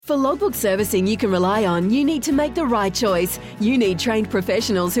For logbook servicing you can rely on, you need to make the right choice. You need trained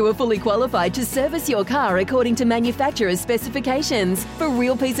professionals who are fully qualified to service your car according to manufacturer's specifications. For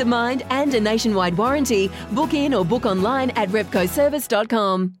real peace of mind and a nationwide warranty, book in or book online at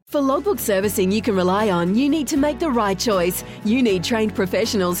repcoservice.com. For logbook servicing you can rely on, you need to make the right choice. You need trained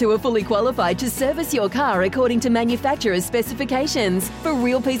professionals who are fully qualified to service your car according to manufacturer's specifications. For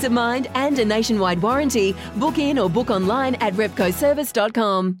real peace of mind and a nationwide warranty, book in or book online at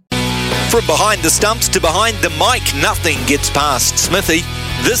repcoservice.com. From behind the stumps to behind the mic, nothing gets past Smithy.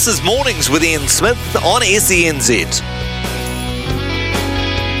 This is Mornings with Ian Smith on SENZ.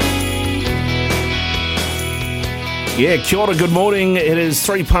 Yeah, kia ora, good morning. It is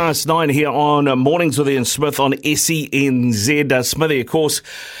 9:03 here on Mornings with Ian Smith on SENZ. Smithy, of course,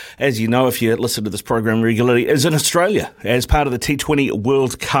 as you know, if you listen to this program regularly, is in Australia as part of the T20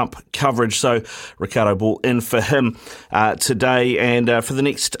 World Cup coverage. So Ricardo Ball in for him today and for the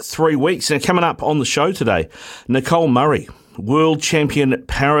next 3 weeks. Now, coming up on the show today, Nicole Murray, world champion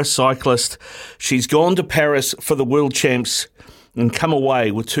paracyclist. She's gone to Paris for the World Champs and come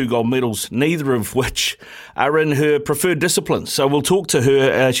away with 2 gold medals, neither of which are in her preferred discipline. So we'll talk to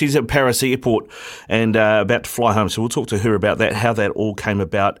her. She's at Paris Airport and about to fly home. So we'll talk to her about that, how that all came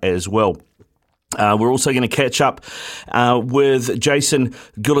about as well. We're also going to catch up with Jason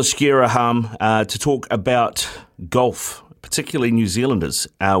Gulashkiraham to talk about golf, particularly New Zealanders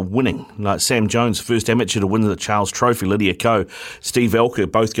winning. Like Sam Jones, first amateur to win the Charles Trophy, Lydia Ko, Steve Elker,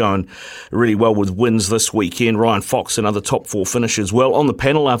 both going really well with wins this weekend. Ryan Fox, another top 4 finish as well. On the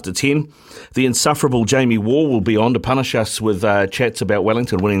panel after 10, the insufferable Jamie Wall will be on to punish us with chats about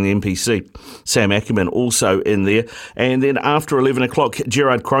Wellington winning the NPC. Sam Ackerman also in there. And then after 11 o'clock,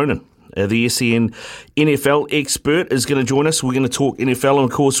 Gerard Cronin, the SEN NFL expert, is going to join us. We're going to talk NFL, and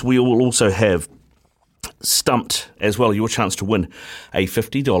of course we will also have Stumped as well, your chance to win a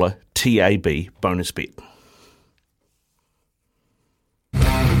 $50 TAB bonus bet.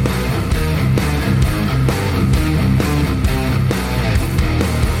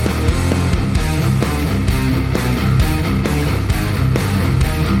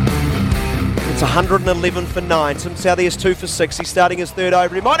 It's 111 for 9. Tim Southey is 2 for 6. He's starting his third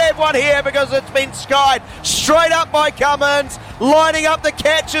over. He might have one here because it's been skied straight up by Cummins. Lining up the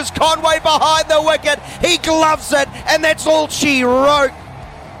catches. Conway behind the wicket. He gloves it, and that's all she wrote.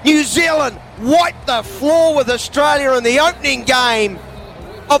 New Zealand wiped the floor with Australia in the opening game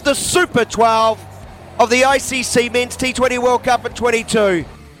of the Super 12 of the ICC Men's T20 World Cup at 22.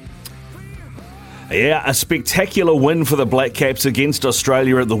 Yeah, a spectacular win for the Black Caps against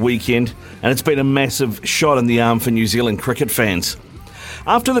Australia at the weekend, and it's been a massive shot in the arm for New Zealand cricket fans.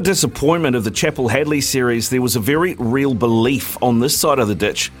 After the disappointment of the Chappell-Hadley series, there was a very real belief on this side of the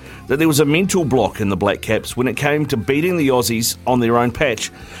ditch that there was a mental block in the Black Caps when it came to beating the Aussies on their own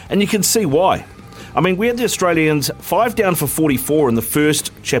patch, and you can see why. I mean, we had the Australians 5 down for 44 in the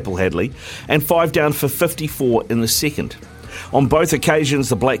first Chappell-Hadley and 5 down for 54 in the second. On both occasions,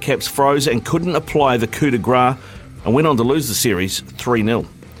 the Black Caps froze and couldn't apply the coup de grace and went on to lose the series 3-0.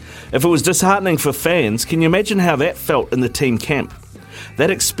 If it was disheartening for fans, can you imagine how that felt in the team camp?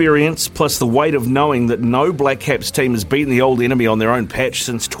 That experience, plus the weight of knowing that no Black Caps team has beaten the old enemy on their own patch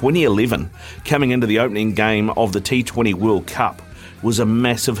since 2011, coming into the opening game of the T20 World Cup, was a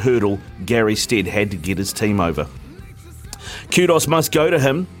massive hurdle Gary Stead had to get his team over. Kudos must go to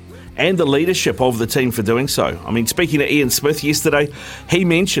him and the leadership of the team for doing so. I mean, speaking to Ian Smith yesterday, he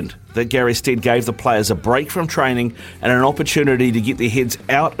mentioned that Gary Stead gave the players a break from training and an opportunity to get their heads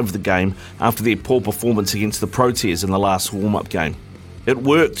out of the game after their poor performance against the Proteas in the last warm-up game. It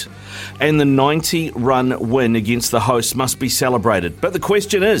worked, and the 90-run win against the hosts must be celebrated. But the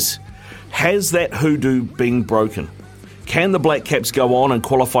question is, has that hoodoo been broken? Can the Black Caps go on and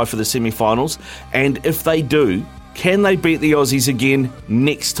qualify for the semi-finals? And if they do, can they beat the Aussies again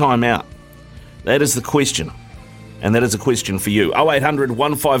next time out? That is the question. And that is a question for you. 0800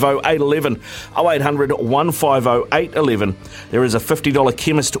 150 811. 0800 150 811. There is a $50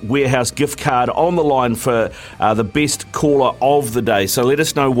 Chemist Warehouse gift card on the line for the best caller of the day. So let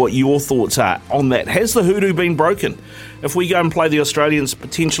us know what your thoughts are on that. Has the hoodoo been broken? If we go and play the Australians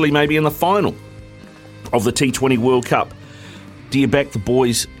potentially maybe in the final of the T20 World Cup, do you back the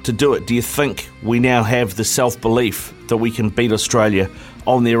boys to do it? Do you think we now have the self-belief that we can beat Australia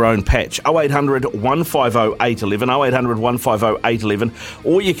on their own patch? 0800 150 811, 0800 150 811,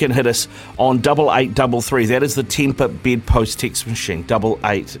 or you can hit us on 8833. That is the Temper Bedpost text machine,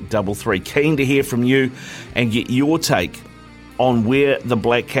 8833. Keen to hear from you and get your take on where the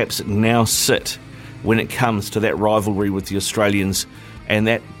Black Caps now sit when it comes to that rivalry with the Australians and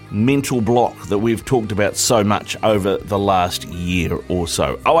that mental block that we've talked about so much over the last year or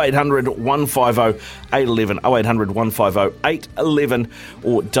so. 0800 150 811, 0800 150 811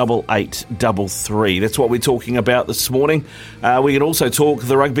 or 8833. That's what we're talking about this morning. We can also talk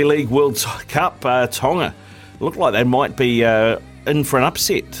the Rugby League World Cup. Tonga look like they might be in for an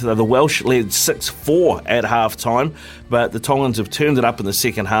upset. The Welsh led 6-4 at half-time, but the Tongans have turned it up in the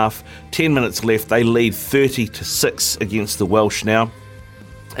second half. 10 minutes left. They lead 30-6 against the Welsh now.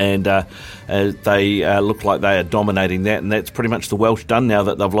 And they look like they are dominating that, and that's pretty much the Welsh done now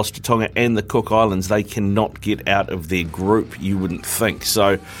that they've lost to Tonga and the Cook Islands. They cannot get out of their group, you wouldn't think.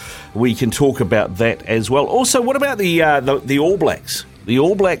 So we can talk about that as well. Also, what about the All Blacks? The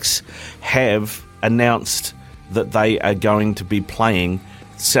All Blacks have announced that they are going to be playing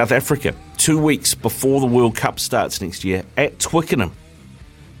South Africa 2 weeks before the World Cup starts next year at Twickenham.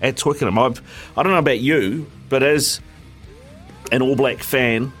 I don't know about you, but as an All Black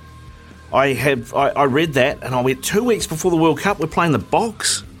fan, I read that and I went, 2 weeks before the World Cup, we're playing the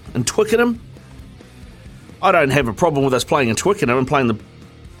Box in Twickenham. I don't have a problem with us playing in Twickenham and playing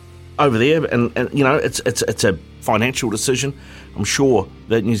over there, and you know, it's a financial decision. I'm sure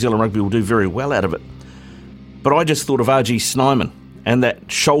that New Zealand Rugby will do very well out of it. But I just thought of R.G. Snyman and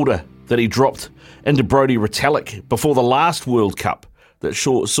that shoulder that he dropped into Brodie Retallick before the last World Cup, that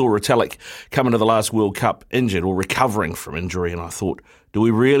saw Retallick come into the last World Cup injured or recovering from injury, and I thought, do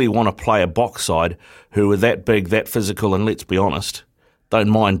we really want to play a Box side who are that big, that physical, and let's be honest, don't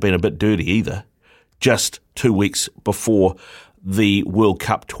mind being a bit dirty either, just 2 weeks before the World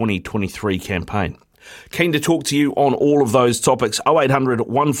Cup 2023 campaign? Keen to talk to you on all of those topics. 0800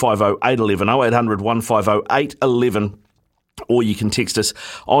 150 811, 0800 150 811, or you can text us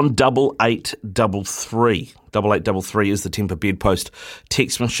on 8833. 8833 is the Temper Bedpost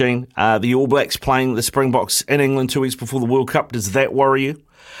text machine. The All Blacks playing the Springboks in England 2 weeks before the World Cup. Does that worry you?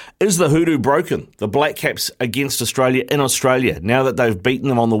 Is the hoodoo broken? The Black Caps against Australia in Australia, now that they've beaten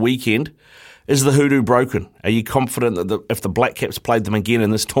them on the weekend. Is the hoodoo broken? Are you confident that if the Black Caps played them again in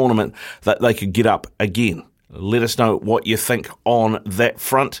this tournament, that they could get up again? Let us know what you think on that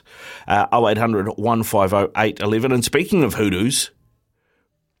front. 0800 150 811. And speaking of hoodoos,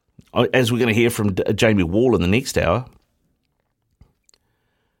 as we're going to hear from Jamie Wall in the next hour,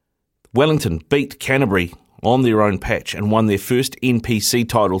 Wellington beat Canterbury on their own patch and won their first NPC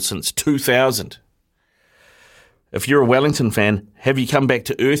title since 2000. If you're a Wellington fan, have you come back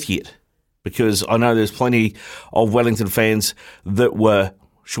to earth yet? Because I know there's plenty of Wellington fans that were,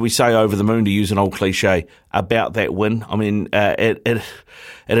 should we say, over the moon, to use an old cliche, about that win. I mean, it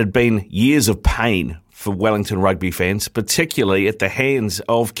had been years of pain for Wellington rugby fans, particularly at the hands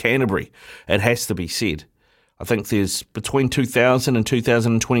of Canterbury, it has to be said. I think there's between 2000 and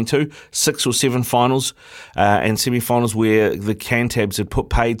 2022, 6 or 7 finals and semi-finals where the Cantabs had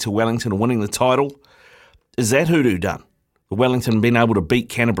put paid to Wellington winning the title. Is that hoodoo done? Wellington being able to beat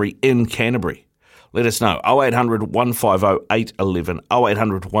Canterbury in Canterbury? Let us know. 0800 150 811,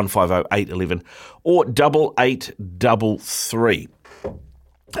 0800 150 811 or 8833.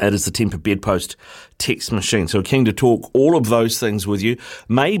 That is the Temper Bedpost text machine. So keen to talk all of those things with you.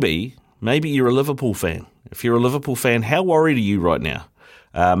 Maybe you're a Liverpool fan. If you're a Liverpool fan, how worried are you right now?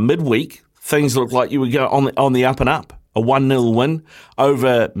 Midweek, things look like you were going on the up and up. A 1-0 win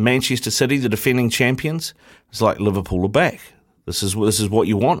over Manchester City, the defending champions. It's like Liverpool are back. This is what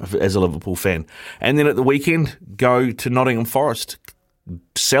you want as a Liverpool fan. And then at the weekend, go to Nottingham Forest,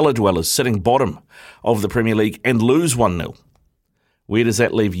 cellar dwellers, sitting bottom of the Premier League, and lose 1-0. Where does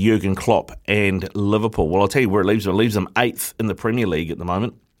that leave Jurgen Klopp and Liverpool? Well, I'll tell you where it leaves them. It leaves them 8th in the Premier League at the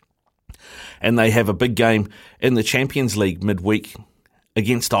moment. And they have a big game in the Champions League midweek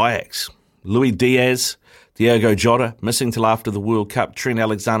against Ajax. Luis Diaz, Diogo Jota missing till after the World Cup. Trent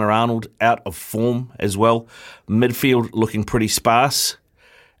Alexander-Arnold out of form as well. Midfield looking pretty sparse.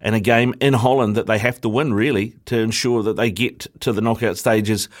 And a game in Holland that they have to win, really, to ensure that they get to the knockout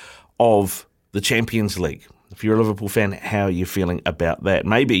stages of the Champions League. If you're a Liverpool fan, how are you feeling about that?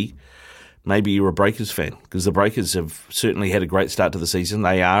 Maybe you're a Breakers fan, because the Breakers have certainly had a great start to the season.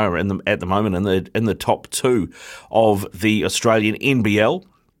 They are at the moment in the top 2 of the Australian NBL.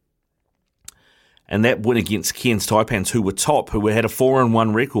 And that win against Cairns Taipans, who were top, who had a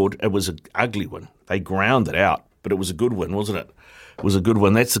 4-1 record, it was an ugly win. They ground it out, but it was a good win, wasn't it? It was a good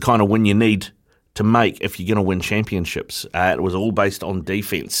win. That's the kind of win you need to make if you're going to win championships. It was all based on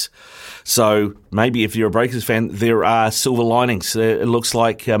defence. So maybe if you're a Breakers fan, there are silver linings. It looks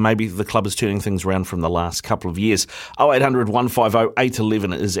like maybe the club is turning things around from the last couple of years. 0800 150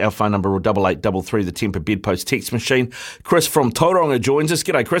 811 is our phone number, or 8833, the Temper Bedpost text machine. Chris from Tauranga joins us.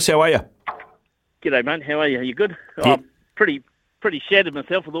 G'day, Chris. How are you? G'day, mate. How are you? Are you good? Yeah. Pretty pretty shattered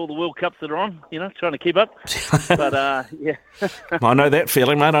myself with all the World Cups that are on, trying to keep up. But, yeah. I know that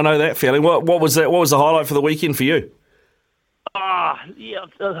feeling, mate. I know that feeling. What was that? What was the highlight for the weekend for you?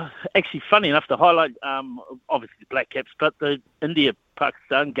 Actually, funny enough, to highlight, obviously the Black Caps, but the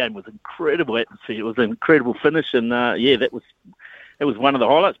India-Pakistan game was incredible atmosphere. It was an incredible finish, and that was one of the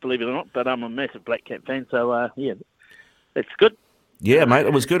highlights, believe it or not. But I'm a massive Black Cap fan, so that's good. Yeah, mate,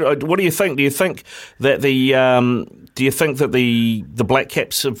 it was good. What do you think? Do you think that the Black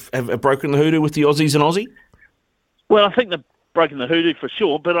Caps have broken the hoodoo with the Aussies and Aussie? Well, I think they've broken the hoodoo for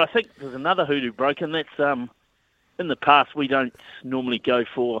sure, but I think there's another hoodoo broken. That's in the past we don't normally go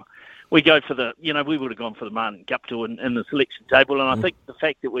for. We go for the, we would have gone for the Martin Guptill in the selection table, and I think the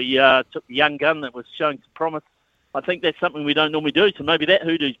fact that we took the young gun that was showing some promise, I think that's something we don't normally do. So maybe that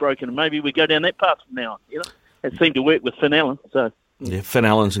hoodoo's broken, and maybe we go down that path from now on. It seemed to work with Finn Allen, so. Yeah, Finn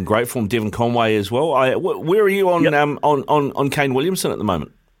Allen's in great form. Devon Conway as well. Where are you on on Kane Williamson at the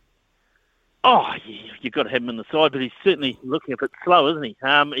moment? Oh, you've got to have him in the side, but he's certainly looking a bit slow, isn't he?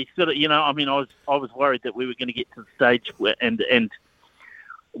 He's sort of, I was worried that we were going to get to the stage where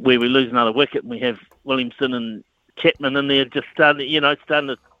we lose another wicket, and we have Williamson and Chapman in there just starting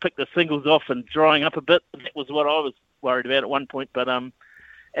to pick the singles off and drying up a bit. That was what I was worried about at one point. But and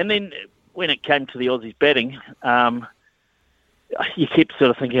then when it came to the Aussies batting, you kept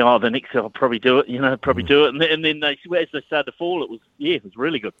sort of thinking, the next I'll probably do it, do it. And then as they started to fall, it was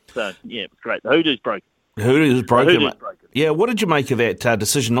really good. So, it was great. The hoodoo's broken. The hoodoo's broken. Yeah, what did you make of that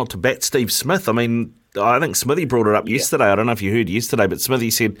decision not to bat Steve Smith? I mean, I think Smithy brought it up yesterday. I don't know if you heard yesterday, but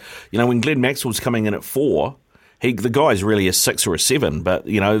Smithy said, when Glenn Maxwell's coming in at 4, the guy's really a 6 or a 7, but,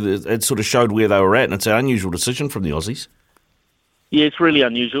 it sort of showed where they were at, and it's an unusual decision from the Aussies. Yeah, it's really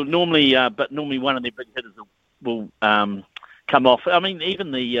unusual. Normally one of their big hitters will come off. I mean,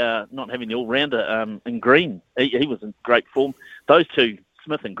 even the not having the all-rounder in Green, he was in great form. Those two,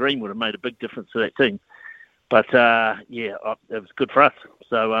 Smith and Green, would have made a big difference to that team. But, it was good for us.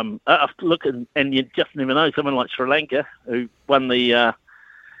 So, look, and you just never know, someone like Sri Lanka, who won the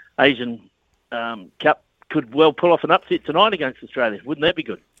Asian Cup, could well pull off an upset tonight against Australia. Wouldn't that be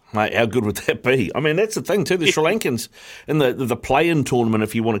good? Mate, how good would that be? I mean, that's the thing, too. The Sri Lankans in the play-in tournament,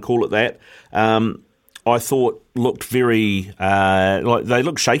 if you want to call it that, I thought looked very they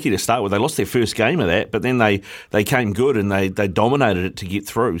looked shaky to start with. They lost their first game of that, but then they came good and they dominated it to get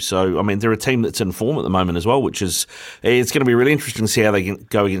through. So I mean, they're a team that's in form at the moment as well, which is it's going to be really interesting to see how they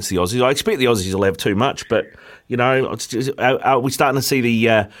go against the Aussies. I expect the Aussies will have too much, but are we starting to see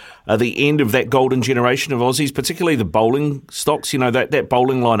the end of that golden generation of Aussies, particularly the bowling stocks? That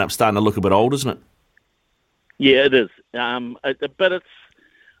bowling lineup's starting to look a bit old, isn't it? Yeah, it is. But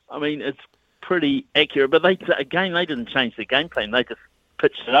it's pretty accurate, but they didn't change their game plan. They just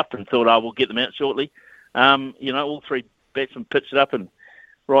pitched it up and thought, we'll get them out shortly. All three batsmen pitched it up and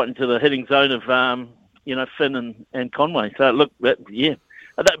right into the hitting zone of, Finn and Conway. So look, but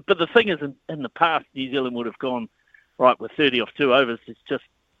the thing is, in the past, New Zealand would have gone right with 30 off 2 overs. It's just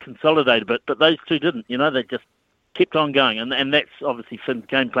consolidated a bit, but those two didn't. They just kept on going, and that's obviously Finn's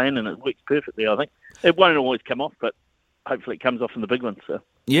game plan, and it works perfectly. I think it won't always come off, but hopefully it comes off in the big ones. So.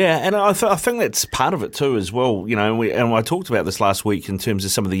 Yeah, and I think that's part of it too as well. And I talked about this last week in terms of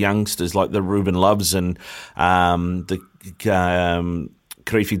some of the youngsters like the Ruben Loves and the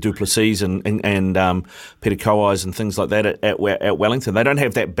Kirifi du Plessis and Peter Kowais and things like that at Wellington. They don't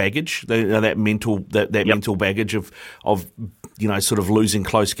have that baggage, that mental mental baggage of sort of losing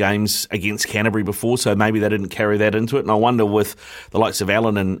close games against Canterbury before. So maybe they didn't carry that into it. And I wonder with the likes of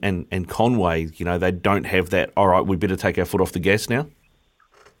Allen and Conway, they don't have that. All right, we better take our foot off the gas now.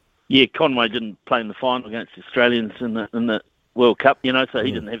 Yeah, Conway didn't play in the final against the Australians in the World Cup, so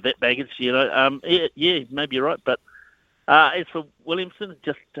he didn't have that baggage, maybe you're right. But as for Williamson, it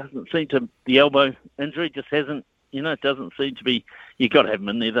just doesn't seem to, the elbow injury just hasn't, it doesn't seem to be, you've got to have him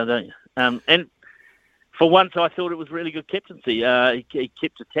in there, don't you? And for once, I thought it was really good captaincy. He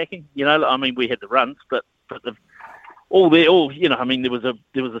kept attacking, we had the runs, but there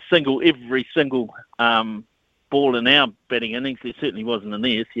was a single, every single ball in our batting innings. There certainly wasn't in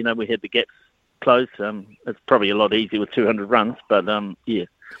theirs. We had the gaps closed. It's probably a lot easier with 200 runs, but I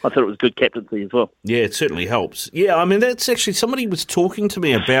thought it was good captaincy as well. Yeah, it certainly helps. Yeah, that's actually, somebody was talking to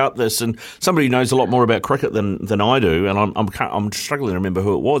me about this, and somebody who knows a lot more about cricket than I do, and I'm struggling to remember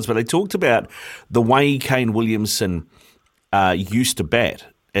who it was, but they talked about the way Kane Williamson used to bat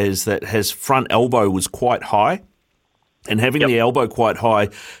is that his front elbow was quite high. And having the elbow quite high,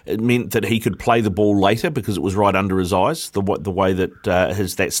 it meant that he could play the ball later because it was right under his eyes, the way that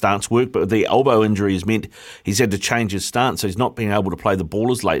that stance worked. But the elbow injury has meant he's had to change his stance, so he's not being able to play the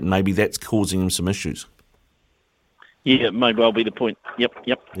ball as late, and maybe that's causing him some issues. Yeah, it may well be the point. Yep.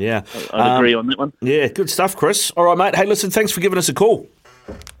 Yeah. I'd agree on that one. Yeah, good stuff, Chris. All right, mate. Hey, listen, thanks for giving us a call.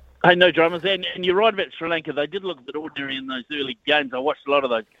 Hey, no dramas. And you're right about Sri Lanka. They did look a bit ordinary in those early games. I watched a lot of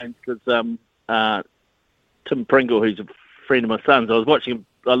those games because Tim Pringle, who's a friend of my son's, I was watching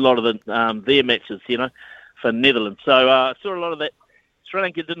a lot of their matches, for Netherlands. So I saw a lot of that. Sri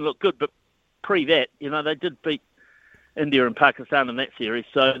Lanka didn't look good, but pre that, they did beat India and Pakistan in that series.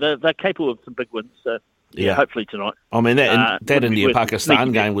 So they're capable of some big wins. So, yeah, hopefully tonight. I mean, that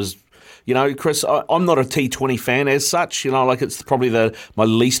India-Pakistan game was... Chris, I'm not a T20 fan as such. It's probably my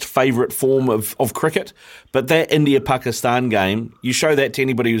least favourite form of cricket. But that India-Pakistan game, you show that to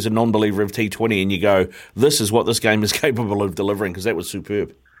anybody who's a non-believer of T20 and you go, this is what this game is capable of delivering, because that was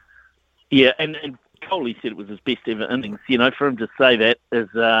superb. Yeah, and Kohli said it was his best ever innings. For him to say that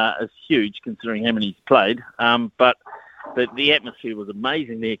is huge considering how many he's played. But the atmosphere was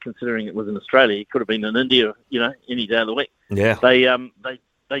amazing there considering it was in Australia. It could have been in India, any day of the week. Yeah.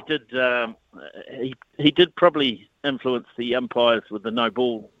 They did. He did probably influence the umpires with the no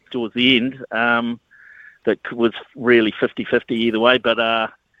ball towards the end. That was really 50-50 either way.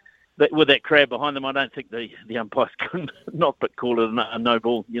 But with that crowd behind them, I don't think the umpires could not but call it a no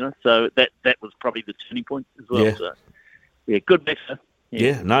ball. So that was probably the turning point as well. Yeah. So yeah, good match.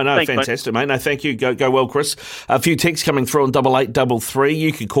 Yeah, no, thanks, fantastic, mate. No, thank you. Go well, Chris. A few texts coming through on 8833.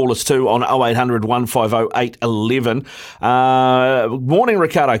 You can call us too on 0800 150 811. Morning,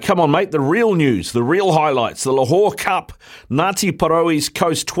 Ricardo. Come on, mate. The real news, the real highlights. The Lahore Cup, Ngāti Paroi's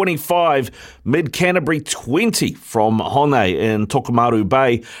Coast 25, Mid Canterbury 20 from Hone in Tokomaru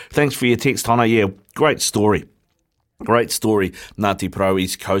Bay. Thanks for your text, Hone. Yeah, great story. Great story, Ngāti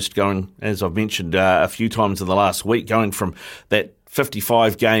Paroi's Coast going, as I've mentioned a few times in the last week, going from that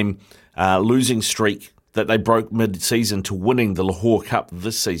 55-game losing streak that they broke mid-season to winning the Lahore Cup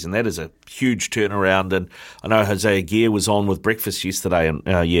this season. That is a huge turnaround, and I know Jose Aguirre was on with breakfast yesterday,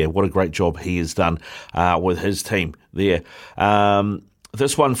 and what a great job he has done with his team there.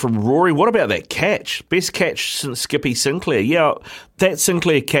 This one from Rory. What about that catch? Best catch since Skippy Sinclair. Yeah, that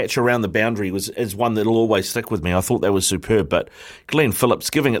Sinclair catch around the boundary is one that'll always stick with me. I thought that was superb, but Glenn Phillips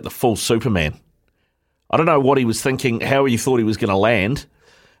giving it the full Superman. I don't know what he was thinking, how he thought he was going to land,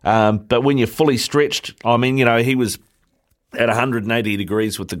 but when you're fully stretched, I mean, he was at 180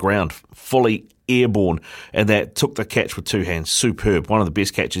 degrees with the ground, fully airborne, and that took the catch with two hands. Superb. One of the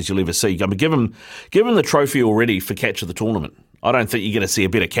best catches you'll ever see. I mean, give him the trophy already for catch of the tournament. I don't think you're going to see a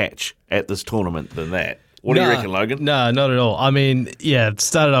better catch at this tournament than that. What do you reckon, Logan? No, not at all. I mean, yeah, it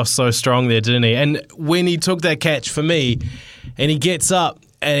started off so strong there, didn't he? And when he took that catch for me, and he gets up,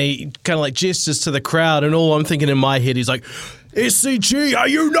 and he kind of gestures to the crowd, and all I'm thinking in my head, he's like, SCG, are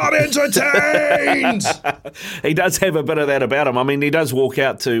you not entertained? He does have a bit of that about him. I mean, he does walk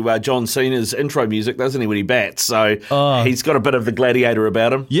out to John Cena's intro music, doesn't he, when he bats? So he's got a bit of the gladiator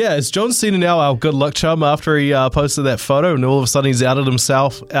about him. Yeah, is John Cena now our good luck charm after he posted that photo and all of a sudden he's outed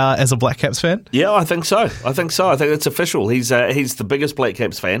himself as a Black Caps fan? Yeah, I think so. I think it's official. He's the biggest Black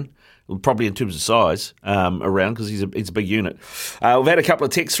Caps fan. Probably in terms of size around, because he's a big unit. We've had a couple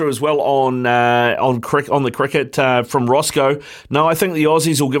of texts through as well on the cricket from Roscoe. No, I think the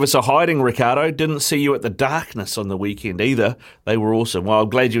Aussies will give us a hiding, Ricardo. Didn't see you at the Darkness on the weekend either. They were awesome. Well, I'm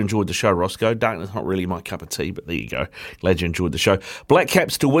glad you enjoyed the show, Roscoe. Darkness not really my cup of tea, but there you go. Glad you enjoyed the show. Black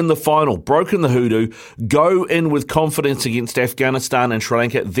Caps to win the final, broken the hoodoo, go in with confidence against Afghanistan and Sri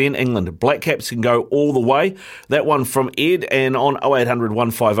Lanka, then England. Black Caps can go all the way. That one from Ed, and on 0800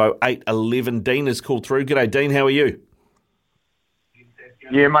 150 811. Dean has called through. G'day, Dean. How are you?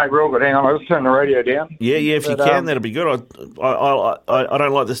 Yeah, mate, real good. Hang on, I'll just turn the radio down. Yeah, if you can, that'll be good. I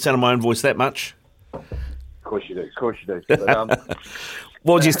don't like the sound of my own voice that much. Of course you do. But,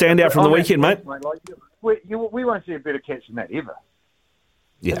 what did you stand out from the weekend, mate? We won't see a better catch than that ever.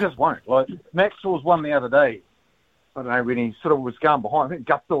 Yeah. It just won't. Maxwell's one the other day. I don't know, when he sort of was going behind. I think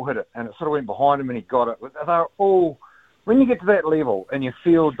Guptill hit it, and it sort of went behind him, and he got it. They're all... When you get to that level and you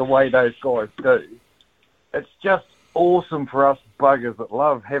field the way those guys do, it's just awesome for us buggers that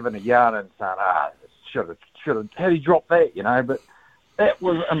love having a yarn and saying, should have, how do you drop that, But that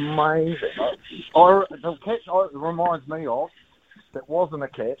was amazing. The catch it reminds me of, that wasn't a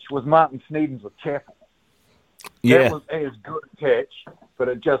catch, was Martin Sneedon's with Chappell. Yeah. That was as good a catch, but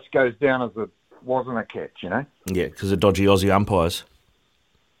it just goes down as it wasn't a catch, Yeah, because of dodgy Aussie umpires.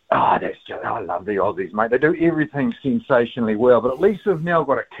 I love the Aussies, mate. They do everything sensationally well, but at least they've now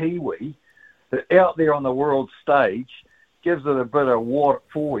got a Kiwi that out there on the world stage gives it a bit of what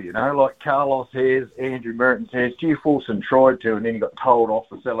for, like Carlos has, Andrew Mehrtens has. Stu Fulson tried to, and then he got told off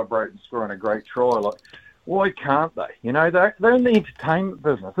for celebrating scoring a great try. Why can't they? They're in the entertainment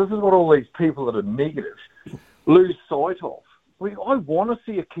business. This is what all these people that are negative lose sight of. I want to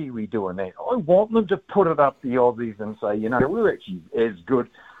see a Kiwi doing that. I want them to put it up the Aussies and say, we're actually as good.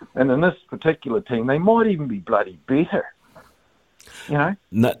 And in this particular team, they might even be bloody better. No,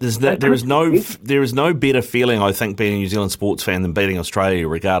 there is no better feeling, I think, being a New Zealand sports fan than beating Australia,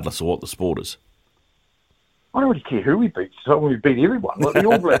 regardless of what the sport is. I don't really care who we beat. So we beat everyone. Like the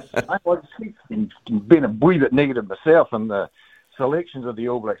All Blacks, I keep being a wee bit negative myself, and the selections of the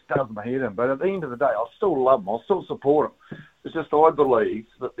All Blacks does my head in. But at the end of the day, I'll still love them. I'll still support them. It's just I believe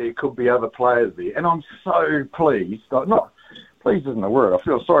that there could be other players there, and I'm so pleased. Not pleased isn't the word. I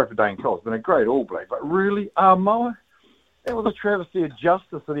feel sorry for Dane Cole. He's been a great All Black, but really, Moa, that was a travesty of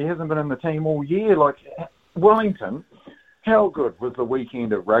justice that he hasn't been in the team all year. Like Wellington, how good was the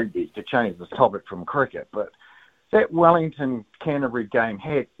weekend of rugby, to change this topic from cricket? But that Wellington-Canterbury game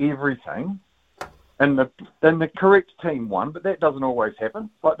had everything, and the correct team won, but that doesn't always happen.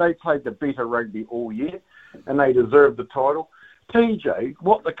 Like they played the better rugby all year, and they deserved the title. TJ,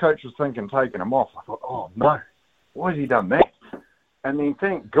 what the coach was thinking taking him off, I thought, oh no, why has he done that? And then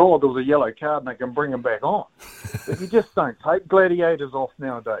thank God there was a yellow card and they can bring him back on. But you just don't take gladiators off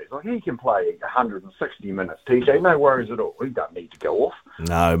nowadays. Like he can play 160 minutes, TJ, no worries at all. He don't need to go off.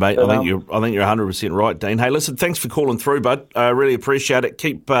 No, mate, I think you're 100% right, Dean. Hey, listen, thanks for calling through, bud. I really appreciate it.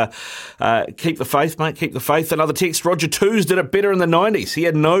 Keep the faith, mate. Keep the faith. Another text, Roger Twos did it better in the 90s. He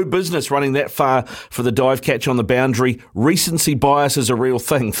had no business running that far for the dive catch on the boundary. Recency bias is a real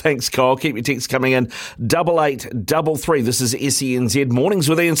thing. Thanks, Kyle. Keep your texts coming in. 8833. This is SENZ Mornings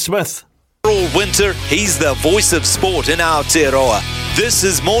with Ian Smith. All winter, he's the voice of sport in Aotearoa. This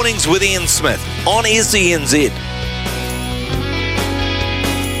is Mornings with Ian Smith on SENZ.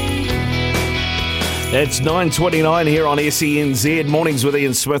 It's 9:29 here on SENZ. Mornings with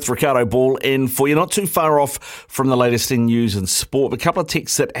Ian Smith, Ricardo Ball in for you. Not too far off from the latest in news and sport. A couple of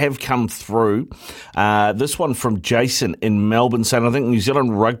texts that have come through. This one from Jason in Melbourne saying, I think New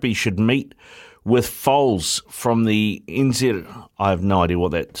Zealand rugby should meet with Foles from the NZ. I have no idea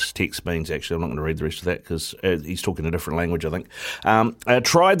what that text means, actually. I'm not going to read the rest of that because he's talking a different language, I think. I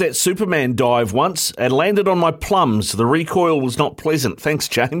tried that Superman dive once and landed on my plums. The recoil was not pleasant. Thanks,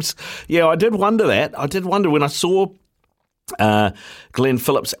 James. Yeah, I did wonder that. I did wonder when I saw Glenn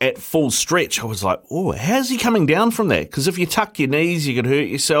Phillips at full stretch. I was like, oh, how's he coming down from that? Because if you tuck your knees, you could hurt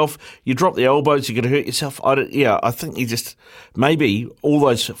yourself. You drop the elbows, you could hurt yourself. I think he just, maybe all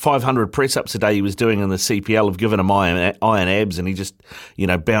those 500 press-ups a day he was doing in the CPL have given him iron abs, and he just,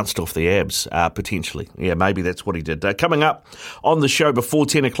 bounced off the abs, potentially. Yeah, maybe that's what he did. Coming up on the show before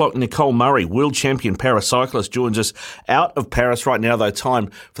 10 o'clock, Nicole Murray, world champion paracyclist, joins us out of Paris right now, though. Time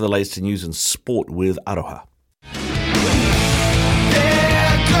for the latest in news and sport with Aroha.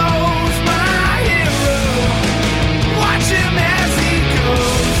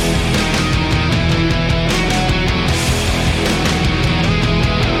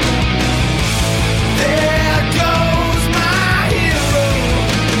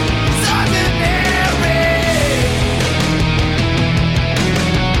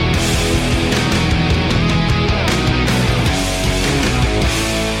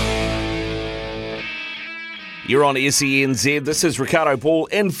 You're on SENZ. This is Ricardo Ball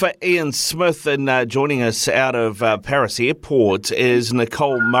in for Ian Smith, and joining us out of Paris Airport is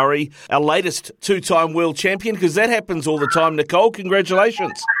Nicole Murray, our latest two-time world champion, because that happens all the time. Nicole,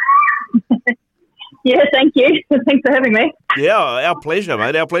 congratulations. Yeah, thank you. Thanks for having me. Yeah, our pleasure,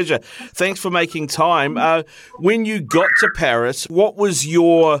 mate, our pleasure. Thanks for making time. When you got to Paris, what was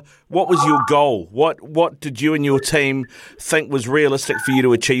your goal? What did you and your team think was realistic for you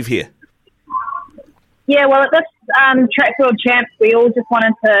to achieve here? Yeah, well, at this Track World Champs, we all just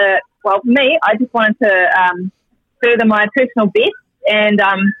wanted to, I just wanted to further my personal best, and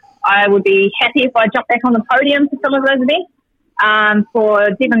I would be happy if I jumped back on the podium for some of those events. For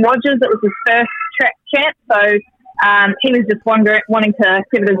Devin Rogers, it was his first track champ, so he was just wanting to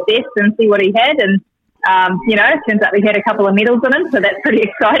give it his best and see what he had, and, it turns out we had a couple of medals in him, so that's pretty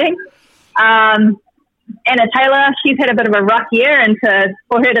exciting. Anna Taylor, she's had a bit of a rough year, and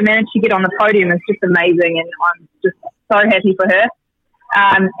for her to manage to get on the podium is just amazing, and I'm just so happy for her.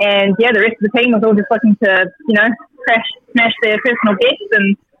 And the rest of the team was all just looking to, smash their personal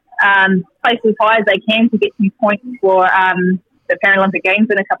best and place as high as they can to get some points for the Paralympic Games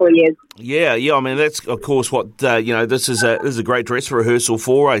in a couple of years. Yeah. I mean, that's of course what this is a great dress rehearsal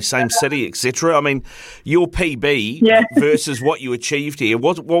for a same city, etc. I mean, your PB versus what you achieved here.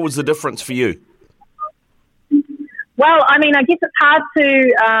 What was the difference for you? Well, I mean, I guess it's hard to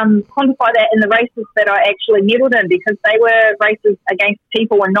quantify that in the races that I actually medalled in, because they were races against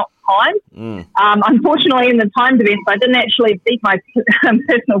people and not time. Unfortunately, in the timed events, I didn't actually beat my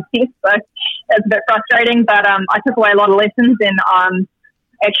personal best. So it's a bit frustrating, but I took away a lot of lessons, and I'm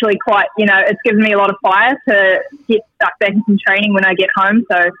actually quite, it's given me a lot of fire to get stuck back in some training when I get home.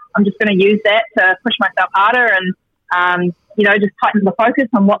 So I'm just going to use that to push myself harder and, just tighten the focus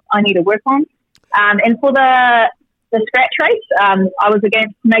on what I need to work on. And for the scratch race, I was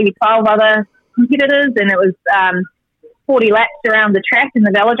against maybe 12 other competitors, and it was 40 laps around the track in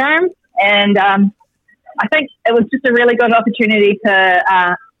the velodrome. And I think it was just a really good opportunity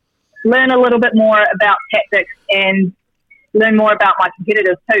to learn a little bit more about tactics and learn more about my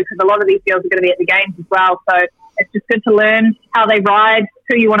competitors too, because a lot of these girls are going to be at the games as well. So it's just good to learn how they ride,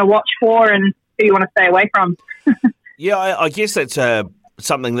 who you want to watch for, and who you want to stay away from. Yeah, I guess that's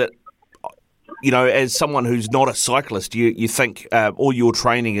something that, as someone who's not a cyclist, you think all your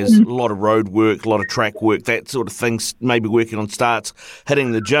training is a lot of road work, a lot of track work, that sort of things, maybe working on starts,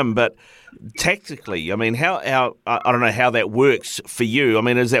 hitting the gym. But tactically, I mean, how I don't know how that works for you. I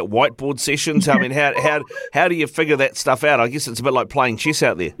mean, is that whiteboard sessions? I mean, how do you figure that stuff out? I guess it's a bit like playing chess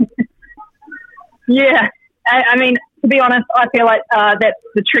out there. Yeah, I mean, to be honest, I feel like that's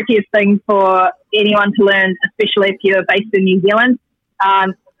the trickiest thing for anyone to learn, especially if you're based in New Zealand.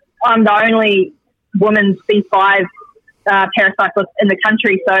 I'm the only women's C5 paracyclist in the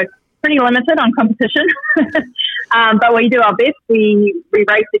country, so pretty limited on competition. But we do our best. We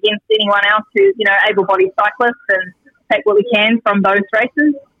race against anyone else who's, able-bodied cyclists and take what we can from those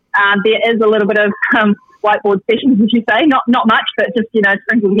races. There is a little bit of whiteboard sessions, as you say, not much, but just,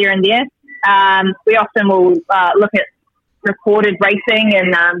 sprinkled here and there. We often will look at recorded racing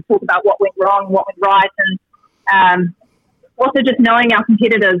and talk about what went wrong, what went right, and also just knowing our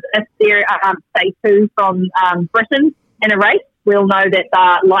competitors. If they're, say, two from Britain in a race, we'll know that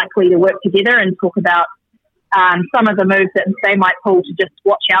they're likely to work together and talk about some of the moves that they might pull to just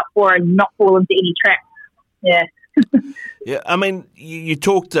watch out for and not fall into any traps. Yeah. Yeah, I mean, you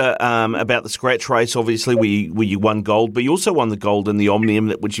talked about the scratch race, obviously, where you won gold, but you also won the gold in the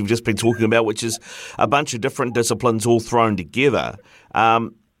Omnium, which you've just been talking about, which is a bunch of different disciplines all thrown together.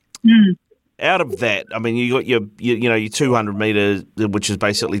 Out of that, I mean, you got your 200 metre, which is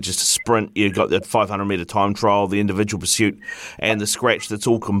basically just a sprint. You got the 500 metre time trial, the individual pursuit, and the scratch. That's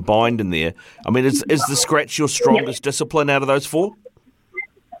all combined in there. I mean, is the scratch your strongest discipline out of those four?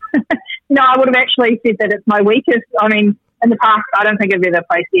 No, I would have actually said that it's my weakest. I mean, in the past, I don't think I've ever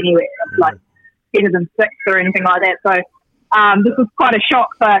placed anywhere like better than sixth or anything like that. So this was quite a shock.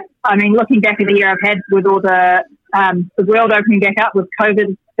 But I mean, looking back at the year I've had with all the world opening back up with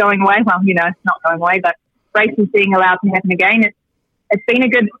COVID going away, well, not going away, but races being allowed to happen again, it's been a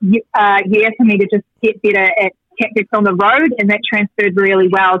good year for me to just get better at tactics on the road, and that transferred really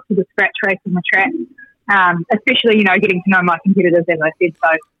well to the scratch race on the track, especially, getting to know my competitors, as I said. So,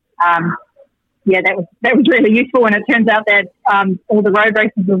 that was really useful, and it turns out that all the road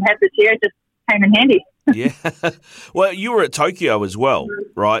races we've had this year just came in handy. Yeah. Well, you were at Tokyo as well,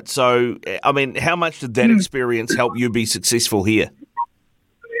 right? So, I mean, how much did that experience help you be successful here?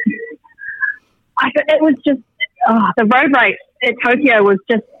 It was just, the road race at Tokyo was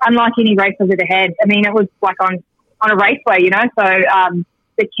just unlike any race I've ever had. I mean, it was like on a raceway, so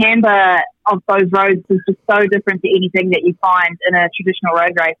the camber of those roads is just so different to anything that you find in a traditional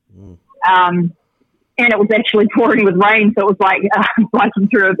road race. And it was actually pouring with rain, so it was like biking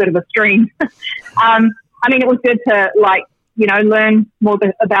through a bit of a stream. I mean, it was good to, learn more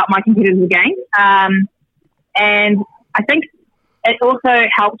about my competitors again. And I think it also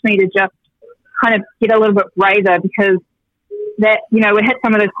helped me to just kind of get a little bit braver, because that, we hit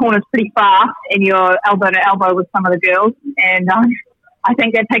some of those corners pretty fast and you're elbow to elbow with some of the girls. And I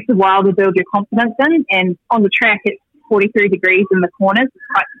think that takes a while to build your confidence in. And on the track, it's 43 degrees in the corners. It's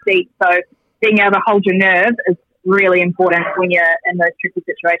quite steep. So being able to hold your nerve is really important when you're in those tricky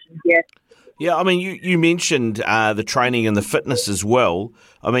situations, yeah. Yeah, I mean, you mentioned the training and the fitness as well.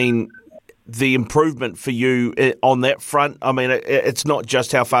 I mean, the improvement for you on that front, I mean, it's not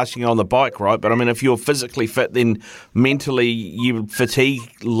just how fast you go on the bike, right? But I mean, if you're physically fit, then mentally you fatigue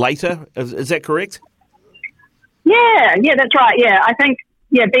later. Is that correct? Yeah, that's right. Yeah, I think,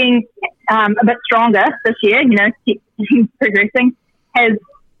 being a bit stronger this year, keep progressing, has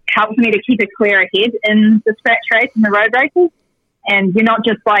helped me to keep a clearer head in the scratch race and the road races. And you're not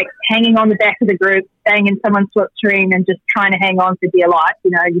just like hanging on the back of the group, staying in someone's slipstream and just trying to hang on for dear life.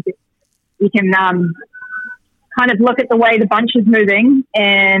 You can kind of look at the way the bunch is moving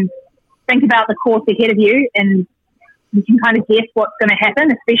and think about the course ahead of you, and you can kind of guess what's going to happen,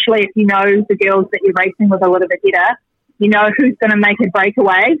 especially if you know the girls that you're racing with a little bit better. You know who's going to make a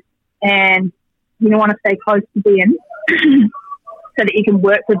breakaway, and you want to stay close to them so that you can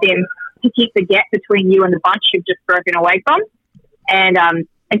work with them to keep the gap between you and the bunch you've just broken away from. And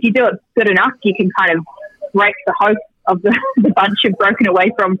if you do it good enough, you can kind of break the host of the bunch you've broken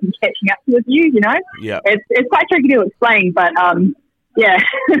away from catching up with you, you know? Yeah. It's quite tricky to explain, but yeah.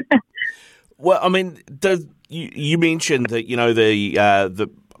 Well, I mean, you mentioned that, you know, the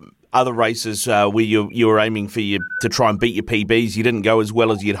other races where you were aiming to try and beat your PBs, you didn't go as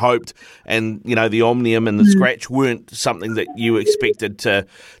well as you'd hoped, and you know the Omnium and the Scratch weren't something that you expected to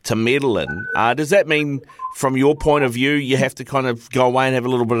medal in. Does that mean, from your point of view, you have to kind of go away and have a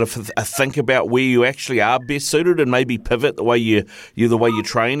little bit of a think about where you actually are best suited, and maybe pivot the way you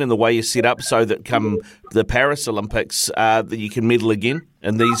train and the way you set up, so that come the Paris Olympics that you can medal again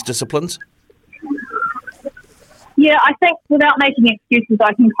in these disciplines? Yeah, I think without making excuses,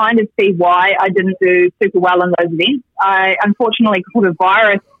 I can kind of see why I didn't do super well in those events. I unfortunately caught a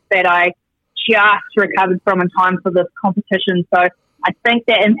virus that I just recovered from in time for this competition. So I think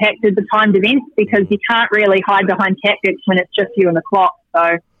that impacted the timed events, because you can't really hide behind tactics when it's just you and the clock.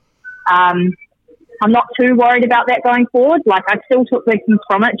 So I'm not too worried about that going forward. Like, I still took lessons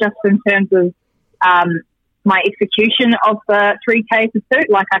from it, just in terms of my execution of the 3K pursuit.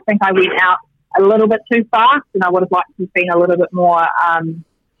 Like, I think I went out a little bit too fast, and I would have liked to have been a little bit more,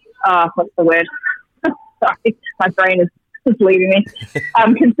 what's the word? Sorry, my brain is leaving me.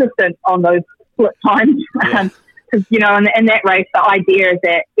 Consistent on those split times. Because, you know, in that race, the idea is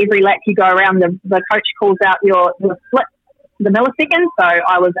that every lap you go around, the coach calls out your split to the millisecond. So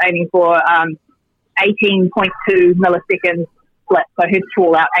I was aiming for 18.2 milliseconds split. So he'd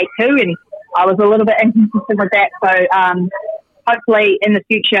call out 8.2, and I was a little bit inconsistent with that. So hopefully in the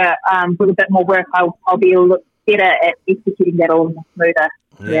future, with a bit more work, I'll be a little better at executing that all smoother.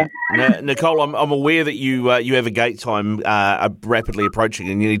 Yeah. Now, Nicole, I'm aware that you have a gate time rapidly approaching,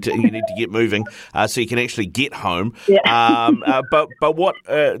 and you need to get moving so you can actually get home. Yeah. But what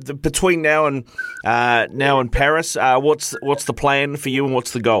between now and Paris, what's the plan for you, and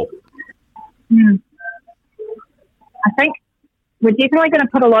what's the goal? I think we're definitely going to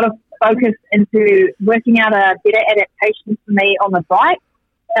put a lot of focus into working out a better adaptation for me on the bike.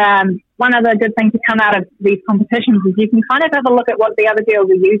 One other good thing to come out of these competitions is you can kind of have a look at what the other girls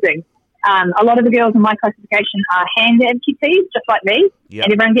are using. A lot of the girls in my classification are hand amputees, just like me,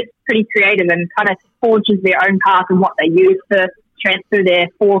 and everyone gets pretty creative and kind of forges their own path and what they use to transfer their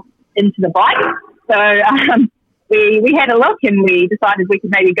force into the bike. So we had a look, and we decided we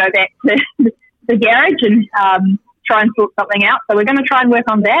could maybe go back to the garage and try and sort something out. So we're going to try and work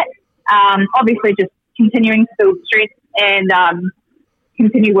on that. Obviously, just continuing to build strength and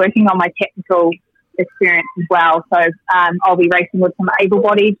continue working on my technical experience as well. So I'll be racing with some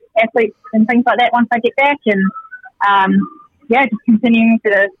able-bodied athletes and things like that once I get back, and just continuing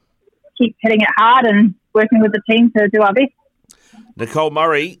to keep hitting it hard and working with the team to do our best. Nicole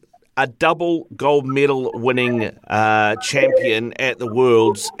Murray, a double gold medal winning champion at the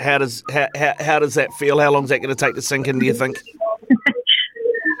Worlds. How does that feel? How long is that going to take to sink in, do you think?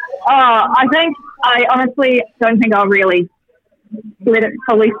 I honestly don't think I'll really let it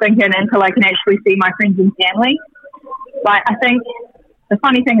fully sink in until I can actually see my friends and family. Like, I think the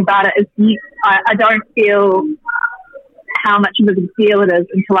funny thing about it is I don't feel how much of a big deal it is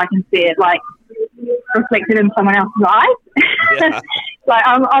until I can see it, like, reflected in someone else's eyes. Yeah. Like,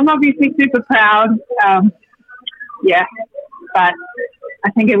 I'm obviously super proud. But I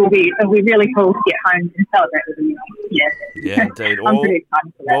think it will be really cool to get home and celebrate with you. Yeah, indeed. I'm pretty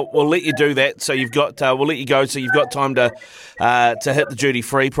excited for that. Well, we'll let you do that. So you've got we'll let you go. So you've got time to hit the duty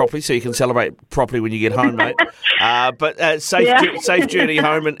free properly, so you can celebrate properly when you get home, mate. But safe journey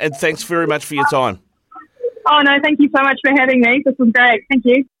home, and thanks very much for your time. Oh no, thank you so much for having me. This was great. Thank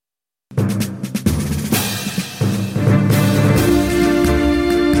you.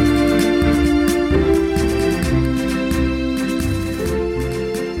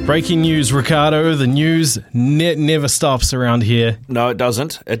 Breaking news, Ricardo. The news never stops around here. No, it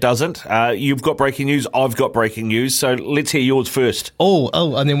doesn't. It doesn't. You've got breaking news. I've got breaking news. So let's hear yours first. Oh,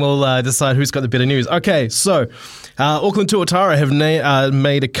 and then we'll decide who's got the better news. Okay, so Auckland Tuatara have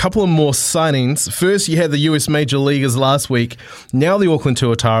made a couple of more signings. First, you had the US Major Leaguers last week. Now the Auckland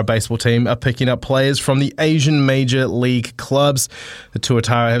Tuatara baseball team are picking up players from the Asian Major League clubs. The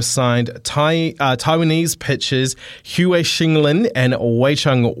Tuatara have signed Taiwanese pitchers Hue Xinglin and Wei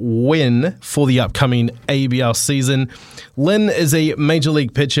Chung Wen for the upcoming ABL season. Lin is a Major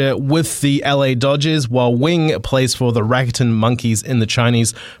League pitcher with the LA Dodgers, while Wing plays for the Rakuten Monkeys in the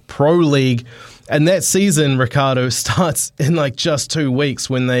Chinese Pro League. And that season, Ricardo, starts in like just 2 weeks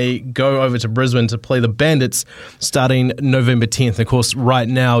when they go over to Brisbane to play the Bandits starting November 10th. Of course, right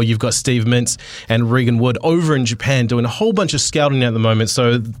now you've got Steve Mintz and Regan Wood over in Japan doing a whole bunch of scouting at the moment.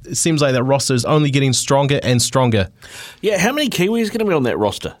 So it seems like that roster is only getting stronger and stronger. Yeah, how many Kiwis are going to be on that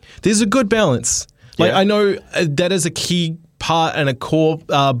roster? There's a good balance. I know that is a key part and a core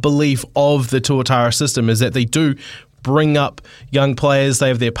belief of the Tuatara system is that they do bring up young players. They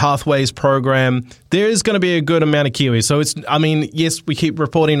have their Pathways program. There is going to be a good amount of Kiwis. So yes, we keep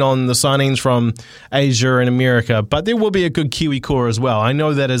reporting on the signings from Asia and America, but there will be a good Kiwi core as well. I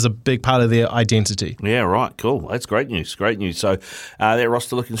know that is a big part of their identity. Yeah, right. Cool. That's great news. Great news. So that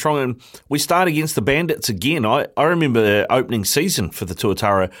roster looking strong. And we start against the Bandits again. I remember the opening season for the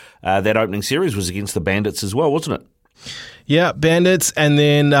Tuatara, that opening series was against the Bandits as well, wasn't it? Yeah, Bandits. And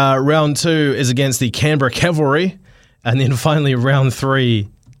then round 2 is against the Canberra Cavalry. And then finally, round 3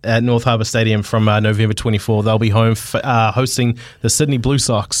 at North Harbour Stadium from November 24. They'll be home hosting the Sydney Blue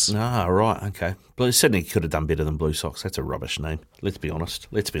Sox. Ah, right, okay. Sydney could have done better than Blue Sox. That's a rubbish name. Let's be honest.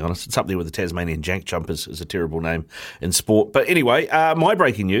 It's up there with the Tasmanian Jank Jumpers is a terrible name in sport. But anyway, my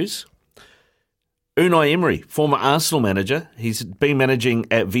breaking news. Unai Emery, former Arsenal manager, he's been managing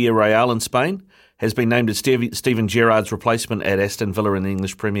at Villarreal in Spain, has been named as Steven Gerrard's replacement at Aston Villa in the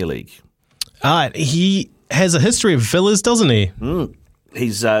English Premier League. He has a history of villas, doesn't he?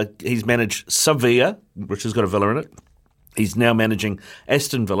 He's managed Sevilla, which has got a villa in it. He's now managing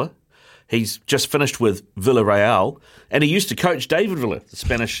Aston Villa. He's just finished with Villarreal, and he used to coach David Villa, the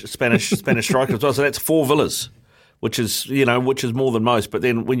Spanish striker as well. So that's 4 villas, which is more than most. But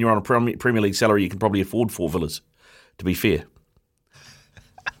then when you're on a Premier League salary, you can probably afford 4 villas. To be fair.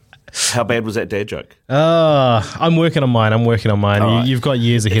 How bad was that dad joke? I'm working on mine. Right. You've got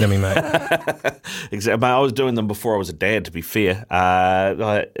years ahead of me, mate. Exactly. I was doing them before I was a dad, to be fair.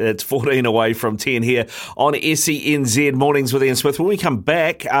 It's 14 away from 10 here on SENZ Mornings with Ian Smith. When we come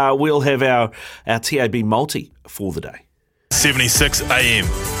back, we'll have our TAB multi for the day. 76 AM.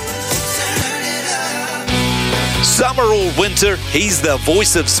 Summer or winter, he's the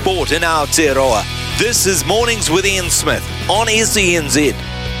voice of sport in Aotearoa. This is Mornings with Ian Smith on SENZ.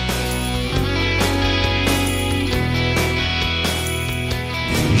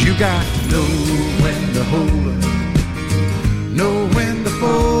 You got to know when to hold up, know when to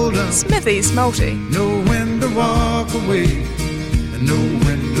fold up, Smithy's Multi. Know when to walk away, and know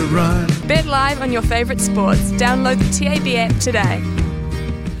when to run. Bet live on your favourite sports. Download the TAB app today.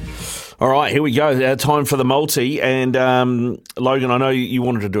 All right, here we go. Time for the multi. And Logan, I know you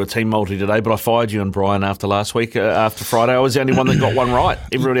wanted to do a team multi today, but I fired you and Brian after last week, after Friday. I was the only one that got one right.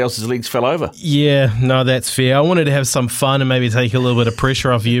 Everybody else's legs fell over. Yeah, no, that's fair. I wanted to have some fun and maybe take a little bit of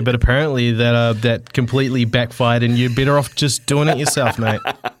pressure off you, but apparently that completely backfired and you're better off just doing it yourself, mate.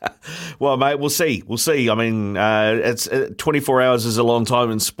 Well, mate, we'll see. I mean, it's 24 hours is a long time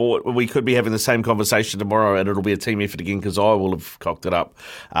in sport. We could be having the same conversation tomorrow, and it'll be a team effort again because I will have cocked it up.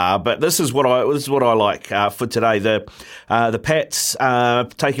 But this is what I like for today. The Pats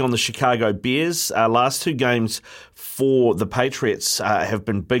taking on the Chicago Bears. Last 2 games for the Patriots have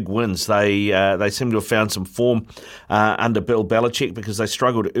been big wins. They seem to have found some form under Bill Belichick because they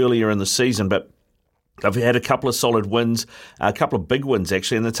struggled earlier in the season, but they've had a couple of solid wins, a couple of big wins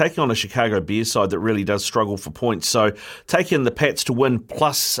actually, and they're taking on a Chicago Bears side that really does struggle for points. So taking the Pats to win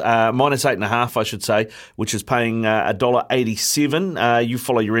plus minus 8.5, I should say, which is paying $1.87. You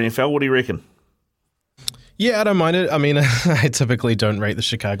follow your NFL. What do you reckon? Yeah, I don't mind it. I mean, I typically don't rate the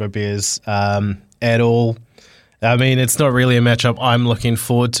Chicago Bears at all. I mean, it's not really a matchup I'm looking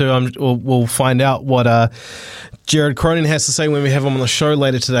forward to. We'll find out what Jared Cronin has to say when we have him on the show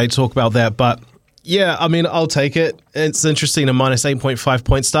later today to talk about that, but yeah, I mean, I'll take it. It's interesting, a minus 8.5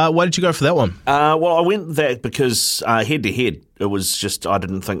 point start. Why did you go for that one? Well, I went that because head-to-head, it was just, I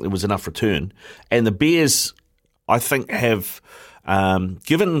didn't think there was enough return. And the Bears, I think, have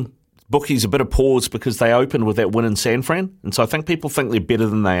given bookies a bit of pause because they opened with that win in San Fran. And so I think people think they're better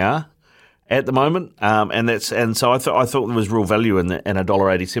than they are at the moment, and so I thought there was real value in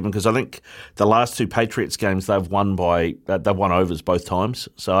 $1.87 because I think the last 2 Patriots games they've won overs both times.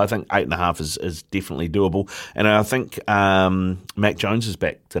 So I think 8.5 is definitely doable, and I think Mac Jones is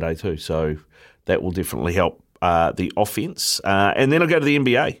back today too, so that will definitely help the offense. And then I'll go to the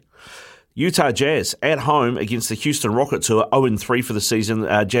NBA. Utah Jazz at home against the Houston Rockets, who are 0-3 for the season.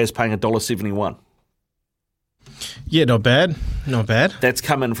 Jazz paying $1.71. Yeah, not bad. That's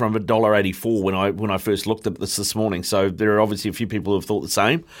come in from $1.84 when I first looked at this morning. So there are obviously a few people who have thought the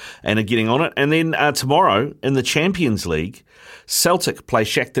same and are getting on it. And then tomorrow in the Champions League, Celtic play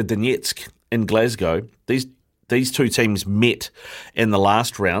Shakhtar Donetsk in Glasgow. These 2 teams met in the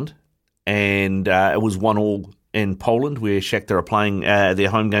last round. and it was 1-1 in Poland, where Shakhtar are playing their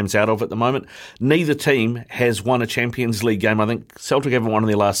home games out of at the moment. Neither team has won a Champions League game. I think Celtic haven't won in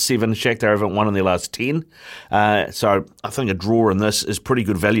their last 7. Shakhtar haven't won in their last 10. So I think a draw in this is pretty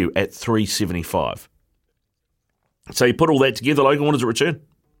good value at $3.75. So you put all that together, Logan, what does it return?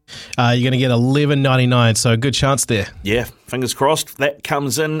 You're going to get $11.99, so a good chance there. Yeah, fingers crossed. That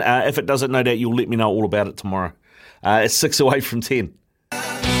comes in. If it doesn't, no doubt you'll let me know all about it tomorrow. It's 6 away from 10.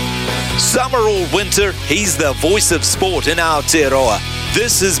 Summer or winter, he's the voice of sport in Aotearoa.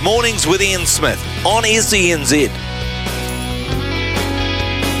 This is Mornings with Ian Smith on SENZ.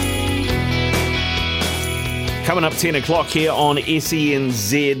 Coming up 10 o'clock here on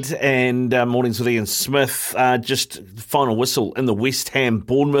SENZ and Mornings with Ian Smith. Just final whistle in the West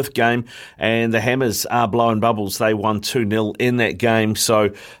Ham-Bournemouth game, and the Hammers are blowing bubbles. They won 2-0 in that game,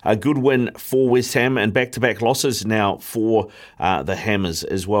 so a good win for West Ham, and back-to-back losses now for the Hammers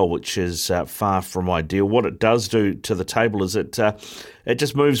as well, which is far from ideal. What it does do to the table is it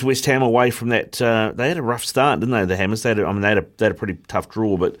just moves West Ham away from that. They had a rough start, didn't they, the Hammers? They had a pretty tough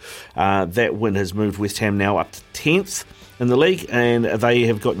draw, but that win has moved West Ham now up to 10th in the league, and they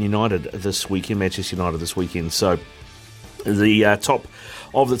have got United this weekend, Manchester United this weekend. So the top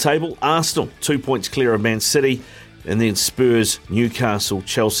of the table, Arsenal, 2 points clear of Man City, and then Spurs, Newcastle,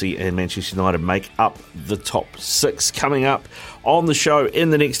 Chelsea and Manchester United make up the top 6. Coming up on the show in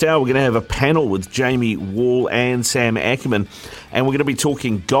the next hour, we're going to have a panel with Jamie Wall and Sam Ackerman, and we're going to be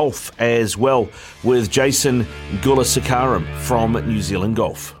talking golf as well with Jason Gulasikaram from New Zealand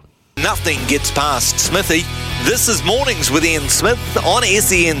Golf. Nothing gets past Smithy. This is Mornings with Ian Smith on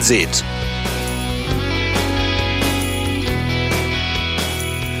SENZ.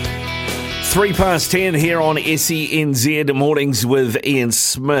 10:03 here on SENZ Mornings with Ian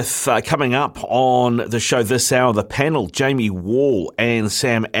Smith. Coming up on the show this hour, the panel, Jamie Wall and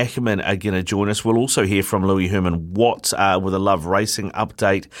Sam Ackerman are going to join us. We'll also hear from Louis Herman Watt with a Love Racing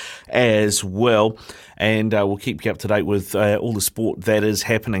update as well. And we'll keep you up to date with all the sport that is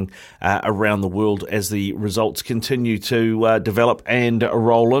happening around the world as the results continue to develop and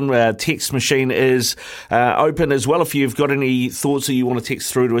roll in. Text machine is open as well. If you've got any thoughts that you want to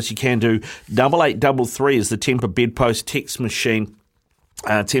text through to us, you can do. 8833 is the Tempur Bedpost text machine.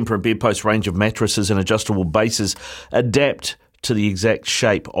 Tempur and Bedpost range of mattresses and adjustable bases adapt to the exact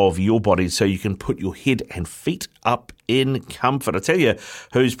shape of your body so you can put your head and feet up in comfort. I tell you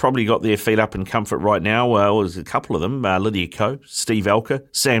who's probably got their feet up in comfort right now. Well, there's a couple of them, Lydia Ko, Steve Alker,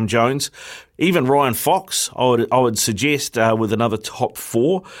 Sam Jones, even Ryan Fox, I would suggest, with another top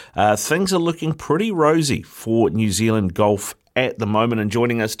 4. Things are looking pretty rosy for New Zealand golf at the moment, and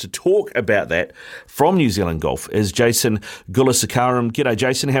joining us to talk about that from New Zealand Golf is Jason Gulasikaram. G'day,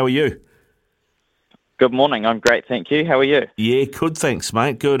 Jason. How are you? Good morning. I'm great, thank you. How are you? Yeah, good, thanks,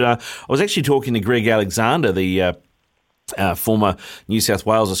 mate. Good. I was actually talking to Greg Alexander, the former New South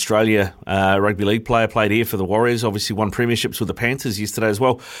Wales, Australia rugby league player, played here for the Warriors, obviously won premierships with the Panthers yesterday as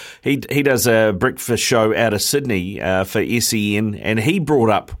well. He does a breakfast show out of Sydney for SEN, and he brought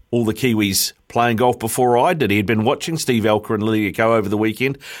up all the Kiwis playing golf before I did. He had been watching Steve Alker and Lydia Ko over the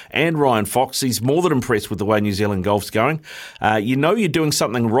weekend, and Ryan Fox. He's more than impressed with the way New Zealand golf's going. You know you're doing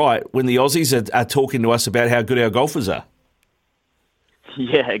something right when the Aussies are talking to us about how good our golfers are.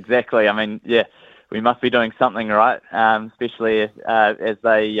 Yeah, exactly. I mean, yeah, we must be doing something right, especially as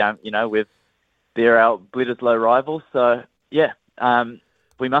they, they're our Bledisloe rivals. So, yeah,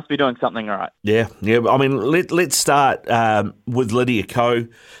 we must be doing something right. Yeah. I mean, let's start with Lydia Ko,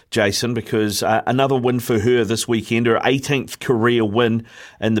 Jason, because another win for her this weekend, her 18th career win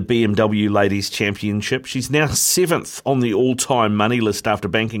in the BMW Ladies Championship. She's now 7th on the all-time money list after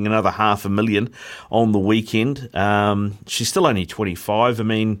banking another $500,000 on the weekend. She's still only 25. I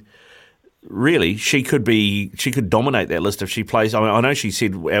mean, really, she could dominate that list if she plays. I mean, I know she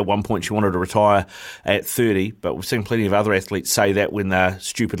said at one point she wanted to retire at 30, but we've seen plenty of other athletes say that when they're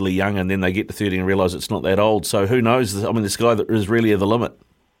stupidly young and then they get to 30 and realise it's not that old. So who knows? I mean, the sky is really the limit.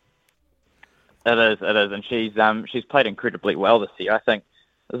 It is, and she's played incredibly well this year. I think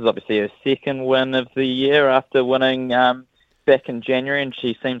this is obviously her second win of the year after winning back in January, and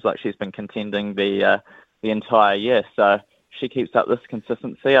she seems like she's been contending the entire year. So she keeps up this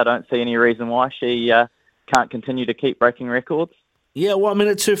consistency, I don't see any reason why she can't continue to keep breaking records. Yeah, well, I mean,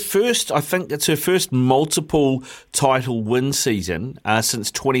 it's her first multiple title win season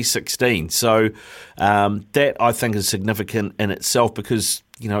since 2016. So that, I think, is significant in itself because,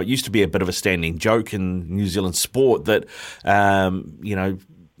 it used to be a bit of a standing joke in New Zealand sport that,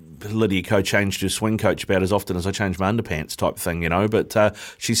 Lydia Ko changed her swing coach about as often as I changed my underpants type thing, but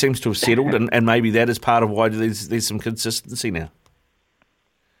she seems to have settled and maybe that is part of why there's some consistency now.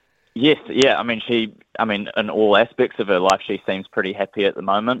 Yes, yeah. I mean, in all aspects of her life, she seems pretty happy at the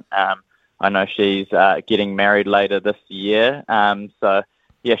moment. I know she's getting married later this year. So,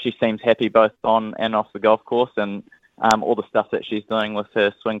 yeah, she seems happy both on and off the golf course, and all the stuff that she's doing with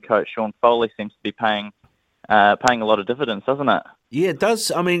her swing coach, Sean Foley, seems to be paying a lot of dividends, doesn't it? Yeah, it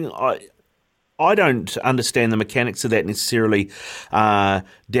does. I mean, I don't understand the mechanics of that necessarily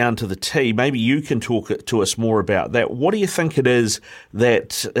down to the T. Maybe you can talk to us more about that. What do you think it is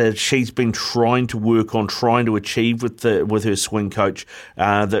that she's been trying to work on, trying to achieve with her swing coach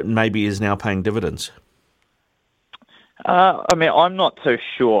that maybe is now paying dividends? I mean, I'm not too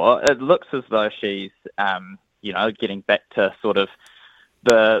sure. It looks as though she's, getting back to sort of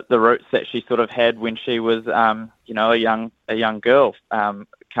the roots that she sort of had when she was, a young girl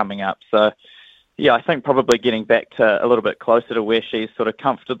coming up. So, yeah, I think probably getting back to a little bit closer to where she's sort of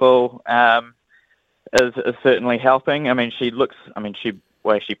comfortable is certainly helping. I mean,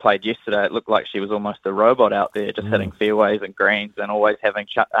 where she played yesterday, it looked like she was almost a robot out there, just hitting fairways and greens and always having,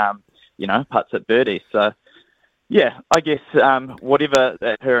 putts at birdies. So, yeah, I guess whatever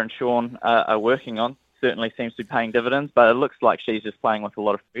that her and Sean are working on certainly seems to be paying dividends, but it looks like she's just playing with a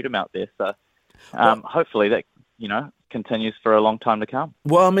lot of freedom out there. So hopefully that, continues for a long time to come.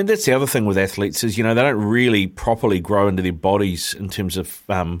 Well, I mean, that's the other thing with athletes is, they don't really properly grow into their bodies in terms of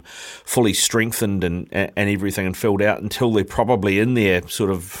fully strengthened and everything and filled out until they're probably in their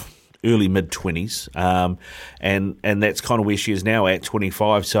sort of early mid-20s. And that's kind of where she is now at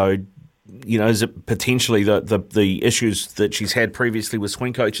 25. So, is it potentially the issues that she's had previously with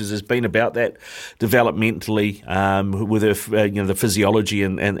swing coaches has been about that developmentally with her, the physiology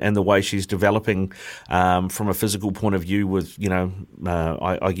and the way she's developing from a physical point of view with,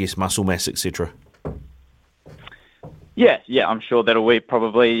 I guess muscle mass, etc. Yeah, I'm sure that'll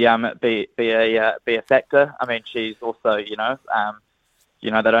probably be a factor. I mean, she's also,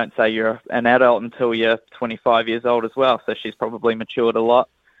 they don't say you're an adult until you're 25 years old as well. So she's probably matured a lot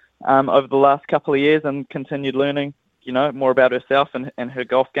over the last couple of years and continued learning, more about herself and her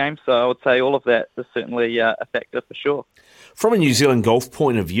golf game. So I would say all of that is certainly a factor for sure. From a New Zealand golf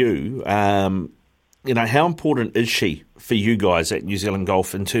point of view, how important is she for you guys at New Zealand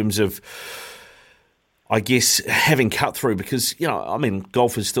Golf in terms of, I guess, having cut through? Because,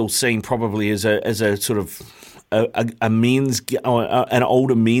 golf is still seen probably as a sort of a men's, an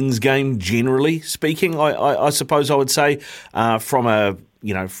older men's game, generally speaking, I suppose I would say, from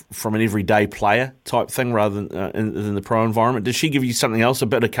an everyday player type thing rather than in the pro environment. Does she give you something else, a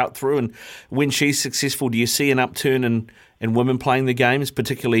bit of cut through? And when she's successful, do you see an upturn in women playing the games,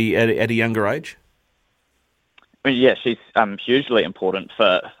 particularly at a younger age? Yeah, she's hugely important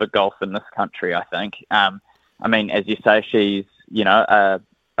for golf in this country, I think. As you say, she's,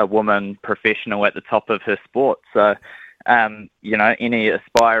 a woman professional at the top of her sport. So, any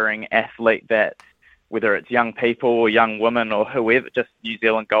aspiring athlete that, whether it's young people or young women or whoever, just New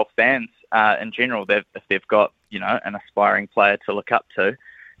Zealand golf fans in general, if they've got, an aspiring player to look up to,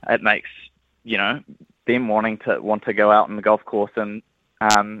 it makes, them want to go out on the golf course and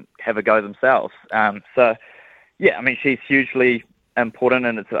have a go themselves. She's hugely important,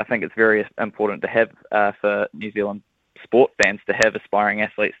 and I think it's very important to have for New Zealand sport fans to have aspiring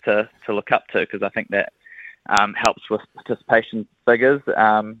athletes to look up to, because I think that helps with participation figures.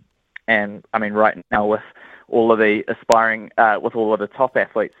 And right now with all of the with all of the top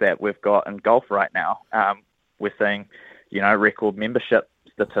athletes that we've got in golf right now, we're seeing, record membership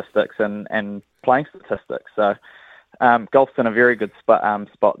statistics and playing statistics. So golf's in a very good spot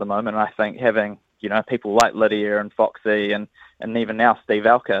at the moment. And I think having, people like Lydia and Foxy and even now Steve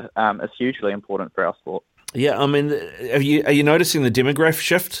Alker is hugely important for our sport. Yeah, are you noticing the demographic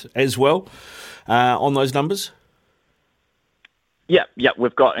shift as well on those numbers? Yeah,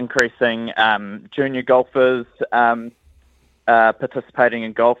 we've got increasing junior golfers participating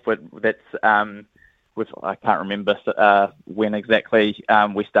in golf. I can't remember when exactly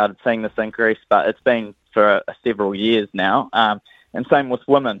we started seeing this increase, but it's been for several years now. And same with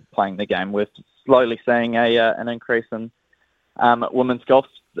women playing the game. We're slowly seeing an increase in women's golf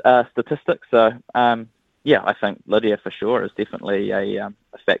statistics. So, I think Lydia for sure is definitely a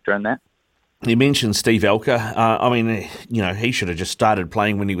factor in that. You mentioned Steve Alker. He should have just started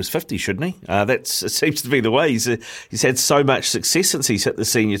playing when he was 50, shouldn't he? It seems to be the way. He's had so much success since he's hit the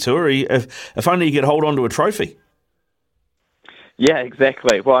senior tour. If only he could hold on to a trophy. Yeah,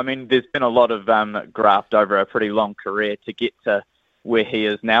 exactly. Well, there's been a lot of graft over a pretty long career to get to where he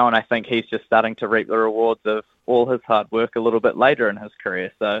is now, and I think he's just starting to reap the rewards of all his hard work a little bit later in his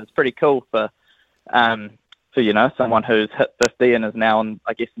career. So it's pretty cool for someone who's hit 50 and is now in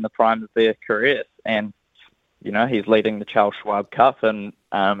the prime of their career. And he's leading the Charles Schwab Cup, and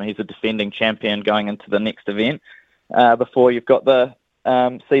he's a defending champion going into the next event before you've got the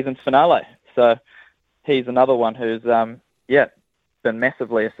season finale. So he's another one who's, been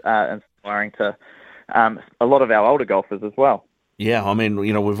massively inspiring to a lot of our older golfers as well. Yeah, I mean,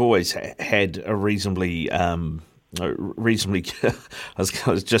 we've always had a reasonably. I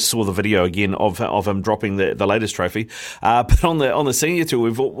just saw the video again of him dropping the latest trophy, but on the senior tour,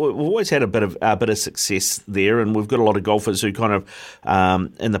 we've always had a bit of success there, and we've got a lot of golfers who kind of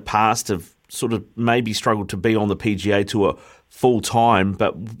in the past have sort of maybe struggled to be on the PGA Tour full time,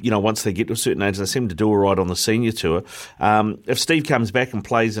 but once they get to a certain age, they seem to do all right on the senior tour. If Steve comes back and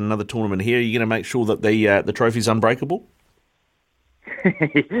plays in another tournament here, are you going to make sure that the trophy's unbreakable?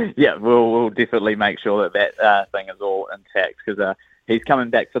 Yeah, we'll definitely make sure that thing is all intact, because he's coming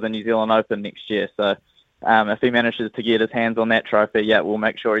back for the New Zealand Open next year. So if he manages to get his hands on that trophy, we'll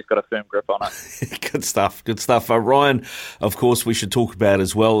make sure he's got a firm grip on it. Good stuff. Ryan, of course, we should talk about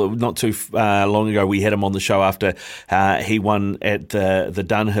as well. Not too long ago, we had him on the show after he won at the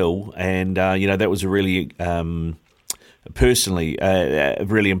Dunhill, and that was a really personally, a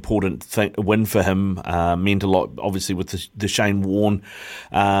really important win for him. Meant a lot, obviously, with the Shane Warne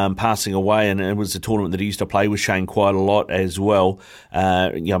passing away, and it was a tournament that he used to play with Shane quite a lot as well.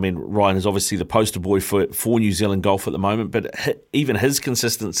 Ryan is obviously the poster boy for New Zealand golf at the moment, but even his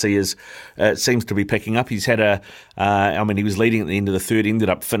consistency seems to be picking up. He's had he was leading at the end of the third, ended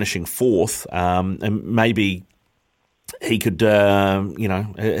up finishing fourth, and maybe he could,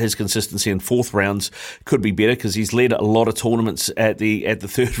 his consistency in fourth rounds could be better, because he's led a lot of tournaments at the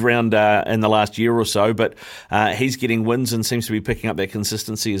third round in the last year or so. But he's getting wins and seems to be picking up that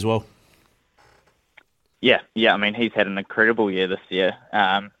consistency as well. Yeah. I mean, he's had an incredible year this year.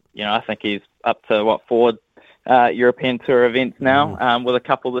 I think he's up to 4 European Tour events now, with a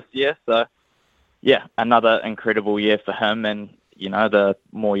couple this year. So, another incredible year for him. And the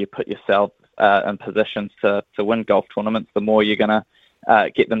more you put yourself in positions to win golf tournaments, the more you're going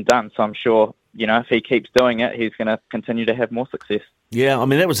to get them done. So I'm sure, if he keeps doing it, he's going to continue to have more success. Yeah, I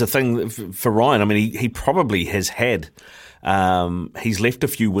mean, that was the thing for Ryan. I mean, he probably has had, he's left a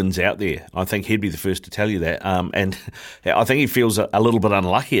few wins out there. I think he'd be the first to tell you that. And I think he feels a little bit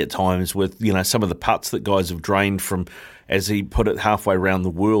unlucky at times with, some of the putts that guys have drained from, as he put it, halfway around the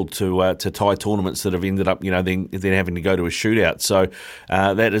world to tie tournaments that have ended up, then having to go to a shootout. So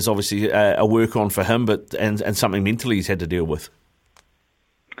that is obviously a work on for him, but and something mentally he's had to deal with.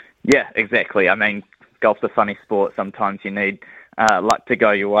 Yeah, exactly. I mean, golf's a funny sport. Sometimes you need luck to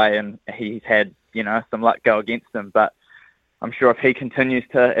go your way, and he's had, some luck go against him. But I'm sure if he continues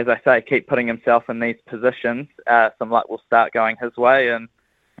to, as I say, keep putting himself in these positions, some luck will start going his way. And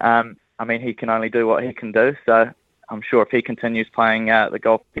he can only do what he can do. So I'm sure if he continues playing the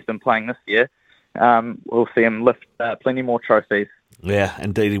golf he's been playing this year, we'll see him lift plenty more trophies. Yeah,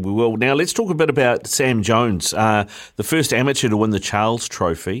 indeed we will. Now let's talk a bit about Sam Jones, the first amateur to win the Charles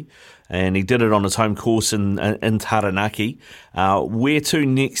Trophy, and he did it on his home course in Taranaki. Where to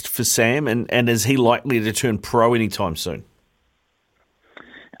next for Sam, and is he likely to turn pro anytime soon?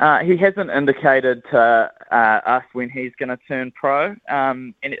 He hasn't indicated to us when he's going to turn pro,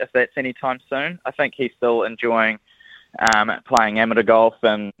 if that's anytime soon. I think he's still enjoying playing amateur golf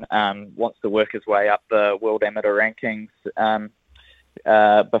and wants to work his way up the world amateur rankings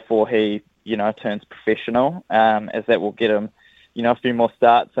before he, turns professional, as that will get him, a few more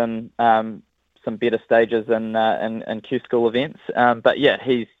starts and some better stages in Q School events. But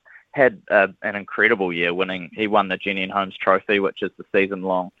he's had an incredible year winning. He won the Jenny and Holmes Trophy, which is the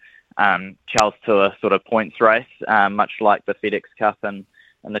season-long Charles Tour sort of points race, much like the FedEx Cup and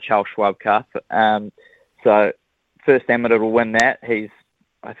the Charles Schwab Cup. So first amateur to win that.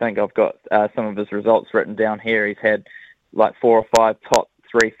 I think I've got some of his results written down here. He's had like 4 or 5 top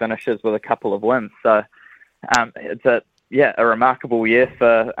 3 finishes with a couple of wins. So it's a remarkable year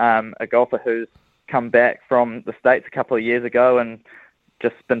for a golfer who's come back from the States a couple of years ago and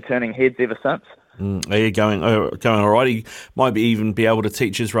just been turning heads ever since. Going all right. He might even be able to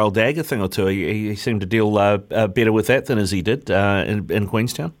teach Israel Dagg a thing or two. He seemed to deal better with that than as he did in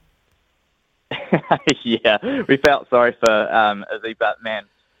Queenstown. Yeah, we felt sorry for Izzy, but man,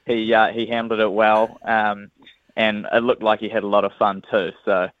 he handled it well, and it looked like he had a lot of fun too.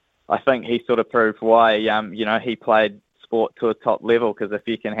 So I think he sort of proved why he played sport to a top level, because if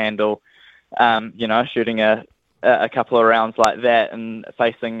you can handle shooting a couple of rounds like that and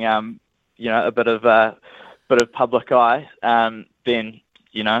facing a bit of public eye, then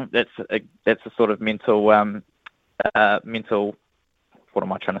that's a sort of mental. What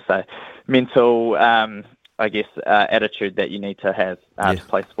am I trying to say? Mental attitude that you need to have to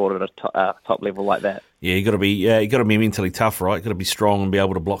play sport at a top level like that. Yeah, you got to be mentally tough, right? You got to be strong and be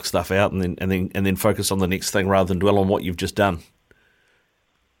able to block stuff out, and then focus on the next thing rather than dwell on what you've just done.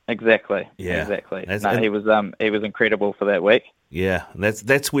 Exactly. Yeah. Exactly. He was incredible for that week. Yeah,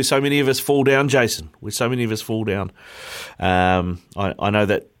 that's where so many of us fall down, Jason. Where so many of us fall down. I know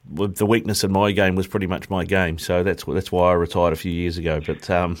that the weakness in my game was pretty much my game, so that's why I retired a few years ago. But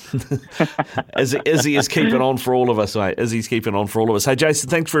Izzy is keeping on for all of us, mate. Izzy's keeping on for all of us. Hey, Jason,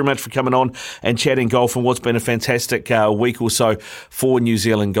 thanks very much for coming on and chatting golf and what's been a fantastic week or so for New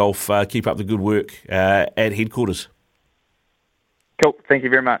Zealand golf. Keep up the good work at headquarters. Cool. Thank you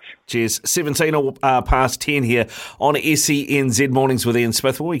very much. Cheers. 17 past 10 here on SENZ Mornings with Ian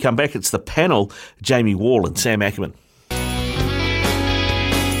Smith. When we come back, it's the panel, Jamie Wall and Sam Ackerman.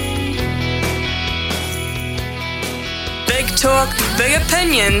 Big talk, big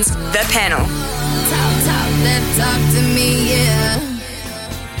opinions, the panel. Talk to me, yeah.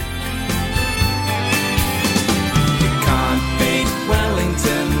 You can't beat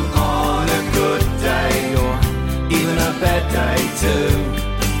Wellington on a good day or even a bad day too.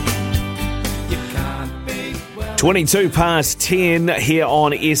 22 past 10 here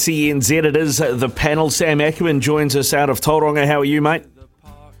on SENZ. It is the panel. Sam Ackerman joins us out of Tauranga. How are you, mate?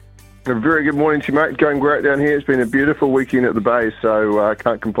 A very good morning to you, mate. Going great down here. It's been a beautiful weekend at the Bay, so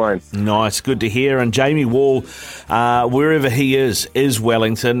can't complain. Nice, good to hear. And Jamie Wall, wherever he is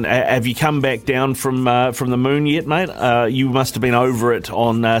Wellington. Have you come back down from the moon yet, mate? You must have been over it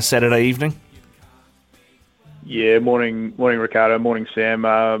on Saturday evening. Yeah, morning, Ricardo. Morning, Sam.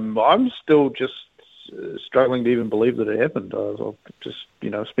 I'm still just struggling to even believe that it happened. I've just,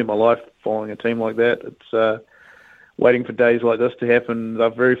 spent my life following a team like that. It's waiting for days like this to happen. They're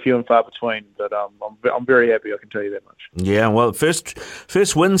very few and far between, but I'm very happy, I can tell you that much. Yeah, well,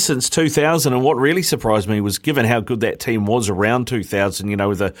 first win since 2000, and what really surprised me was, given how good that team was around 2000,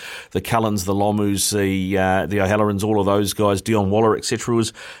 with the Cullens, the Lomus, the O'Hallorans, all of those guys, Dion Waller, etc.,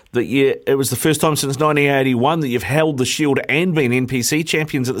 was that it was the first time since 1981 that you've held the Shield and been NPC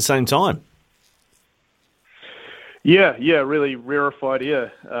champions at the same time. Yeah, really rarefied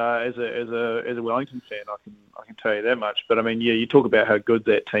air as a Wellington fan. I can tell you that much. But I mean, yeah, you talk about how good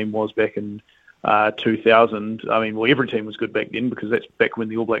that team was back in 2000. I mean, well, every team was good back then because that's back when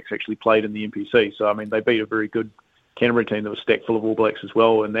the All Blacks actually played in the NPC. So I mean, they beat a very good Canterbury team that was stacked full of All Blacks as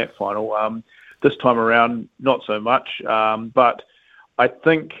well in that final. This time around, not so much. But I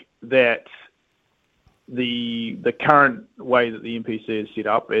think that the current way that the NPC is set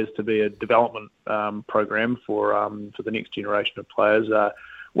up as to be a development program for the next generation of players,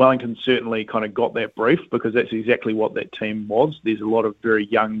 Wellington certainly kind of got that brief because that's exactly what that team was. There's a lot of very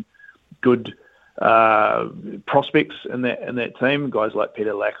young, good prospects in that team. Guys like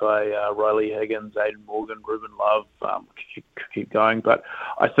Peter Lakai, Riley Higgins, Aidan Morgan, Ruben Love, keep going. But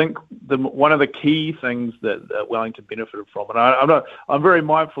I think one of the key things that Wellington benefited from, and I'm very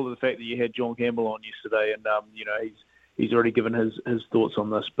mindful of the fact that you had John Campbell on yesterday, and he's already given his thoughts on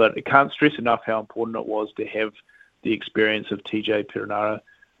this. But I can't stress enough how important it was to have the experience of TJ Perenara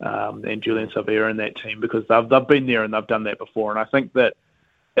and Julian Savera in that team because they've been there and they've done that before. And I think that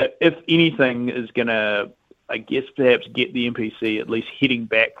if anything is going to, I guess, perhaps get the NPC at least heading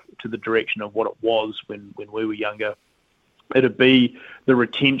back to the direction of what it was when we were younger, it'd be the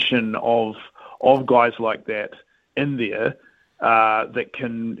retention of guys like that in there that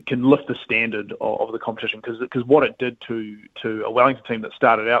can lift the standard of the competition. Because what it did to a Wellington team that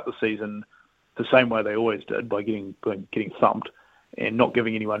started out the season the same way they always did, by getting thumped and not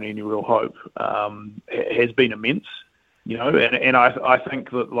giving anyone any real hope, has been immense. And I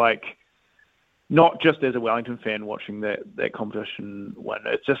think that, like, not just as a Wellington fan watching that competition win,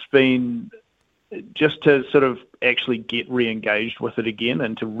 it's just been just to sort of actually get re-engaged with it again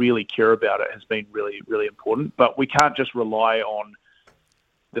and to really care about it has been really, really important. But we can't just rely on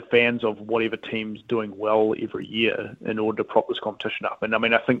the fans of whatever team's doing well every year in order to prop this competition up. And I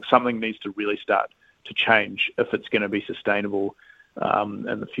mean, I think something needs to really start to change if it's going to be sustainable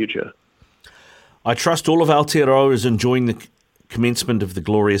in the future. I trust all of Aotearoa is enjoying the commencement of the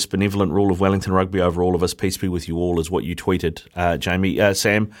glorious benevolent rule of Wellington Rugby over all of us. Peace be with you all, is what you tweeted, Jamie.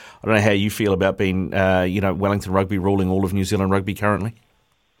 Sam, I don't know how you feel about being, Wellington Rugby ruling all of New Zealand rugby currently.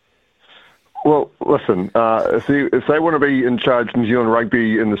 Well, listen, if they want to be in charge of New Zealand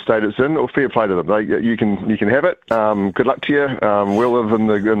rugby in the state it's in, or fair play to them. You can have it. Good luck to you. We'll live in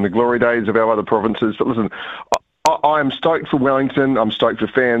the glory days of our other provinces. But listen, I am stoked for Wellington. I'm stoked for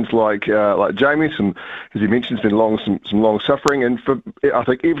fans like Jamie. As you mentioned, it's been some long suffering, and I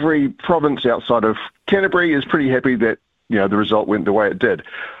think every province outside of Canterbury is pretty happy that the result went the way it did.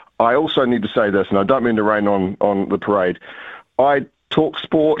 I also need to say this, and I don't mean to rain on the parade. I talk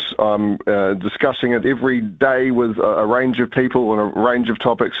sport. I'm discussing it every day with a range of people on a range of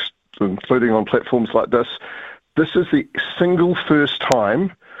topics, including on platforms like this. This is the single first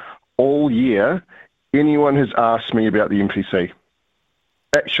time all year anyone has asked me about the NPC.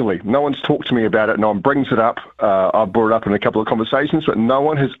 Actually, no one's talked to me about it. No one brings it up. I've brought it up in a couple of conversations, but no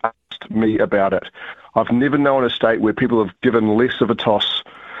one has asked me about it. I've never known a state where people have given less of a toss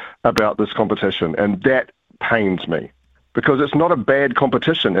about this competition, and that pains me. Because it's not a bad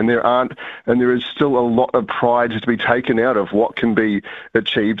competition, and there is still a lot of pride to be taken out of what can be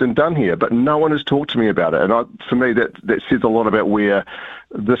achieved and done here. But no one has talked to me about it, and for me, that says a lot about where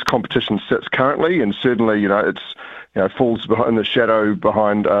this competition sits currently. And certainly, it's falls in the shadow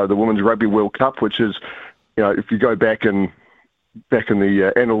behind the Women's Rugby World Cup, which is, if you go back in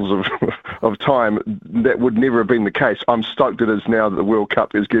the annals of time, that would never have been the case. I'm stoked it is now that the World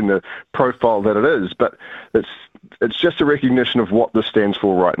Cup is getting the profile that it is, but it's just a recognition of what this stands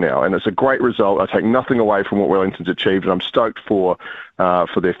for right now, and it's a great result. I take nothing away from what Wellington's achieved, and I'm stoked for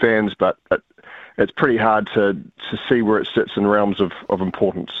their fans, but it's pretty hard to see where it sits in realms of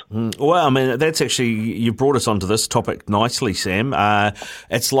importance. Well, I mean, that's actually, you brought us onto this topic nicely, Sam.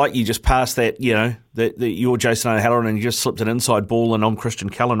 It's like you just passed that, that you're Jason O'Halloran and you just slipped an inside ball and I'm Christian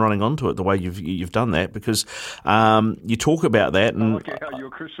Cullen running onto it, the way you've done that, because you talk about that. And look at how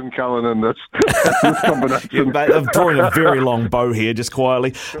you're Christian Cullen in this combination. I'm drawing a very long bow here, just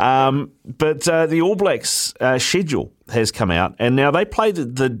quietly. But the All Blacks schedule has come out, and now they played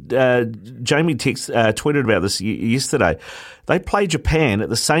Jamie tweeted about this yesterday. They play Japan at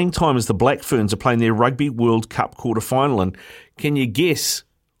the same time as the Black Ferns are playing their Rugby World Cup quarter-final, and can you guess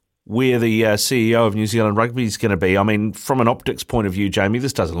where the CEO of New Zealand Rugby is going to be? I mean, from an optics point of view, Jamie,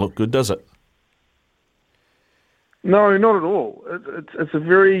 this doesn't look good, does it? No, not at all. It's a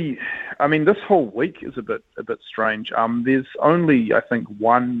very, this whole week is a bit strange. There's only, I think,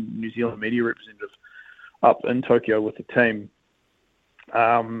 one New Zealand media representative up in Tokyo with the team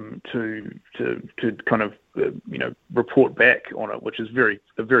to kind of report back on it, which is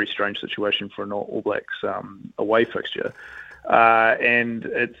a very strange situation for an All Blacks away fixture, and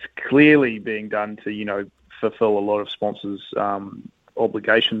it's clearly being done to fulfill a lot of sponsors'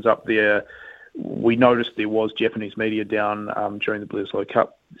 obligations up there. We noticed there was Japanese media down during the Bledisloe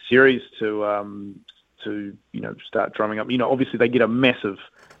Cup series to start drumming up. Obviously they get a massive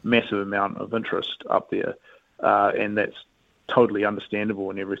amount of interest up there, and that's totally understandable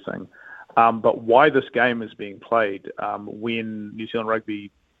and everything. But why this game is being played when New Zealand Rugby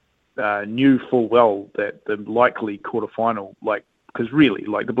knew full well that the likely quarterfinal, because really,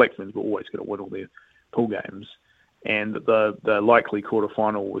 the Black Ferns were always going to win all their pool games, and the likely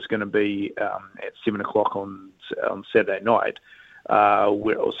quarterfinal was going to be at 7 o'clock on Saturday night,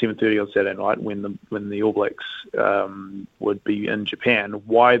 or 7:30 on Saturday night when the All Blacks would be in Japan.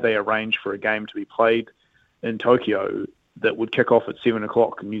 Why they arranged for a game to be played in Tokyo that would kick off at 7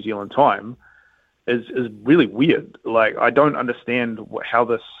 o'clock New Zealand time is really weird. I don't understand how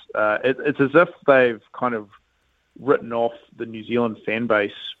this. It's as if they've kind of written off the New Zealand fan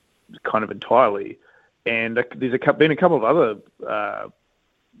base kind of entirely. And there's been a couple of other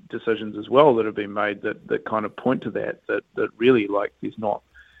decisions as well that have been made that kind of point to that really, there's not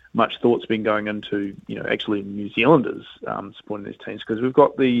much thought's been going into actually New Zealanders supporting these teams, because we've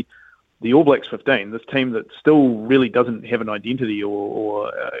got the All Blacks 15, this team that still really doesn't have an identity or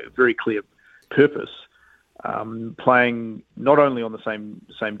a very clear purpose, playing not only on the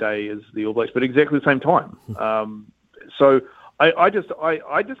same day as the All Blacks but exactly the same time. So I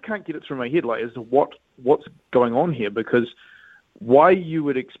just can't get it through my head as to what's going on here, because why you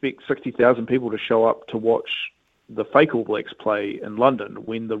would expect 60,000 people to show up to watch the fake All Blacks play in London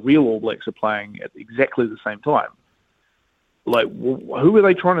when the real All Blacks are playing at exactly the same time? Who are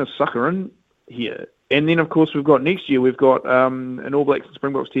they trying to sucker in here? And then, of course, next year we've got an All Blacks and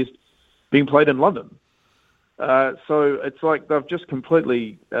Springboks test being played in London. So it's like they've just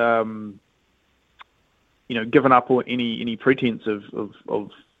completely given up on any pretense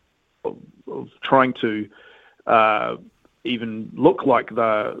of trying to even look like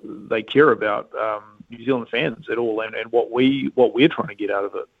they care about New Zealand fans at all, and what we're trying to get out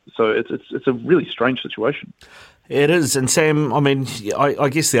of it. So it's a really strange situation. It is, and Sam, I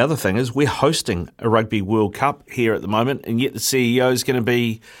guess the other thing is we're hosting a Rugby World Cup here at the moment, and yet the CEO is going to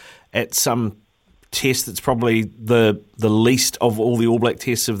be at some test that's probably the least of all the All Black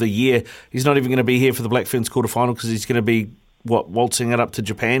tests of the year. He's not even going to be here for the Black Ferns quarterfinal because he's going to be waltzing it up to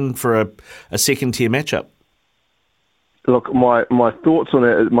Japan for a second tier matchup. Look, my thoughts on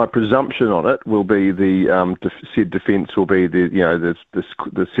it, my presumption on it will be the said defence will be the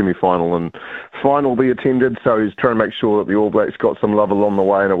semi-final and final will be attended. So he's trying to make sure that the All Blacks got some love along the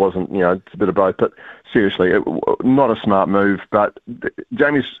way, and it wasn't, it's a bit of both. But seriously, not a smart move. But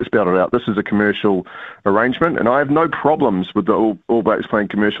Jamie's spelled it out. This is a commercial arrangement, and I have no problems with the All Blacks playing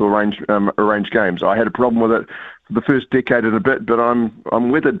commercial arranged games. I had a problem with it the first decade and a bit, but I'm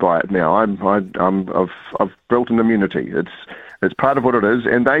weathered by it now. I've built an immunity. It's part of what it is,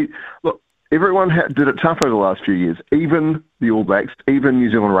 and everyone did it tough over the last few years. Even the All Blacks, even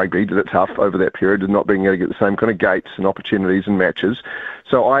New Zealand Rugby did it tough over that period, and not being able to get the same kind of gates and opportunities and matches.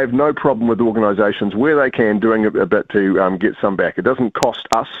 So I have no problem with organisations where they can doing a bit to get some back. It doesn't cost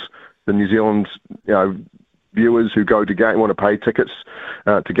us, the New Zealand viewers who go to game want to pay tickets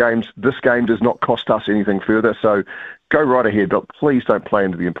to games. This game does not cost us anything further, so go right ahead, but please don't play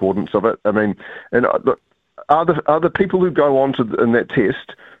into the importance of it. I mean, and are the people who go on to in that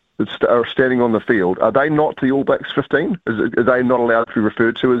test that are standing on the field, are they not the All Blacks 15? Are they not allowed to be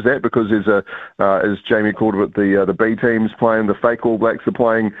referred to as that because there's as Jamie called it, the B teams playing, the fake All Blacks are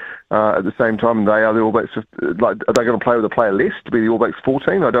playing at the same time, and they are the All Blacks. Are they going to play with a player less to be the All Blacks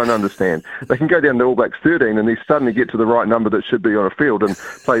 14? I don't understand. They can go down to All Blacks 13 and they suddenly get to the right number that should be on a field and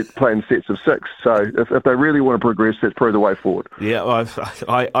play in sets of 6. So if they really want to progress, that's probably the way forward. Yeah,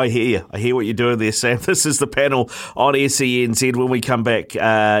 I hear you. I hear what you're doing there, Sam. This is the panel on SENZ. When we come back,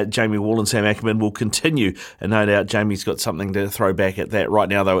 Jamie Wall and Sam Ackerman will continue, and no doubt Jamie's got something to throw back at that. Right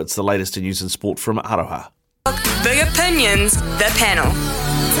now, though, it's the latest in news and sport from Aroha. Big opinions, the panel.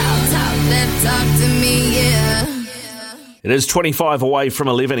 Talk to me, yeah. It is 25 away from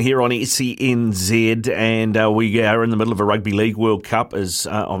 11 here on SENZ, and we are in the middle of a Rugby League World Cup, as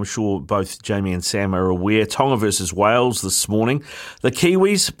I'm sure both Jamie and Sam are aware. Tonga versus Wales this morning. The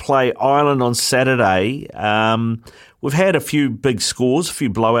Kiwis play Ireland on Saturday. We've had a few big scores, a few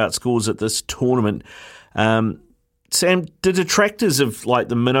blowout scores at this tournament. Sam, do detractors of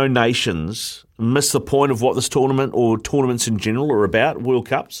the Minnow Nations miss the point of what this tournament or tournaments in general are about, World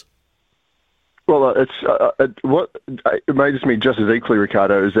Cups? Well, what amazes me just as equally,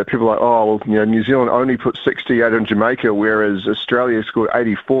 Ricardo, is that people are like, New Zealand only put 68 in Jamaica, whereas Australia scored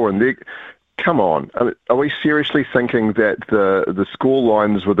 84, and come on. Are we seriously thinking that the score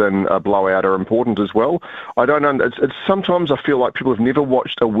lines within a blowout are important as well? I don't know. It's sometimes I feel like people have never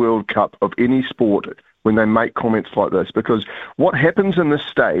watched a World Cup of any sport when they make comments like this, because what happens in this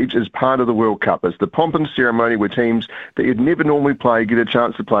stage is part of the World Cup. It's the pomp and ceremony where teams that you'd never normally play get a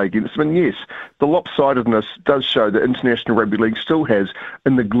chance to play against them. And yes, the lopsidedness does show that International Rugby League still has,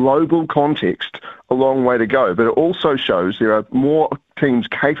 in the global context, a long way to go. But it also shows there are more teams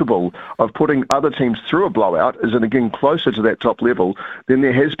capable of putting other teams through a blowout, as in again closer to that top level than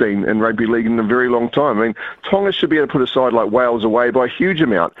there has been in rugby league in a very long time. I mean, Tonga should be able to put a side like Wales away by a huge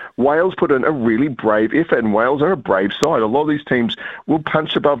amount. Wales put in a really brave effort, and Wales are a brave side. A lot of these teams will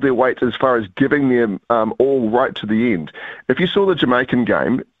punch above their weight as far as giving them all right to the end. If you saw the Jamaican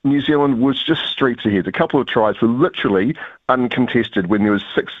game, New Zealand was just streets ahead. A couple of tries were literally uncontested when there was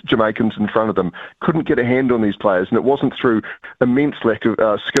 6 Jamaicans in front of them. Couldn't get a hand on these players, and it wasn't through immense lack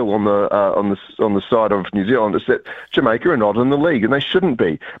of skill on the side of New Zealand. It's that Jamaica are not in the league, and they shouldn't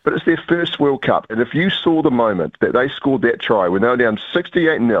be. But it's their first World Cup, and if you saw the moment that they scored that try when they were down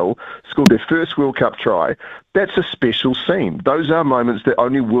 68-0, scored their first World Cup try, that's a special scene. Those are moments that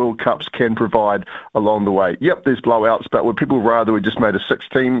only World Cups can provide along the way. Yep, there's blowouts, but would people rather we just made a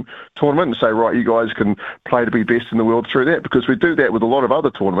 6-team tournament and say, right, you guys can play to be best in the world through that? Because we do that with a lot of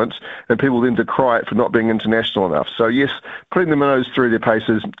other tournaments, and people then decry it for not being international enough. So yes, putting the minnows through their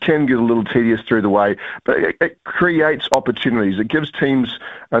paces can get a little tedious through the way, but it creates opportunities. It gives teams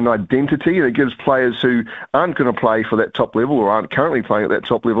an identity, and it gives players who aren't going to play for that top level or aren't currently playing at that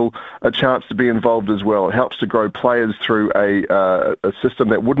top level a chance to be involved as well. It helps to grow players through a system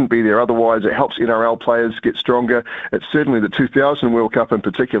that wouldn't be there otherwise. It helps NRL players get stronger. It's certainly the 2000 World Cup in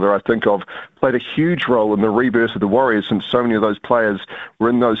particular, I think of, played a huge role in the rebirth of the Warriors, since so many of those players were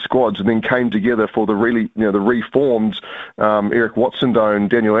in those squads and then came together for the the reformed Eric Watson-Doan,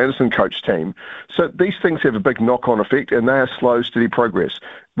 Daniel Anderson coach team. So these things have a big knock-on effect, and they are slow, steady progress.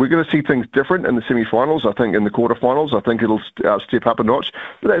 We're going to see things different in the semi-finals. I think in the quarterfinals, I think it'll step up a notch.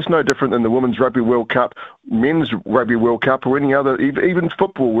 But that's no different than the Women's Rugby World Cup, Men's Rugby World Cup, or any other, even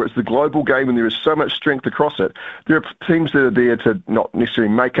football, where it's the global game and there is so much strength across it. There are teams that are there to not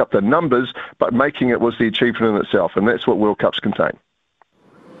necessarily make up the numbers, but making it was the achievement in itself, and that's what World Cups contain.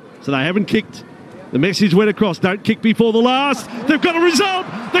 So they haven't kicked. The message went across, don't kick before the last. They've got a result.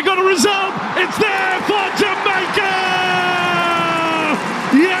 They've got a result. It's there for Jamaica.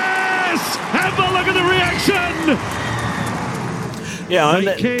 Yes! Have a look at the reaction. Yeah,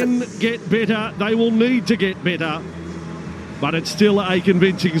 they can get better. They will need to get better. But it's still a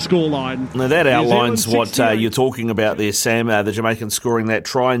convincing scoreline. Now that outlines what you're talking about there, Sam. The Jamaicans scoring that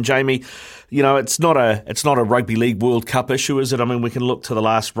try, and Jamie, you know, it's not a Rugby League World Cup issue, is it? I mean, we can look to the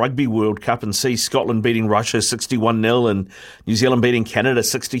last Rugby World Cup and see Scotland beating Russia 61-0 and New Zealand beating Canada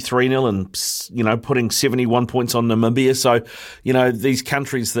 63-0 and, you know, putting 71 points on Namibia. So, you know, these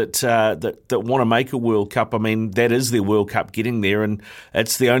countries that want to make a World Cup, I mean, that is their World Cup getting there, and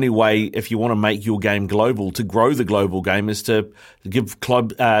it's the only way, if you want to make your game global, to grow the global game, is to give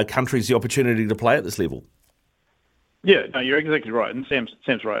countries the opportunity to play at this level. Yeah, no, you're exactly right, and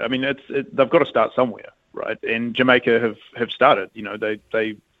Sam's right. I mean, they've got to start somewhere, right? And Jamaica have started. You know, they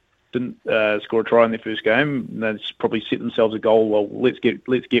didn't score a try in their first game. They probably set themselves a goal. Well, let's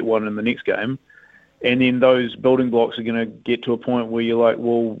get one in the next game, and then those building blocks are going to get to a point where you're like,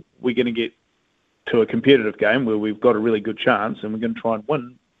 well, we're going to get to a competitive game where we've got a really good chance, and we're going to try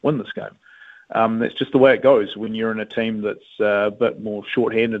and win this game. That's just the way it goes when you're in a team that's a bit more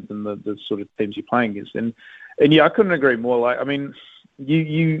short-handed than the sort of teams you're playing against. And yeah, I couldn't agree more. Like, I mean,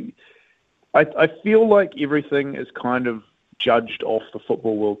 I feel like everything is kind of judged off the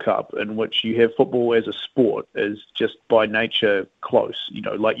Football World Cup, in which you have football as a sport is just by nature close. You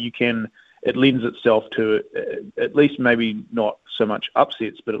know, like it lends itself to at least maybe not so much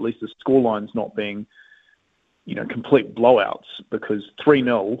upsets, but at least the scoreline's not being, you know, complete blowouts, because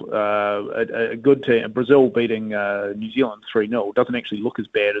 3-0, a good team, Brazil beating New Zealand 3-0 doesn't actually look as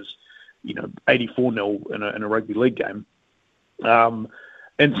bad as, you know, 84-0 in a rugby league game.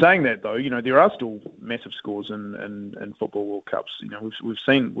 And saying that, though, you know, there are still massive scores in Football World Cups. You know, we've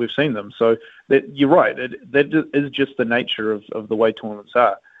seen them. So that you're right. That is just the nature of the way tournaments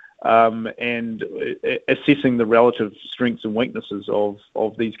are. And assessing the relative strengths and weaknesses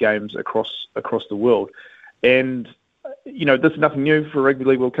of these games across the world. And, you know, this is nothing new for Rugby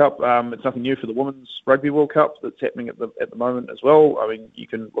League World Cup. It's nothing new for the Women's Rugby World Cup that's happening at the moment as well. I mean, you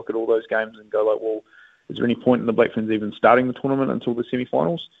can look at all those games and go like, well, is there any point in the Black Ferns even starting the tournament until the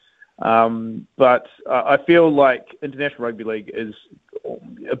semi-finals? But I feel like International Rugby League is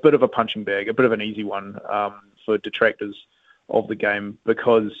a bit of a punching bag, a bit of an easy one for detractors of the game,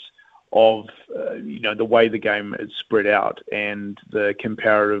 because of you know, the way the game is spread out and the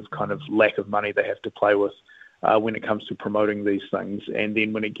comparative kind of lack of money they have to play with when it comes to promoting these things. And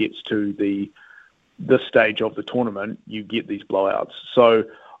then when it gets to this stage of the tournament, you get these blowouts. So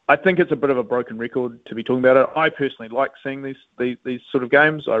I think it's a bit of a broken record to be talking about it. I personally like seeing these sort of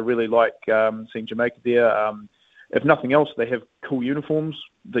games. I really like seeing Jamaica there. If nothing else, they have cool uniforms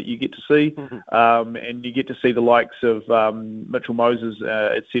that you get to see, and you get to see the likes of Mitchell Moses,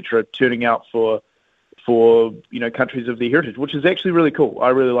 etc., turning out for you know, countries of their heritage, which is actually really cool. I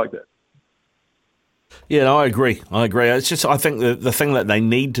really like that. Yeah, no, I agree. It's just, I think the thing that they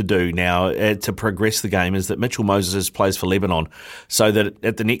need to do now to progress the game is that Mitchell Moses plays for Lebanon, so that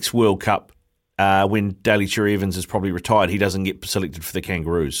at the next World Cup, when Daly Cherry Evans is probably retired, he doesn't get selected for the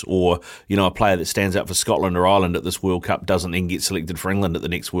Kangaroos. Or, you know, a player that stands out for Scotland or Ireland at this World Cup doesn't then get selected for England at the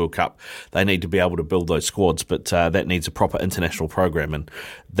next World Cup. They need to be able to build those squads, but that needs a proper international program, and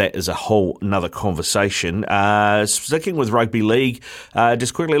that is a whole nother conversation. Sticking with rugby league,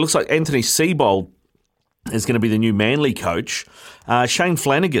 just quickly, it looks like Anthony Seibold is going to be the new Manly coach. Shane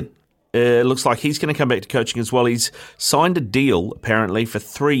Flanagan, looks like he's going to come back to coaching as well. He's signed a deal, apparently, for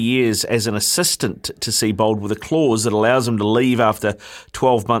 3 years as an assistant to Seibold, with a clause that allows him to leave after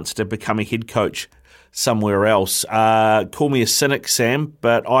 12 months to become a head coach somewhere else. Call me a cynic, Sam,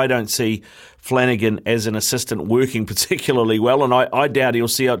 but I don't see Flanagan as an assistant working particularly well, and I doubt he'll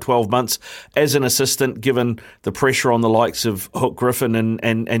see out 12 months as an assistant, given the pressure on the likes of Hook Griffin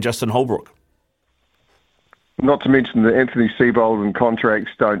and Justin Holbrook. Not to mention that Anthony Seibold and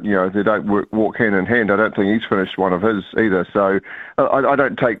contracts don't walk hand in hand. I don't think he's finished one of his either. So I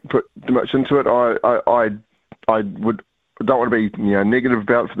don't put too much into it. I don't want to be negative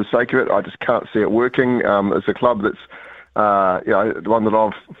about it for the sake of it. I just can't see it working. It's a club that's one that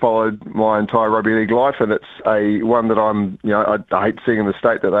I've followed my entire rugby league life, and it's one that I hate seeing in the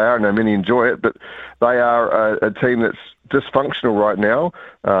state that they are, and I many enjoy it, but they are a team that's dysfunctional right now,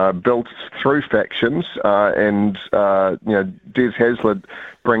 built through factions, and Des Hasler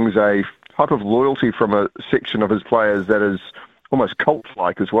brings a type of loyalty from a section of his players that is almost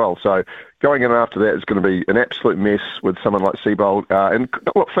cult-like as well. So going in after that is going to be an absolute mess with someone like Seibold. And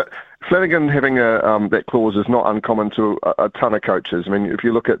look, Flanagan having that clause is not uncommon to a ton of coaches. I mean, if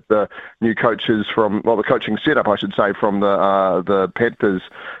you look at the new coaches the coaching setup, I should say, from the Panthers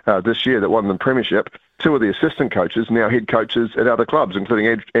this year that won the premiership, two of the assistant coaches now head coaches at other clubs,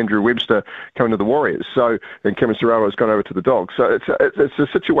 including Andrew Webster coming to the Warriors. So, and Kevin Serrano has gone over to the Dogs. So it's a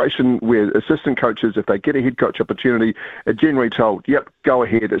situation where assistant coaches, if they get a head coach opportunity, are generally told, yep, go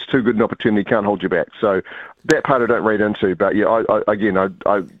ahead, it's too good an opportunity, can't hold you back. So that part I don't read into, but yeah, I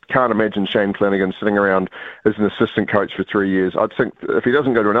can't imagine Shane Flanagan sitting around as an assistant coach for 3 years. I think if he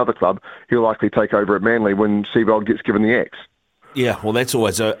doesn't go to another club, he'll likely take over at Manly when Seibold gets given the axe. Yeah, well, that's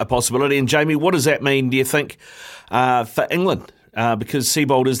always a possibility. And Jamie, what does that mean, do you think, for England? Because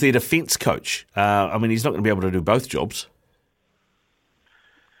Seibold is their defence coach. I mean, he's not going to be able to do both jobs.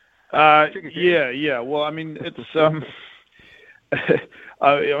 Yeah. Well, I mean, it's.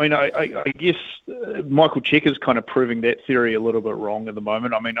 I guess Michael Cheika's kind of proving that theory a little bit wrong at the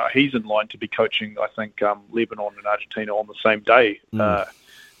moment. I mean, he's in line to be coaching, I think, Lebanon and Argentina on the same day,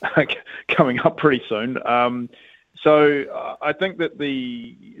 coming up pretty soon. So I think that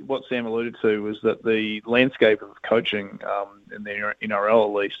what Sam alluded to was that the landscape of coaching in the NRL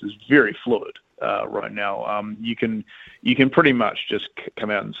at least is very fluid right now. You can pretty much just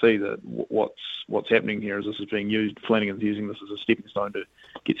come out and see that what's happening here is this is being used. Flanagan's using this as a stepping stone to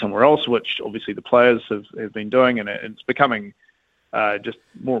get somewhere else, which obviously the players have been doing, and it's becoming just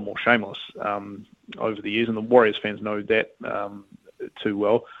more and more shameless over the years, and the Warriors fans know that too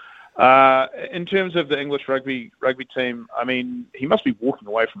well. In terms of the English rugby team, I mean, he must be walking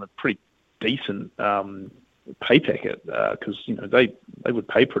away from a pretty decent pay packet because they would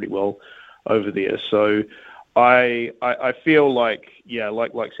pay pretty well over there. So I feel like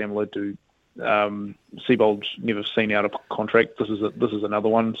Sam alluded to, Seibold's never seen out of contract. This is another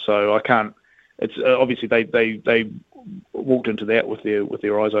one. So I can't. It's obviously they walked into that with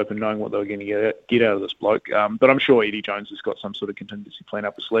their eyes open, knowing what they were going to get out of this bloke. But I'm sure Eddie Jones has got some sort of contingency plan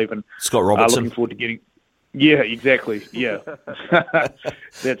up his sleeve, and Scott Robertson. Looking forward to getting. Yeah, exactly. Yeah,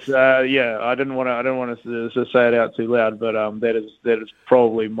 that's I didn't want to say it out too loud, but that is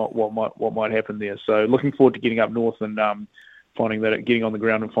probably what might happen there. So looking forward to getting up north and getting on the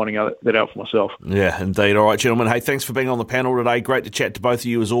ground and finding that out for myself. Yeah, indeed. All right, gentlemen. Hey, thanks for being on the panel today. Great to chat to both of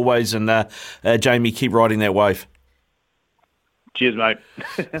you as always, and Jamie, keep riding that wave. Cheers, mate.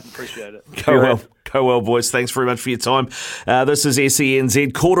 Appreciate it. Go well, boys. Thanks very much for your time. This is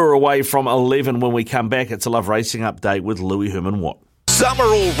SENZ, quarter away from 11. When we come back, it's a Love Racing update with Louis Herman-Watt. Summer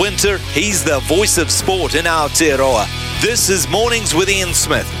or winter, he's the voice of sport in Aotearoa. This is Mornings with Ian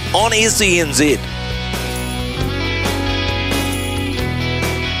Smith on SENZ.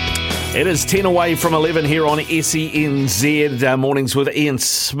 It is 10 away from 11 here on SENZ, Mornings with Ian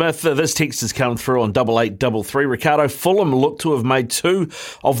Smith. This text has come through on 8833. Ricardo, Fulham look to have made two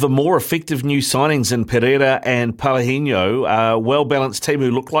of the more effective new signings in Pereira and Palahino. Well-balanced team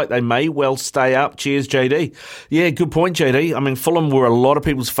who look like they may well stay up. Cheers, JD. Yeah, good point, JD. I mean, Fulham were a lot of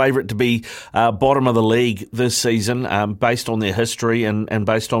people's favourite to be bottom of the league this season, based on their history and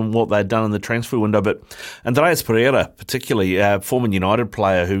based on what they'd done in the transfer window. But Andreas Pereira, particularly, former United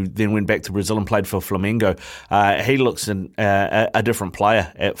player who then went back to Brazil and played for Flamengo. He looks a different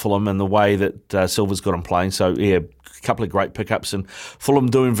player at Fulham in the way that Silva's got him playing. So, yeah, a couple of great pickups, and Fulham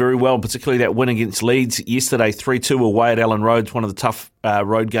doing very well, particularly that win against Leeds yesterday, 3-2 away at Allen Road, one of the tough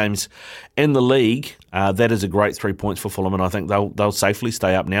road games in the league. That is a great 3 points for Fulham, and I think they'll safely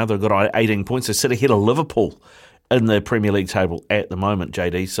stay up now. They've got 18 points. They sit ahead of Liverpool in the Premier League table at the moment,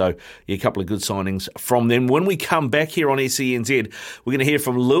 JD. So, yeah, a couple of good signings from them. When we come back here on SENZ, we're going to hear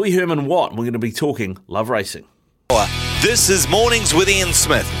from Louis Herman-Watt. We're going to be talking Love Racing. This is Mornings with Ian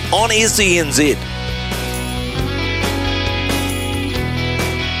Smith on SENZ.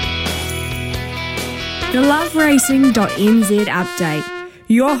 The loveracing.nz update.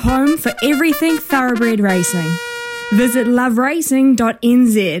 Your home for everything thoroughbred racing. Visit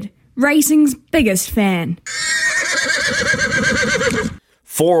loveracing.nz. Racing's biggest fan.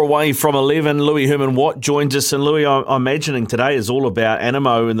 4 away from 11, Louis Herman-Watt joins us. And Louis, I'm imagining today is all about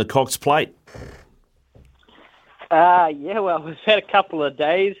Animo and the Cox Plate. Yeah, well, we've had a couple of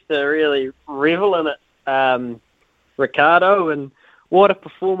days to really revel in it, Ricardo, and what a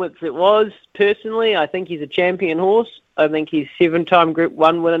performance it was. Personally, I think he's a champion horse. I think he's 7-time Group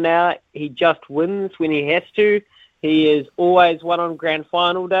 1 winner now. He just wins when he has to. He is always won on Grand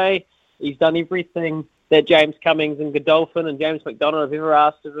Final day. He's done everything that James Cummings and Godolphin and James McDonald have ever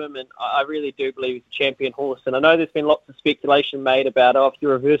asked of him, and I really do believe he's a champion horse. And I know there's been lots of speculation made about, if you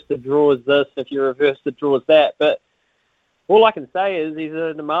reverse the draws this, if you reverse the draws that, but all I can say is he's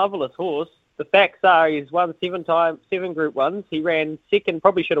a marvellous horse. The facts are he's won 7 Group 1s. He ran second,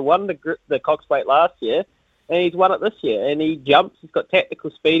 probably should have won the Cox Plate last year, and he's won it this year. And he jumps, he's got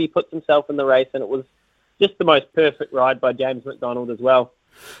tactical speed, he puts himself in the race, and it was just the most perfect ride by James McDonald as well.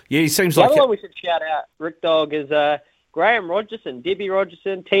 Yeah, he seems the like... other one we should shout out, Rick Dog, is Graham Rogerson, Debbie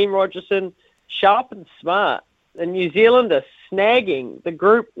Rogerson, Team Rogerson, sharp and smart. The New Zealander snagging the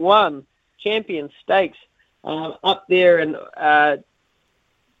Group 1 Champion Stakes up there in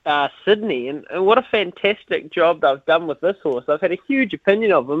Sydney. And what a fantastic job they've done with this horse. I've had a huge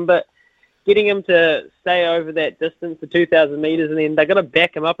opinion of him, but getting him to stay over that distance, the 2,000 metres, and then they're going to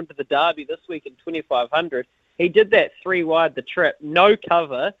back him up into the Derby this week in 2,500. He did that 3 wide the trip, no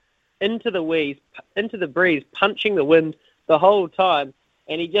cover, into the breeze, punching the wind the whole time,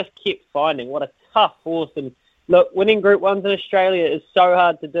 and he just kept finding. What a tough horse. And look, winning Group 1s in Australia is so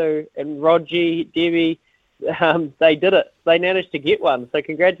hard to do, and Roger, Debbie, they did it. They managed to get one, so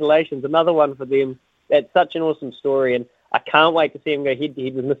congratulations, another one for them. That's such an awesome story, and I can't wait to see him go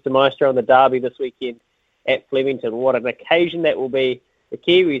head-to-head with Mr. Maestro on the Derby this weekend at Flemington. What an occasion that will be. The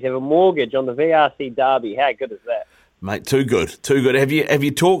Kiwis have a mortgage on the VRC Derby. How good is that? Mate, too good. Have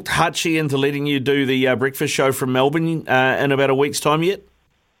you talked Hutchie into letting you do the breakfast show from Melbourne in about a week's time yet?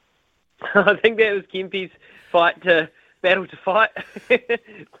 I think that was Kempy's battle to fight.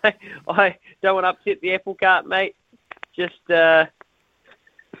 I don't want to upset the apple cart, mate.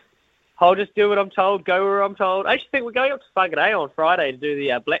 I'll just do what I'm told, go where I'm told. I actually think we're going up to Whangarei on Friday to do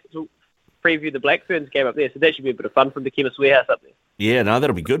the preview the Blackferns game up there, so that should be a bit of fun from the Chemist Warehouse up there. Yeah, no,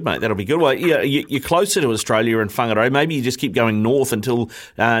 that'll be good, mate. That'll be good. Well, yeah, you're closer to Australia and Whangarei. Maybe you just keep going north until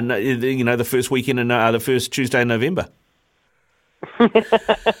the first weekend in the first Tuesday in November.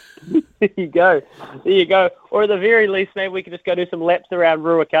 There you go. Or at the very least, maybe we can just go do some laps around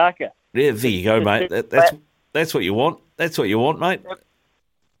Ruakaka. Yeah, there you go, mate. That's what you want. That's what you want, mate.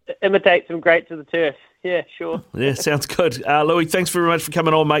 Imitate some greats of the turf. Yeah, sure. Yeah, sounds good. Louis, thanks very much for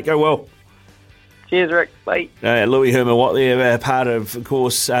coming on, mate. Go well. Cheers, Rick. Bye. Louis Herman-Watt there, part of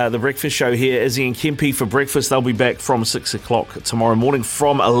course, the breakfast show here. Izzy and Kempy for breakfast. They'll be back from 6 o'clock tomorrow morning.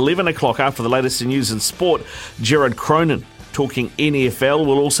 From 11 o'clock after the latest in news and sport, Gerard Cronin talking NFL.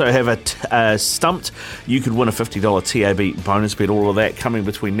 We'll also have a Stumped. You could win a $50 TAB bonus bet. All of that coming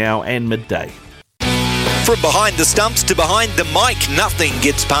between now and midday. From behind the stumps to behind the mic, nothing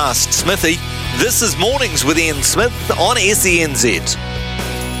gets past Smithy. This is Mornings with Ian Smith on SENZ.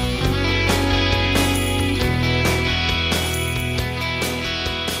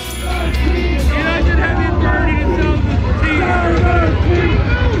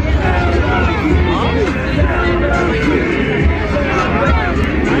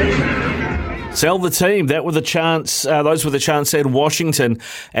 Sell the team. Those were the chants at Washington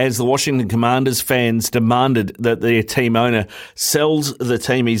as the Washington Commanders fans demanded that their team owner sells the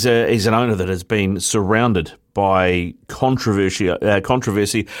team. He's an owner that has been surrounded by controversy. I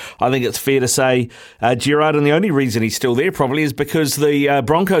think it's fair to say, Gerard, and the only reason he's still there probably is because the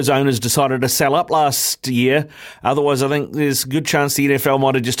Broncos owners decided to sell up last year. Otherwise, I think there's a good chance the NFL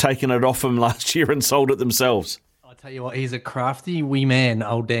might have just taken it off him last year and sold it themselves. Tell you what, he's a crafty wee man,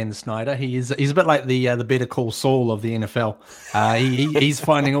 old Dan Snyder. He's a bit like the Better Call Saul of the NFL. He's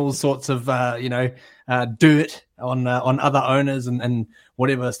finding all sorts of dirt on other owners and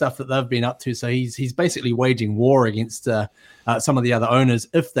whatever stuff that they've been up to. So he's basically waging war against some of the other owners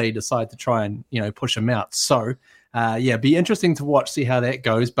if they decide to try and push him out. So be interesting to watch, see how that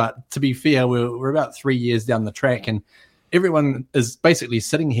goes. But to be fair, we're about 3 years down the track and everyone is basically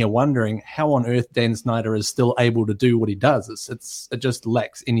sitting here wondering how on earth Dan Snyder is still able to do what he does. It just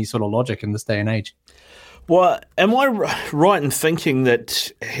lacks any sort of logic in this day and age. Well, am I right in thinking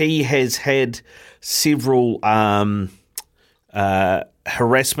that he has had several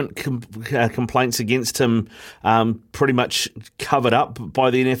harassment complaints against him pretty much covered up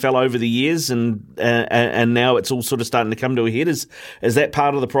by the NFL over the years, and now it's all sort of starting to come to a head? Is that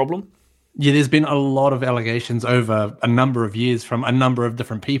part of the problem? Yeah, there's been a lot of allegations over a number of years from a number of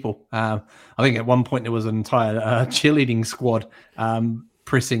different people. I think at one point there was an entire cheerleading squad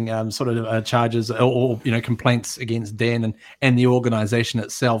pressing charges or complaints against Dan and the organization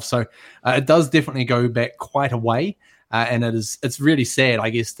itself. So it does definitely go back quite a way, and it's really sad,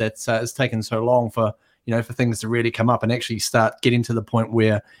 I guess, that it's taken so long for things to really come up and actually start getting to the point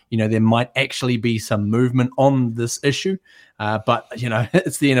where there might actually be some movement on this issue. But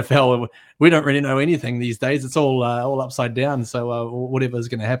it's the NFL. We don't really know anything these days. It's all upside down. So whatever's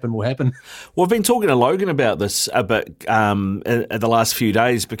going to happen will happen. Well, I've been talking to Logan about this a bit at the last few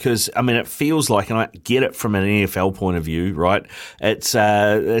days because, it feels like, and I get it from an NFL point of view, right? It's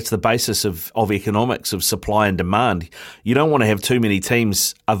the basis of economics, of supply and demand. You don't want to have too many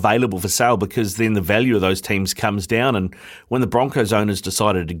teams available for sale because then the value of those teams comes down. And when the Broncos owners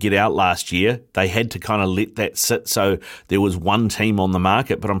decided to get out last year, they had to kind of let that sit. So there was was one team on the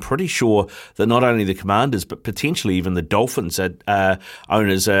market, but I'm pretty sure that not only the Commanders, but potentially even the Dolphins are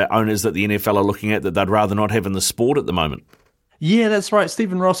owners that the NFL are looking at that they'd rather not have in the sport at the moment. Yeah, that's right.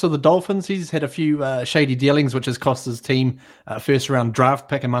 Stephen Ross of the Dolphins, he's had a few shady dealings, which has cost his team first-round draft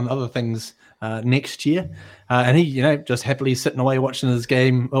pick, among other things, next year. And he, just happily sitting away watching his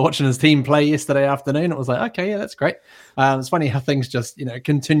team play yesterday afternoon. It was like, okay, yeah, that's great. It's funny how things just,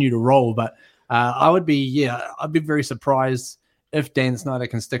 continue to roll. But I'd be very surprised if Dan Snyder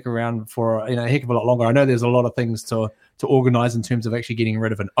can stick around for a heck of a lot longer. I know there's a lot of things to organise in terms of actually getting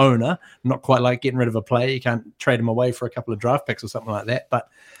rid of an owner. Not quite like getting rid of a player. You can't trade him away for a couple of draft picks or something like that. But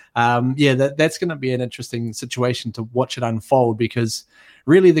that's going to be an interesting situation to watch it unfold, because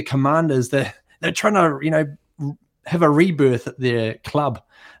really the Commanders, they're trying to have a rebirth at their club.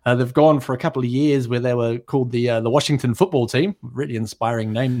 They've gone for a couple of years where they were called the Washington Football Team, really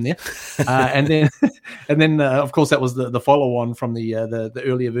inspiring name there, and then of course that was the follow-on from the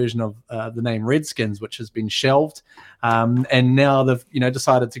earlier version of the name Redskins, which has been shelved, and now they've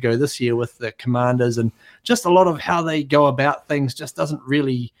decided to go this year with the Commanders, and just a lot of how they go about things just doesn't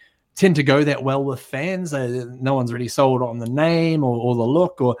really tend to go that well with fans. No one's really sold on the name or the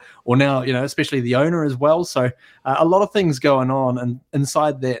look, or now, especially the owner as well. So a lot of things going on and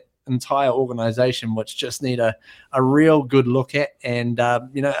inside that entire organization, which just need a real good look at, and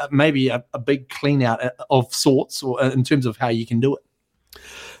maybe a big clean out of sorts, or in terms of how you can do it.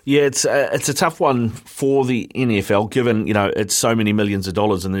 Yeah, it's a tough one for the NFL, given it's so many millions of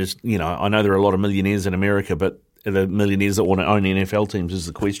dollars, and there's I know there are a lot of millionaires in America, but the millionaires that want to own NFL teams is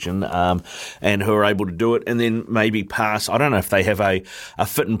the question, and who are able to do it, and then maybe pass. I don't know if they have a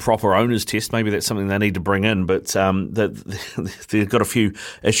fit and proper owners test. Maybe that's something they need to bring in, but they've got a few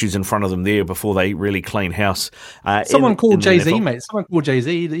issues in front of them there before they really clean house. Someone called Jay-Z, mate. Someone called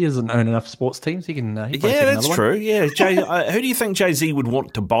Jay-Z. He doesn't own enough sports teams. He can. Yeah, that's true. Yeah, who do you think Jay-Z would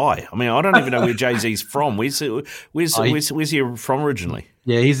want to buy? I mean, I don't even know where Jay-Z's from. Where's he from originally?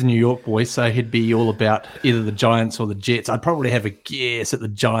 Yeah, he's a New York boy, so he'd be all about either the Giants or the Jets. I'd probably have a guess at the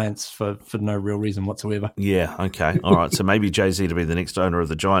Giants for no real reason whatsoever. Yeah, okay. All right, so maybe Jay-Z to be the next owner of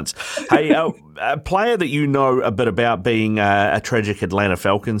the Giants. Hey, a player that you know a bit about, being a tragic Atlanta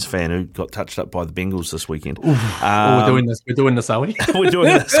Falcons fan who got touched up by the Bengals this weekend. We're doing this, are we? We're doing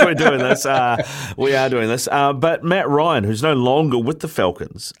this. We are doing this. But Matt Ryan, who's no longer with the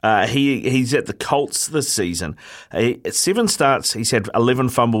Falcons, he's at the Colts this season. 7 starts, he's had 11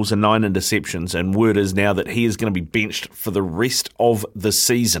 fumbles and 9 interceptions, and word is now that he is going to be benched for the rest of the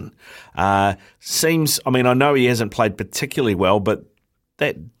season. I know he hasn't played particularly well, but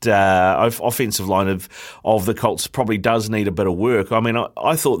that offensive line of the Colts probably does need a bit of work. I mean,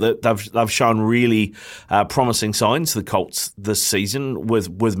 I thought that they've shown really promising signs, the Colts, this season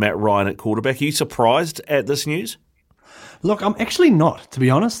with Matt Ryan at quarterback. Are you surprised at this news? Look, I'm actually not, to be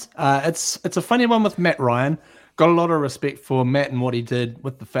honest. It's a funny one with Matt Ryan. Got a lot of respect for Matt and what he did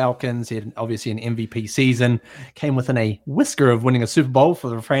with the Falcons. He had obviously an MVP season, came within a whisker of winning a Super Bowl for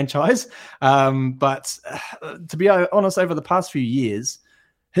the franchise. But to be honest, over the past few years,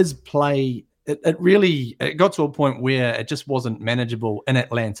 his play, it got to a point where it just wasn't manageable in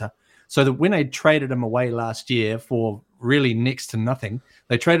Atlanta. So that when they traded him away last year for really next to nothing,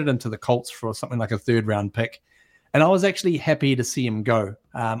 they traded him to the Colts for something like a 3rd-round pick. And I was actually happy to see him go.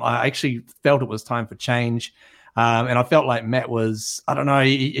 I actually felt it was time for change. And I felt like Matt was, I don't know,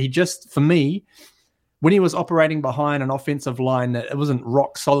 he just, for me, when he was operating behind an offensive line that it wasn't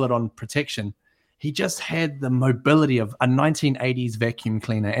rock solid on protection, he just had the mobility of a 1980s vacuum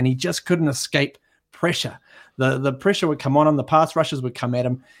cleaner, and he just couldn't escape pressure. The pressure would come on him, the pass rushers would come at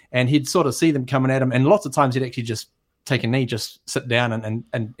him, and he'd sort of see them coming at him, and lots of times he'd actually just take a knee, just sit down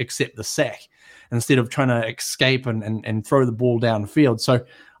and accept the sack instead of trying to escape and throw the ball downfield. So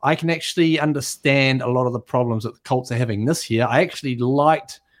I can actually understand a lot of the problems that the Colts are having this year. I actually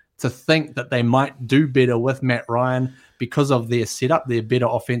liked to think that they might do better with Matt Ryan because of their setup, their better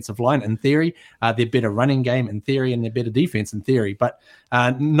offensive line in theory, their better running game in theory, and their better defense in theory. But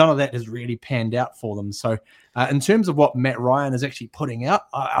none of that has really panned out for them. So in terms of what Matt Ryan is actually putting out,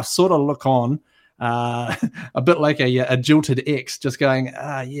 I sort of look on a bit like a jilted ex, just going,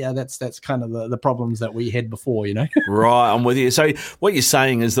 that's kind of the problems that we had before, Right, I'm with you. So what you're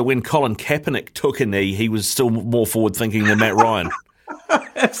saying is that when Colin Kaepernick took a knee, he was still more forward-thinking than Matt Ryan.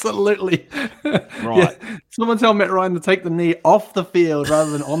 Absolutely. Right. Someone tell Matt Ryan to take the knee off the field rather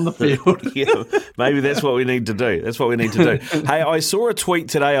than on the field. Yeah, maybe that's what we need to do. Hey, I saw a tweet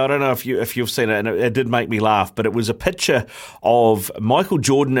today. I don't know if you've seen it, and it did make me laugh. But it was a picture of Michael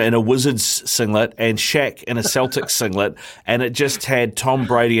Jordan in a Wizards singlet and Shaq in a Celtics singlet, and it just had Tom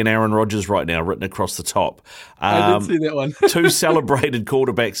Brady and Aaron Rodgers right now written across the top. I did see that one. Two celebrated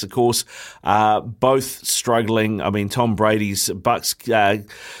quarterbacks, of course, both struggling. I mean, Tom Brady's Bucks.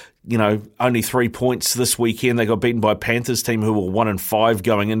 Only 3 points this weekend. They got beaten by a Panthers team who were 1-5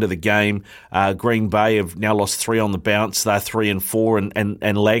 going into the game. Green Bay have now lost 3 on the bounce. They're 3-4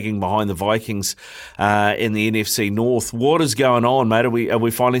 and lagging behind the Vikings in the NFC North. What is going on, mate? Are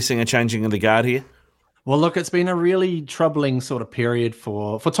we finally seeing a changing of the guard here? Well, look, it's been a really troubling sort of period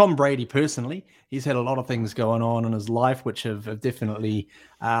for Tom Brady personally. He's had a lot of things going on in his life which have definitely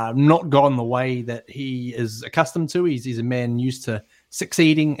not gone the way that he is accustomed to. He's a man used to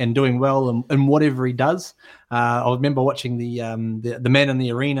succeeding and doing well in whatever he does. I remember watching the Man in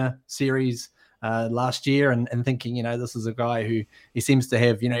the Arena series last year and thinking, this is a guy who he seems to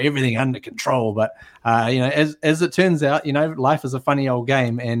have, everything under control. But, as it turns out, life is a funny old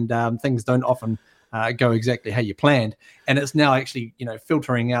game and things don't often go exactly how you planned. And it's now actually,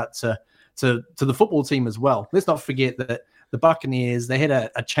 filtering out to the football team as well. Let's not forget that the Buccaneers, they had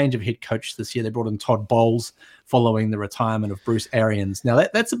a change of head coach this year. They brought in Todd Bowles following the retirement of Bruce Arians. Now,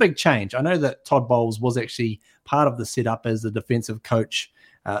 that's a big change. I know that Todd Bowles was actually part of the setup as the defensive coach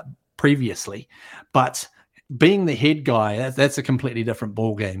previously, but being the head guy, that's a completely different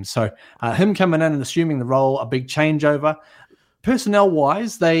ball game. So him coming in and assuming the role, a big changeover.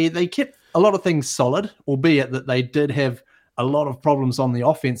 Personnel-wise, they kept a lot of things solid, albeit that they did have a lot of problems on the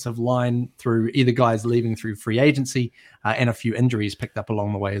offensive line through either guys leaving through free agency and a few injuries picked up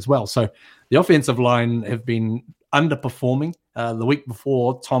along the way as well. So the offensive line have been underperforming. The week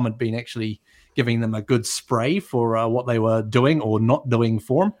before, Tom had been actually giving them a good spray for what they were doing or not doing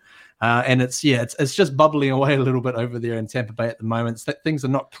for them. And it's just bubbling away a little bit over there in Tampa Bay at the moment. Things are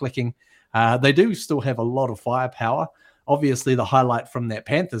not clicking. They do still have a lot of firepower. Obviously, the highlight from that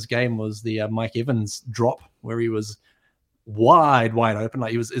Panthers game was the Mike Evans drop where he was wide open.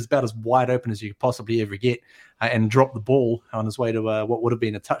 Like he was about as wide open as you could possibly ever get and dropped the ball on his way to what would have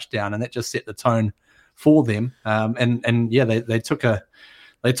been a touchdown. And that just set the tone for them. They took a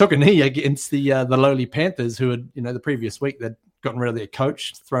knee against the lowly Panthers who had, the previous week they'd gotten rid of their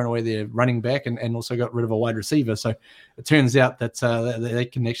coach, thrown away their running back and also got rid of a wide receiver. So it turns out that they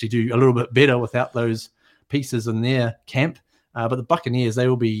can actually do a little bit better without those pieces in their camp. But the Buccaneers,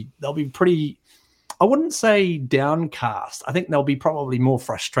 they'll be pretty, I wouldn't say downcast. I think they'll be probably more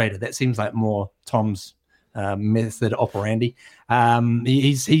frustrated. That seems like more Tom's method operandi.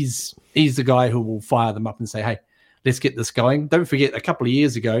 He's the guy who will fire them up and say, hey, let's get this going. Don't forget, a couple of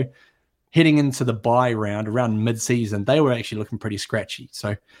years ago, heading into the bye round, around mid-season, they were actually looking pretty scratchy.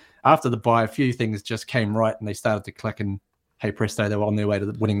 So after the bye, a few things just came right and they started to click and hey presto, they were on their way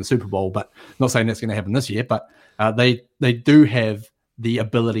to winning the Super Bowl. But not saying that's going to happen this year, but they do have the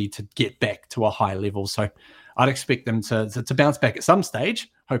ability to get back to a high level. So I'd expect them to bounce back at some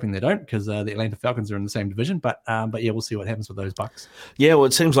stage, hoping they don't because the Atlanta Falcons are in the same division. But yeah, we'll see what happens with those Bucks. Yeah, well,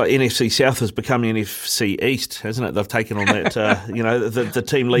 it seems like NFC South has become NFC East, hasn't it? They've taken on that. The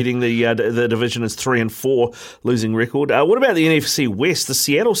team leading the division is 3-4, losing record. What about the NFC West? The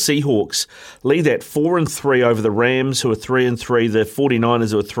Seattle Seahawks lead that 4-3 over the Rams, who are 3-3. The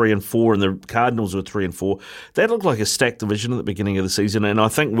 49ers, who are 3-4, and the Cardinals, who are 3-4. That looked like a stacked division at the beginning of the season, and I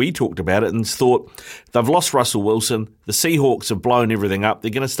think we talked about it and thought they've lost Russell Wilson. The Seahawks have blown everything up. They're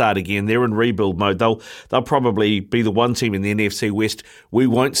going to start again. They're in rebuild mode. They'll probably be the one team in the NFC West we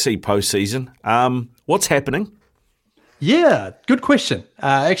won't see postseason. What's happening? Yeah, good question.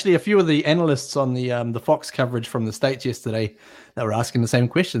 Actually, a few of the analysts on the Fox coverage from the States yesterday, they were asking the same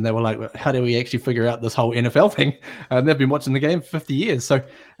question. They were like, how do we actually figure out this whole NFL thing? They've been watching the game for 50 years. So,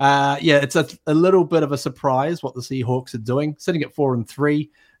 it's a little bit of a surprise what the Seahawks are doing, sitting at 4-3.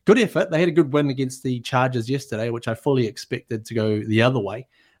 Good effort. They had a good win against the Chargers yesterday, which I fully expected to go the other way.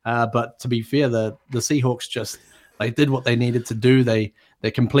 But to be fair, the Seahawks they did what they needed to do. They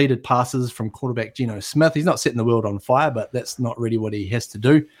completed passes from quarterback Geno Smith. He's not setting the world on fire, but that's not really what he has to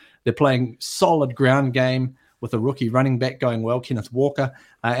do. They're playing solid ground game with a rookie running back going well, Kenneth Walker,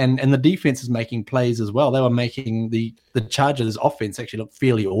 and the defense is making plays as well. They were making the Chargers offense actually look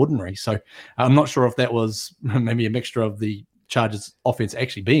fairly ordinary. So I'm not sure if that was maybe a mixture of the Chargers offense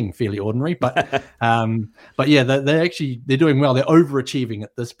actually being fairly ordinary, but yeah, they're doing well. They're overachieving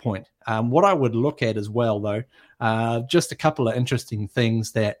at this point. What I would look at as well, though, just a couple of interesting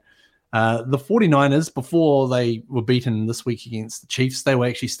things that The 49ers, before they were beaten this week against the Chiefs, they were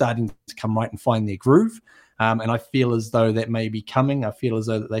actually starting to come right and find their groove. And I feel as though that may be coming. I feel as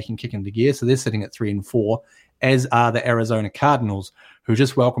though that they can kick into gear. So they're sitting at 3-4, as are the Arizona Cardinals, who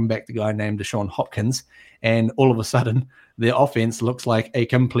just welcomed back the guy named Deshaun Hopkins. And all of a sudden, their offense looks like a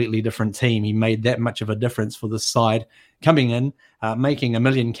completely different team. He made that much of a difference for this side, coming in, making 1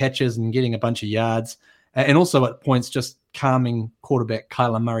 million catches and getting a bunch of yards. And also at points just calming quarterback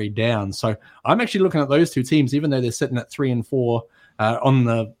Kyler Murray down. So I'm actually looking at those two teams, even though they're sitting at 3-4 on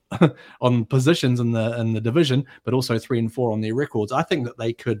the on positions in the division, but also 3-4 on their records. I think that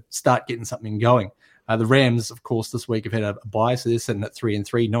they could start getting something going. The Rams, of course, this week have had a bye, so they're sitting at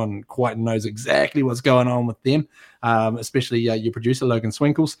 3-3. No one quite knows exactly what's going on with them, especially your producer Logan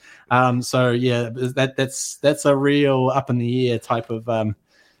Swinkles. So yeah, that's a real up in the air type of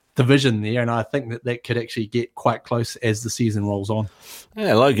division there, and I think that could actually get quite close as the season rolls on.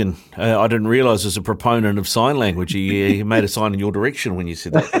 Yeah, Logan, I didn't realise as a proponent of sign language, he made a sign in your direction when you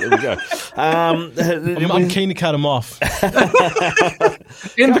said that. There we go. I'm keen to cut him off.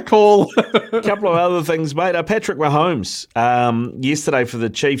 In the call. A couple of other things, mate. Patrick Mahomes, yesterday for the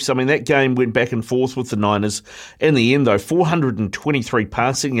Chiefs, I mean, that game went back and forth with the Niners. In the end, though, 423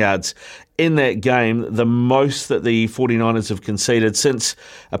 passing yards in that game, the most that the 49ers have conceded since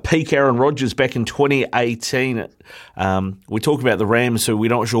a peak Aaron Rodgers back in 2018. We talk about the Rams, so we're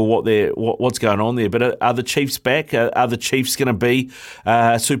not sure what's going on there, but are the Chiefs back? Are the Chiefs going to be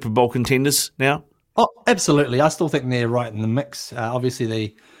Super Bowl contenders now? Oh, absolutely. I still think they're right in the mix. Obviously,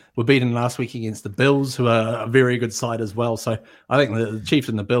 they were beaten last week against the Bills, who are a very good side as well. So I think the Chiefs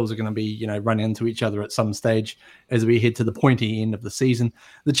and the Bills are going to be, running into each other at some stage as we head to the pointy end of the season.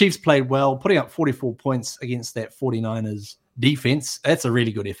 The Chiefs played well, putting up 44 points against that 49ers defense. That's a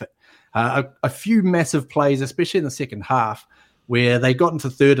really good effort. A few massive plays, especially in the second half, where they got into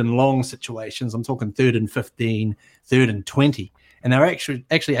 3rd and long situations. I'm talking 3rd and 15, 3rd and 20. And they're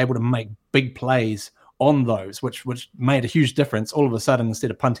actually able to make big plays on those, which made a huge difference. All of a sudden, instead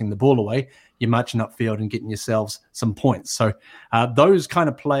of punting the ball away, you're marching upfield and getting yourselves some points. So those kind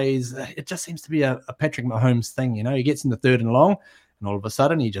of plays, it just seems to be a Patrick Mahomes thing. He gets in the 3rd and long, and all of a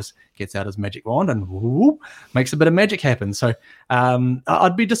sudden he just gets out his magic wand and whoop, makes a bit of magic happen. So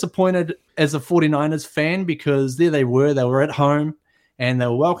I'd be disappointed as a 49ers fan, because there they were at home, and they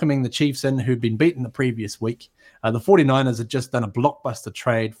were welcoming the Chiefs in, who'd been beaten the previous week. The 49ers had just done a blockbuster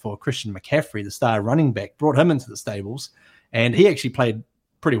trade for Christian McCaffrey, the star running back, brought him into the stables, and he actually played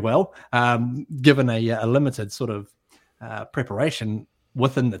pretty well, given a limited sort of preparation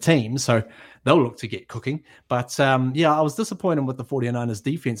within the team. So they'll look to get cooking. But I was disappointed with the 49ers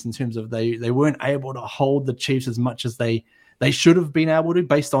defense in terms of they weren't able to hold the Chiefs as much as they should have been able to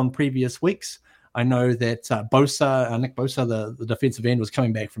based on previous weeks. I know that Nick Bosa, the defensive end, was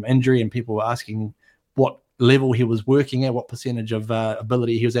coming back from injury, and people were asking what level he was working at, what percentage of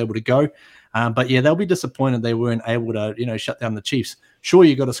ability he was able to go. But yeah, they'll be disappointed they weren't able to, shut down the Chiefs. Sure,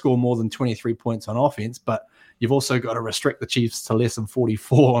 you got to score more than 23 points on offense, but you've also got to restrict the Chiefs to less than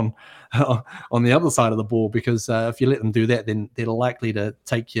 44 on the other side of the ball, because if you let them do that, then they're likely to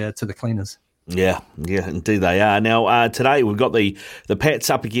take you to the cleaners. Yeah, indeed they are. Now, today we've got the Pats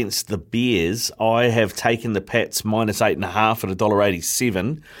up against the Bears. I have taken the Pats minus 8.5 at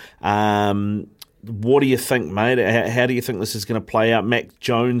 $1.87. What do you think, mate? How do you think this is going to play out? Mac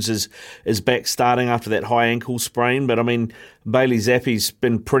Jones is back starting after that high ankle sprain, but I mean, Bailey Zappe's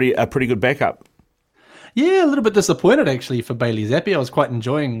been a pretty good backup. Yeah, a little bit disappointed actually for Bailey Zappi. I was quite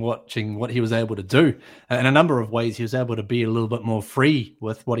enjoying watching what he was able to do. In a number of ways, he was able to be a little bit more free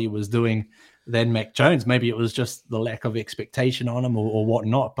with what he was doing than Mac Jones. Maybe it was just the lack of expectation on him or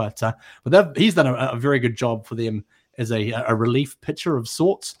whatnot, but he's done a very good job for them as a relief pitcher of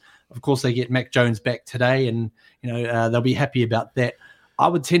sorts. Of course, they get Mac Jones back today, and they'll be happy about that. I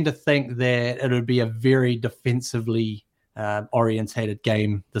would tend to think that it would be a very defensively orientated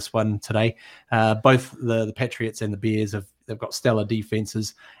game, this one today. Both the Patriots and the Bears they've got stellar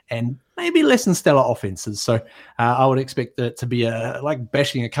defenses and maybe less than stellar offenses. So I would expect it to be like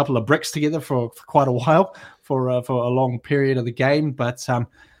bashing a couple of bricks together for quite a while, for a long period of the game. But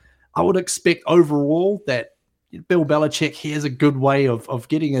I would expect overall that Bill Belichick, he has a good way of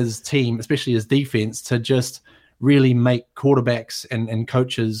getting his team, especially his defense, to just really make quarterbacks and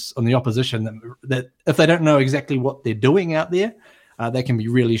coaches on the opposition that if they don't know exactly what they're doing out there, they can be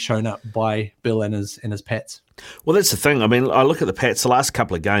really shown up by Bill and his Pats. Well, that's the thing. I mean, I look at the Pats the last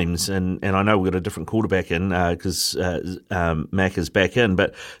couple of games, and I know we've got a different quarterback in because Mac is back in,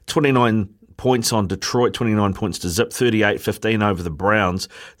 but 29 points on Detroit, 29 points to zip, 38-15 over the Browns.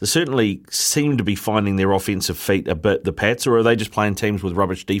 They certainly seem to be finding their offensive feet a bit, the Pats, or are they just playing teams with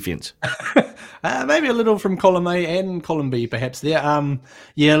rubbish defence? Maybe a little from column A and column B, perhaps. There,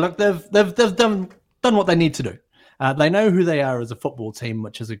 look, they've done what they need to do. They know who they are as a football team,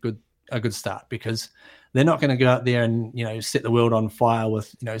 which is a good start, because they're not going to go out there and set the world on fire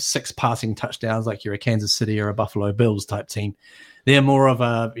with 6 passing touchdowns like you're a Kansas City or a Buffalo Bills type team. They're more of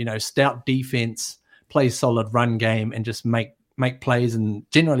a stout defense, play solid run game, and just make plays, and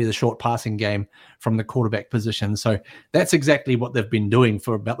generally the short passing game from the quarterback position. So that's exactly what they've been doing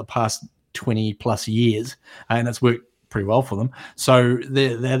for about the past 20 plus years, and it's worked pretty well for them. So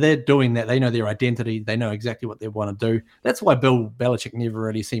they're doing that. They know their identity. They know exactly what they want to do. That's why Bill Belichick never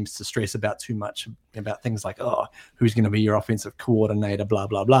really seems to stress about too much about things like, who's going to be your offensive coordinator, blah,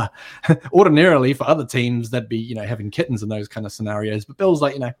 blah, blah. Ordinarily, for other teams, that'd be, having kittens in those kind of scenarios. But Bill's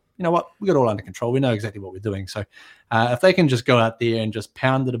like, you know what? We got it all under control. We know exactly what we're doing. So if they can just go out there and just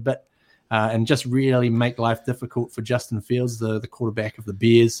pound it a bit and just really make life difficult for Justin Fields, the quarterback of the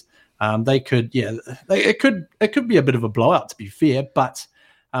Bears, they could, it could be a bit of a blowout, to be fair, but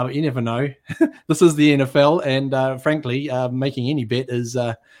you never know. This is the NFL, and frankly, making any bet is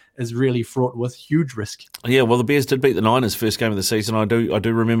really fraught with huge risk. Yeah, well, the Bears did beat the Niners first game of the season. I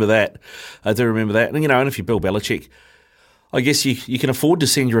do remember that. And and if you're Bill Belichick, I guess you can afford to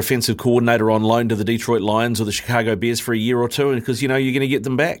send your offensive coordinator on loan to the Detroit Lions or the Chicago Bears for a year or two, because you're going to get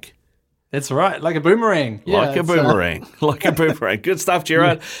them back. That's right, like a boomerang. Like a boomerang. Good stuff,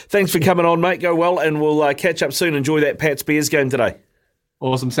 Gerard. Yeah. Thanks for coming on, mate. Go well, and we'll catch up soon. Enjoy that Pats-Bears game today.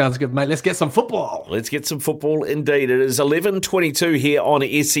 Awesome, sounds good, mate. Let's get some football. Let's get some football indeed. It is 11:22 here on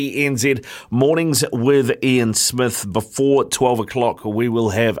SENZ Mornings with Ian Smith. Before 12 o'clock, we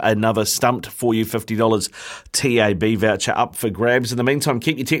will have another stumped for you, $50 TAB voucher up for grabs. In the meantime,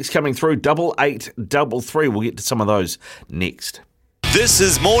 keep your texts coming through, 8833. We'll get to some of those next. This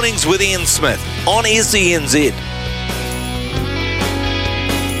is Mornings with Ian Smith on SENZ.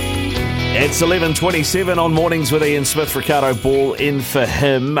 It's 11:27 on Mornings with Ian Smith. Ricardo Ball in for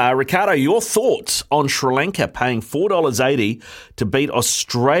him. Ricardo, your thoughts on Sri Lanka paying $4.80 to beat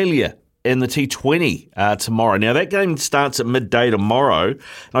Australia in the T20 tomorrow? Now, that game starts at midday tomorrow, and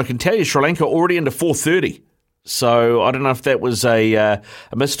I can tell you Sri Lanka already into 4:30. So I don't know if that was a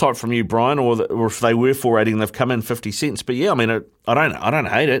mistype from you, Brian, or if they were 4.80 and they've come in 50 cents. But yeah, I mean, I don't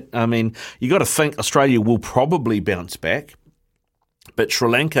hate it. I mean, you got to think Australia will probably bounce back. But Sri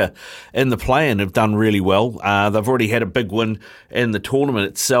Lanka in the play-in have done really well. They've already had a big win in the tournament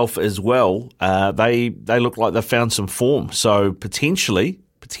itself as well. They look like they've found some form. So potentially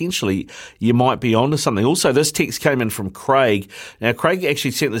you might be onto something. Also, this text came in from Craig. Now, Craig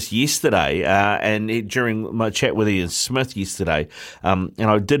actually sent this yesterday, during my chat with Ian Smith yesterday, and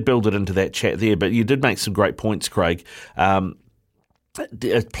I did build it into that chat there, but you did make some great points, Craig.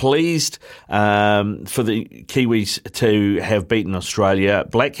 Pleased for the Kiwis to have beaten Australia.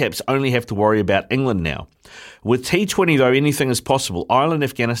 Black Caps only have to worry about England now. With T20, though, anything is possible. Ireland,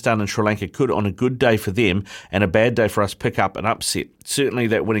 Afghanistan and Sri Lanka could, on a good day for them and a bad day for us, pick up an upset. Certainly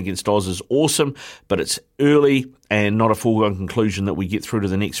that win against Oz is awesome, but it's early and not a foregone conclusion that we get through to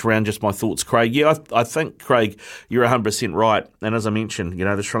the next round. Just my thoughts, Craig. Yeah, I think, Craig, you're 100% right. And as I mentioned,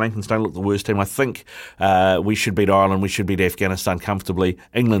 the Sri Lankans don't look the worst team. I think we should beat Ireland. We should beat Afghanistan comfortably.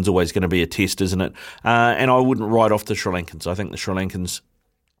 England's always going to be a test, isn't it? And I wouldn't write off the Sri Lankans. I think the Sri Lankans,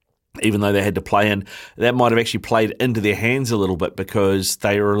 even though they had to play in, that might have actually played into their hands a little bit because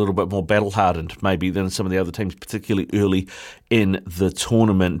they are a little bit more battle-hardened maybe than some of the other teams, particularly early in the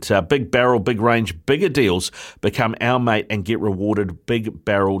tournament. Big Barrel, big range, bigger deals. Become our mate and get rewarded.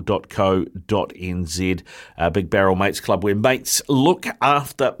 bigbarrel.co.nz. Big Barrel Mates Club, where mates look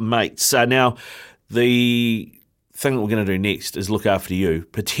after mates. Now, the thing that we're going to do next is look after you.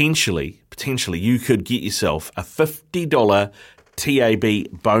 Potentially, you could get yourself a $50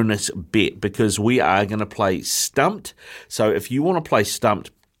 TAB bonus bet because we are going to play Stumped. So if you want to play Stumped,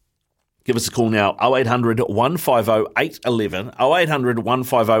 give us a call now, 0800 150 811. 0800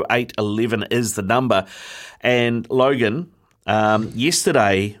 150 811 is the number. And Logan,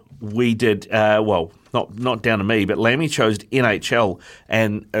 yesterday we did, not down to me, but Lammy chose NHL,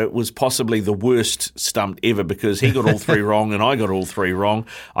 and it was possibly the worst Stumped ever because he got all three wrong and I got all three wrong.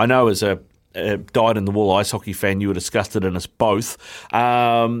 I know as a dyed-in-the-wool ice hockey fan, you were disgusted in us both.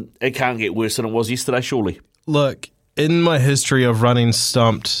 It can't get worse than it was yesterday, surely. Look, in my history of running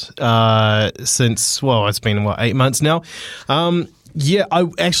Stumped since, it's been, 8 months now? I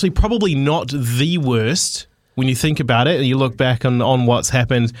actually probably not the worst. when you think about it and you look back on what's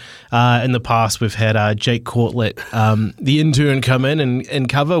happened in the past, we've had Jake Cortlett, the intern, come in and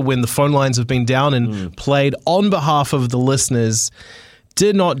cover when the phone lines have been down and played on behalf of the listeners.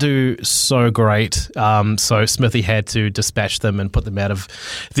 Did not do so great, so Smithy had to dispatch them and put them out of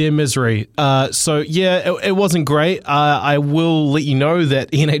their misery. It wasn't great. I will let you know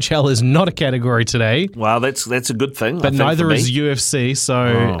that NHL is not a category today. Well, that's a good thing. But neither is UFC,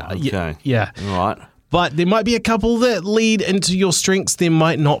 so okay. Yeah. All right. But there might be a couple that lead into your strengths. There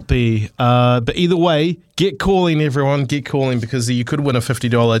might not be. But either way, get calling, everyone. Get calling, because you could win a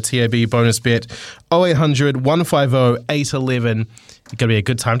 $50 TAB bonus bet. 0800 150 811. It's going to be a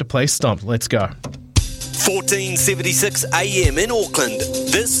good time to play Stump. Let's go. 1476 AM in Auckland.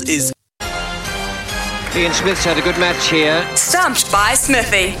 This is... Ian Smith's had a good match here. Stumped by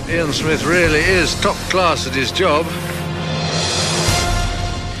Smithy. Ian Smith really is top class at his job.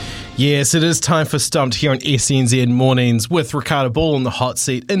 Yes, it is time for Stumped here on SENZ Mornings with Ricardo Ball on the hot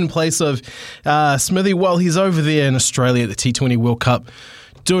seat in place of Smithy while he's over there in Australia at the T20 World Cup,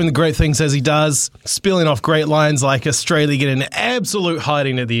 doing the great things as he does, spilling off great lines like Australia getting an absolute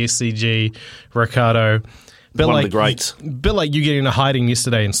hiding at the SCG, Ricardo. One of the greats. Bit like you getting a hiding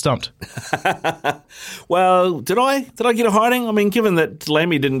yesterday and Stumped. Well, did I get a hiding? I mean, given that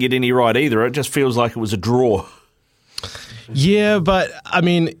Lammy didn't get any right either, it just feels like it was a draw. Yeah, but, I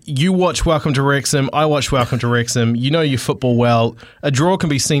mean, you watch Welcome to Wrexham, I watch Welcome to Wrexham, you know your football well. A draw can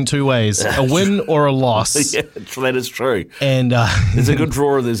be seen two ways, a win or a loss. Yeah, that is true. And there's a good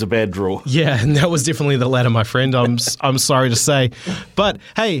draw or there's a bad draw. Yeah, and that was definitely the latter, my friend, I'm sorry to say. But,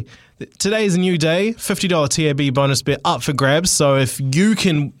 hey, today is a new day, $50 TAB bonus bet up for grabs, so if you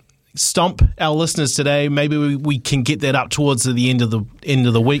can stump our listeners today, maybe we can get that up towards the end of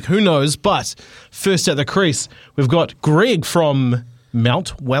the week. Who knows? But first at the crease, we've got Greg from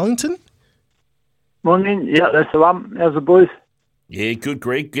Mount Wellington. Morning. Yeah, that's the one. How's the boys? Yeah, good,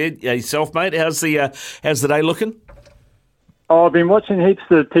 Greg. Good. Yourself, mate. How's the day looking? Oh, I've been watching heaps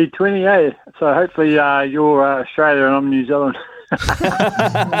of T20, so hopefully you're Australia and I'm New Zealand.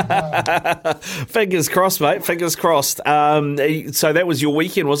 Fingers crossed, mate. Fingers crossed. So that was your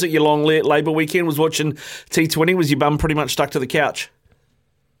weekend, was it? Your long Labour weekend was watching T20. Was your bum pretty much stuck to the couch?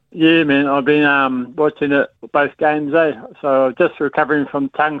 Yeah, man. I've been watching it both games, So I'm just recovering from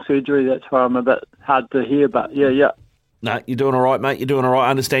tongue surgery. That's why I'm a bit hard to hear. But yeah. No, you're doing all right, mate. You're doing all right. I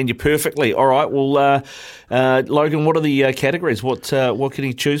understand you perfectly. All right. Well, Logan, what are the categories? What can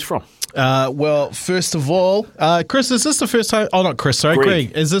he choose from? Well, first of all, Chris, is this the first time? Oh, not Chris, sorry,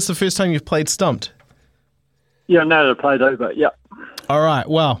 Greg. Is this the first time you've played Stumped? Yeah, no, I played over, yeah. All right,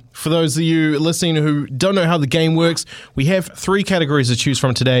 well, for those of you listening who don't know how the game works, we have 3 categories to choose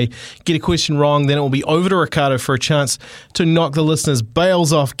from today. Get a question wrong, then it will be over to Ricardo for a chance to knock the listeners'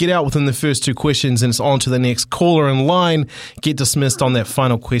 bails off, get out within the first 2 questions, and it's on to the next caller in line, get dismissed on that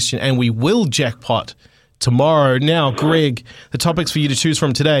final question, and we will jackpot tomorrow. Now, Greg, the topics for you to choose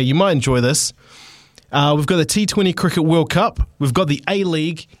from today, you might enjoy this. We've got the T20 Cricket World Cup, we've got the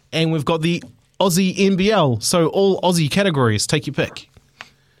A-League, and we've got the Aussie NBL. So all Aussie categories. Take your pick.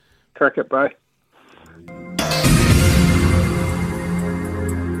 Cricket, bro.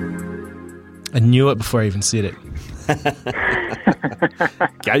 I knew it before I even said it.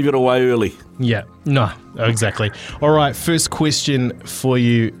 Gave it away early. Yeah, no, exactly. All right, first question for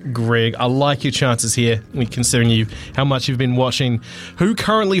you, Greg. I like your chances here, considering how much you've been watching. Who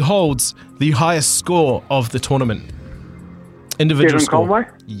currently holds the highest score of the tournament? Individual Kevin score. Conway?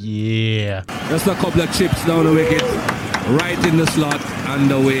 Yeah. Just a couple of chips down the wicket, right in the slot,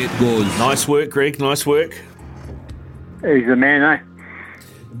 and away it goes. Nice work, Greg. Nice work. He's the man,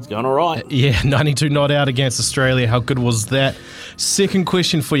 It's going all right. Yeah, 92 not out against Australia. How good was that? Second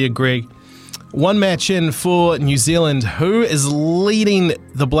question for you, Greg. One match in for New Zealand. Who is leading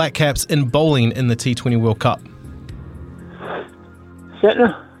the Black Caps in bowling in the T20 World Cup?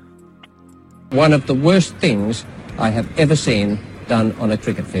 Shatner. One of the worst things I have ever seen done on a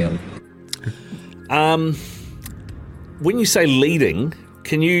cricket field. When you say leading,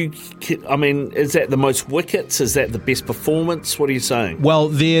 is that the most wickets? Is that the best performance? What are you saying? Well,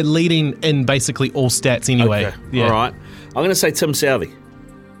 they're leading in basically all stats anyway. Okay. Yeah. All right. I'm going to say Tim Southee.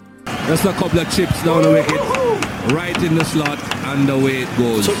 Just a couple of chips down the wicket, right in the slot, and away it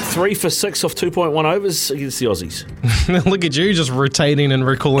goes. Took 3 for 6 off 2.1 overs against the Aussies. Look at you, just rotating and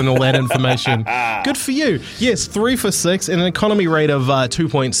recalling all that information. Good for you. Yes, 3 for 6 and an economy rate of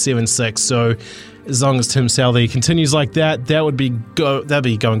 2.76. So as long as Tim Southee continues like that, that'd be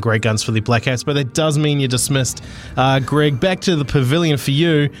going great guns for the Black Caps. But that does mean you're dismissed. Greg, back to the pavilion for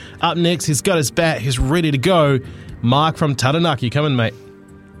you. Up next, he's got his bat. He's ready to go. Mark from Taranaki. Come in, mate.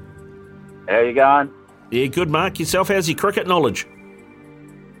 How you going? Yeah, good, Mark. Yourself, how's your cricket knowledge?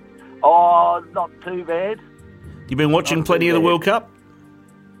 Oh, not too bad. You've been watching plenty of the World Cup?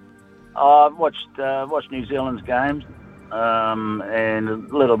 I've watched New Zealand's games and a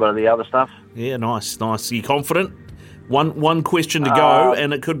little bit of the other stuff. Yeah, nice. Are you confident? One question to go,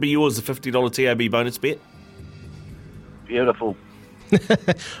 and it could be yours, the $50 TAB bonus bet. Beautiful.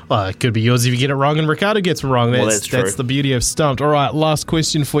 Well, it could be yours if you get it wrong and Ricardo gets it wrong. That's true. That's the beauty of Stumped. All right, last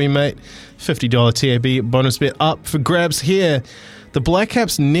question for you, mate. $50 TAB bonus bet up for grabs here. The Black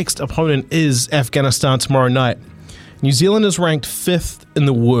Caps' next opponent is Afghanistan tomorrow night. New Zealand is ranked 5th in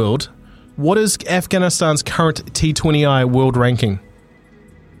the world. What is Afghanistan's current T20I world ranking?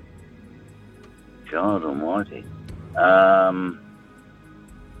 God almighty.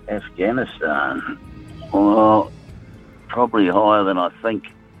 Afghanistan. Well, probably higher than I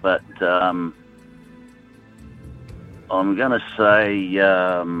think, but I'm going to say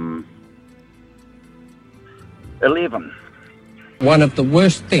 11. One of the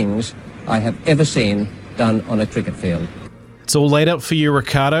worst things I have ever seen done on a cricket field. It's all laid up for you,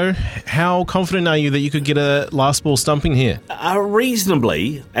 Ricardo. How confident are you that you could get a last ball stumping here?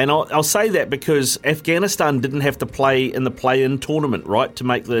 Reasonably, and I'll say that because Afghanistan didn't have to play in the play-in tournament, right, to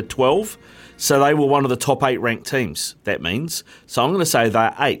make the 12. So they were one of the top 8 ranked teams, that means. So I'm going to say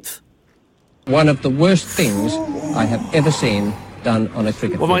they're 8th. One of the worst things I have ever seen done on a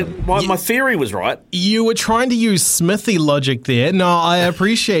cricket field. My theory was right. You were trying to use Smithy logic there. No, I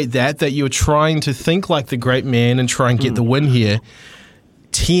appreciate that you were trying to think like the great man and try and get the win here.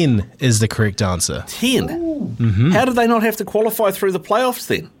 10 is the correct answer. 10? Mm-hmm. How did they not have to qualify through the playoffs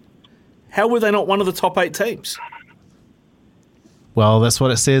then? How were they not one of the top 8 teams? Well, that's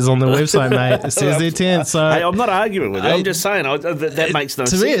what it says on the website, mate. It says they're 10. So hey, I'm not arguing with you. I'm just saying that makes no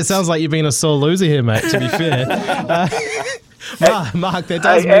sense. To me, it sounds like you're being a sore loser here, mate, to be fair. Mark, that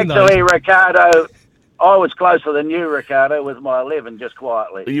does mean though. Actually, Ricardo, I was closer than you, Ricardo, with my 11, just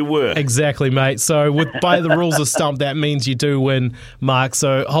quietly. You were. Exactly, mate. So by the rules of Stump, that means you do win, Mark.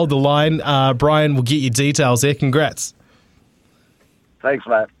 So hold the line. Brian will get your details there. Congrats. Thanks,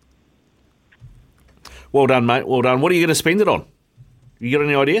 mate. Well done, mate. Well done. What are you going to spend it on? You got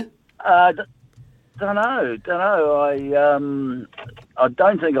any idea? Don't know. I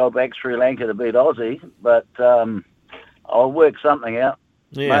don't think I'll back Sri Lanka to beat Aussie, but I'll work something out.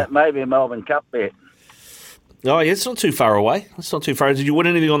 Yeah. Maybe a Melbourne Cup bet. Oh, yeah, it's not too far away. It's not too far. Did you win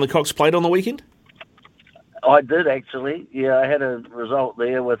anything on the Cox Plate on the weekend? I did, actually. Yeah, I had a result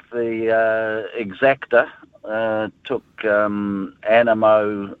there with the Exacta. Took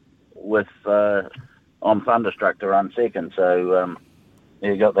Animo with on Thunderstruck to run second, so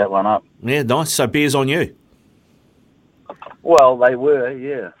yeah, got that one up. Yeah, nice. So beers on you. Well, they were,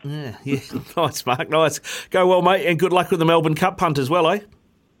 yeah. Yeah. Nice, Mark, nice. Go well, mate, and good luck with the Melbourne Cup punt as well, eh?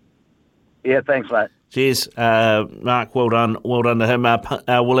 Yeah, thanks, mate. Cheers, Mark. Well done to him.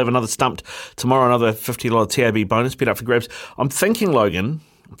 We'll have another stumped tomorrow, another $50 TAB bonus bet up for grabs. I'm thinking, Logan,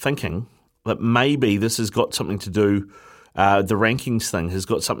 that maybe this has got something to do, the rankings thing has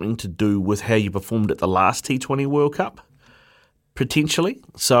got something to do with how you performed at the last T20 World Cup, potentially.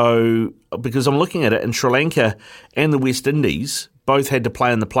 So, because I'm looking at it, and Sri Lanka and the West Indies both had to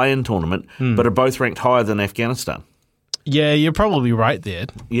play in the play-in tournament, but are both ranked higher than Afghanistan. Yeah, you're probably right there.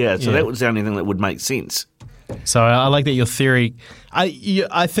 Yeah, so that was the only thing that would make sense. So I like that your theory.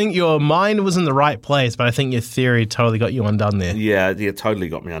 I think your mind was in the right place, but I think your theory totally got you undone there. Yeah, totally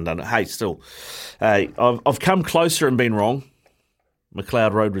got me undone. Hey, still, I've come closer and been wrong.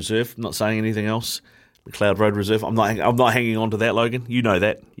 McLeod Road Reserve. I'm not saying anything else. McLeod Road Reserve. I'm not hanging on to that, Logan. You know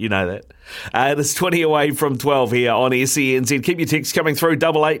that. It's 20 away from 12 here on SENZ. Keep your texts coming through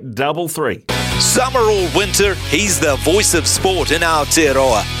 8833. Summer or winter, he's the voice of sport in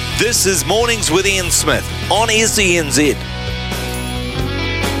Aotearoa. This is Mornings with Ian Smith on SENZ.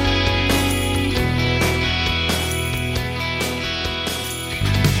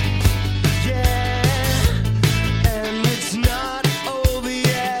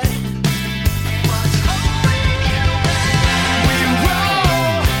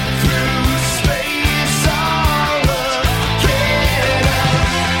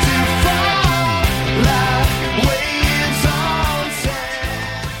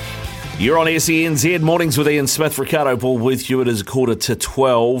 You're on SENZ, Mornings with Ian Smith. Ricardo Ball with you. It is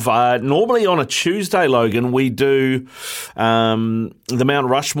 11:45. Normally on a Tuesday, Logan, we do the Mount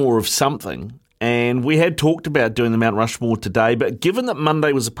Rushmore of something. And we had talked about doing the Mount Rushmore today, but given that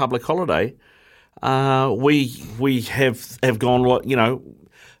Monday was a public holiday, we have gone,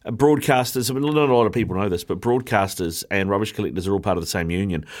 broadcasters, I mean, not a lot of people know this, but broadcasters and rubbish collectors are all part of the same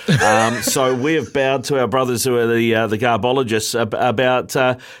union. So we have bowed to our brothers who are the garbologists about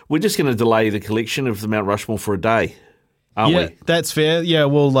we're just going to delay the collection of the Mount Rushmore for a day. Aren't we? That's fair. Yeah,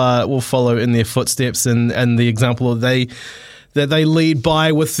 we'll follow in their footsteps and the example that they lead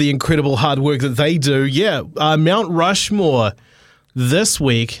by with the incredible hard work that they do. Yeah, Mount Rushmore this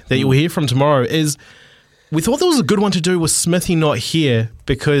week that you'll hear from tomorrow is. We thought there was a good one to do with Smithy not here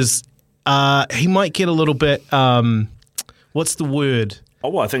because he might get a little bit, what's the word? Oh,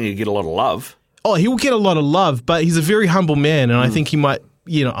 well, I think he'll get a lot of love. Oh, he will get a lot of love, but he's a very humble man, and I think he might,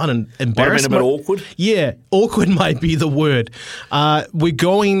 embarrassed. Might have been a bit awkward. Yeah, awkward might be the word. We're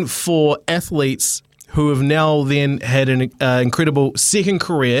going for athletes who have now then had an incredible second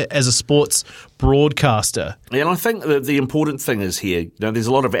career as a sports broadcaster. And I think that the important thing is here, there's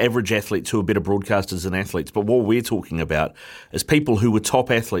a lot of average athletes who are better broadcasters than athletes, but what we're talking about is people who were top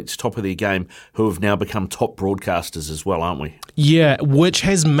athletes, top of their game, who have now become top broadcasters as well, aren't we? Yeah, which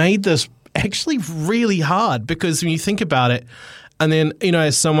has made this actually really hard because when you think about it, and then,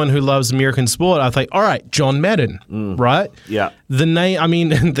 as someone who loves American sport, I think, all right, John Madden, right? Yeah.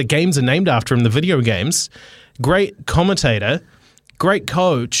 The games are named after him, the video games. Great commentator, great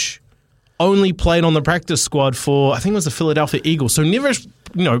coach, only played on the practice squad for, I think it was the Philadelphia Eagles. So never,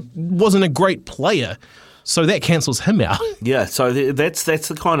 wasn't a great player. So that cancels him out. Yeah, so that's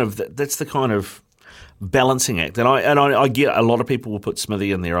the kind of balancing act. And I get a lot of people will put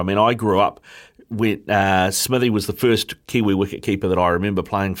Smithy in there. I mean, I grew up when Smithy was the first Kiwi wicketkeeper that I remember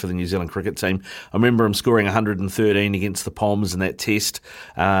playing for the New Zealand cricket team. I remember him scoring 113 against the Poms in that test.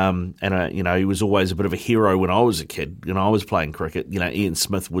 And he was always a bit of a hero when I was a kid. I was playing cricket. Ian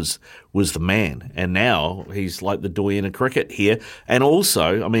Smith was the man. And now he's like the doyen of cricket here. And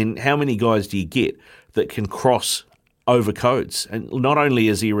also, I mean, how many guys do you get that can cross over codes? And not only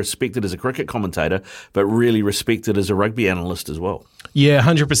is he respected as a cricket commentator, but really respected as a rugby analyst as well. Yeah,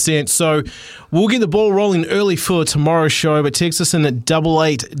 100%. So we'll get the ball rolling early for tomorrow's show, but text us in at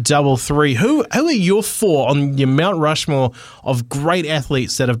 8833. Who are your four on your Mount Rushmore of great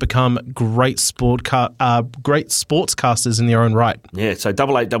athletes that have become great sportscasters in their own right? Yeah, so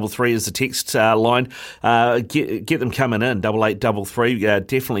 8833 is the text line. Get them coming in, 8833.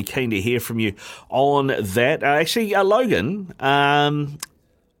 Definitely keen to hear from you on that. Actually, Logan,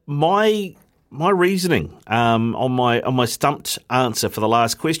 my reasoning on my stumped answer for the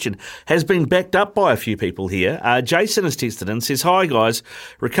last question has been backed up by a few people here. Jason has texted in and says, "Hi guys,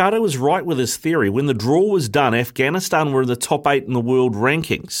 Ricardo was right with his theory. When the draw was done, Afghanistan were in the top 8 in the world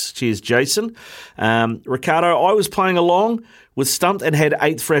rankings." Cheers, Jason. Ricardo, I was playing along with stumped and had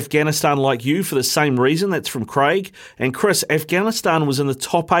 8th for Afghanistan like you for the same reason. That's from Craig. And Chris, Afghanistan was in the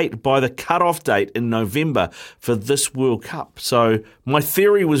top 8 by the cut-off date in November for this World Cup. So my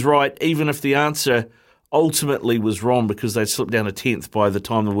theory was right, even if the answer ultimately was wrong because they slipped down to 10th by the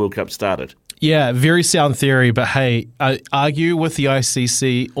time the World Cup started. Yeah, very sound theory, but hey, argue with the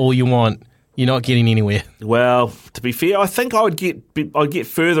ICC all you want. You're not getting anywhere. Well, to be fair, I think I'd get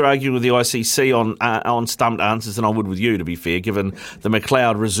further arguing with the ICC on stumped answers than I would with you, to be fair, given the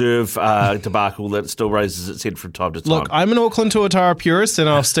McLeod reserve debacle that still raises its head from time to time. Look, I'm an Auckland Tuatara purist and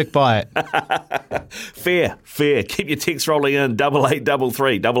I'll stick by it. Fair. Keep your texts rolling in,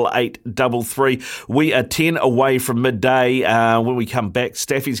 8833. We are 10 away from midday. When we come back,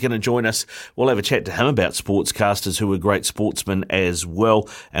 Staffy's going to join us. We'll have a chat to him about sportscasters who are great sportsmen as well,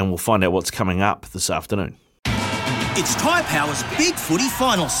 and we'll find out what's coming up this afternoon. It's Tyre Power's Big Footy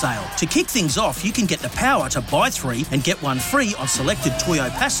Final Sale. To kick things off, you can get the power to buy 3 and get 1 free on selected Toyo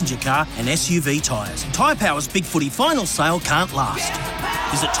passenger car and SUV tyres. Tyre Power's Big Footy Final Sale can't last.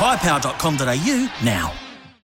 Visit tyrepower.com.au now.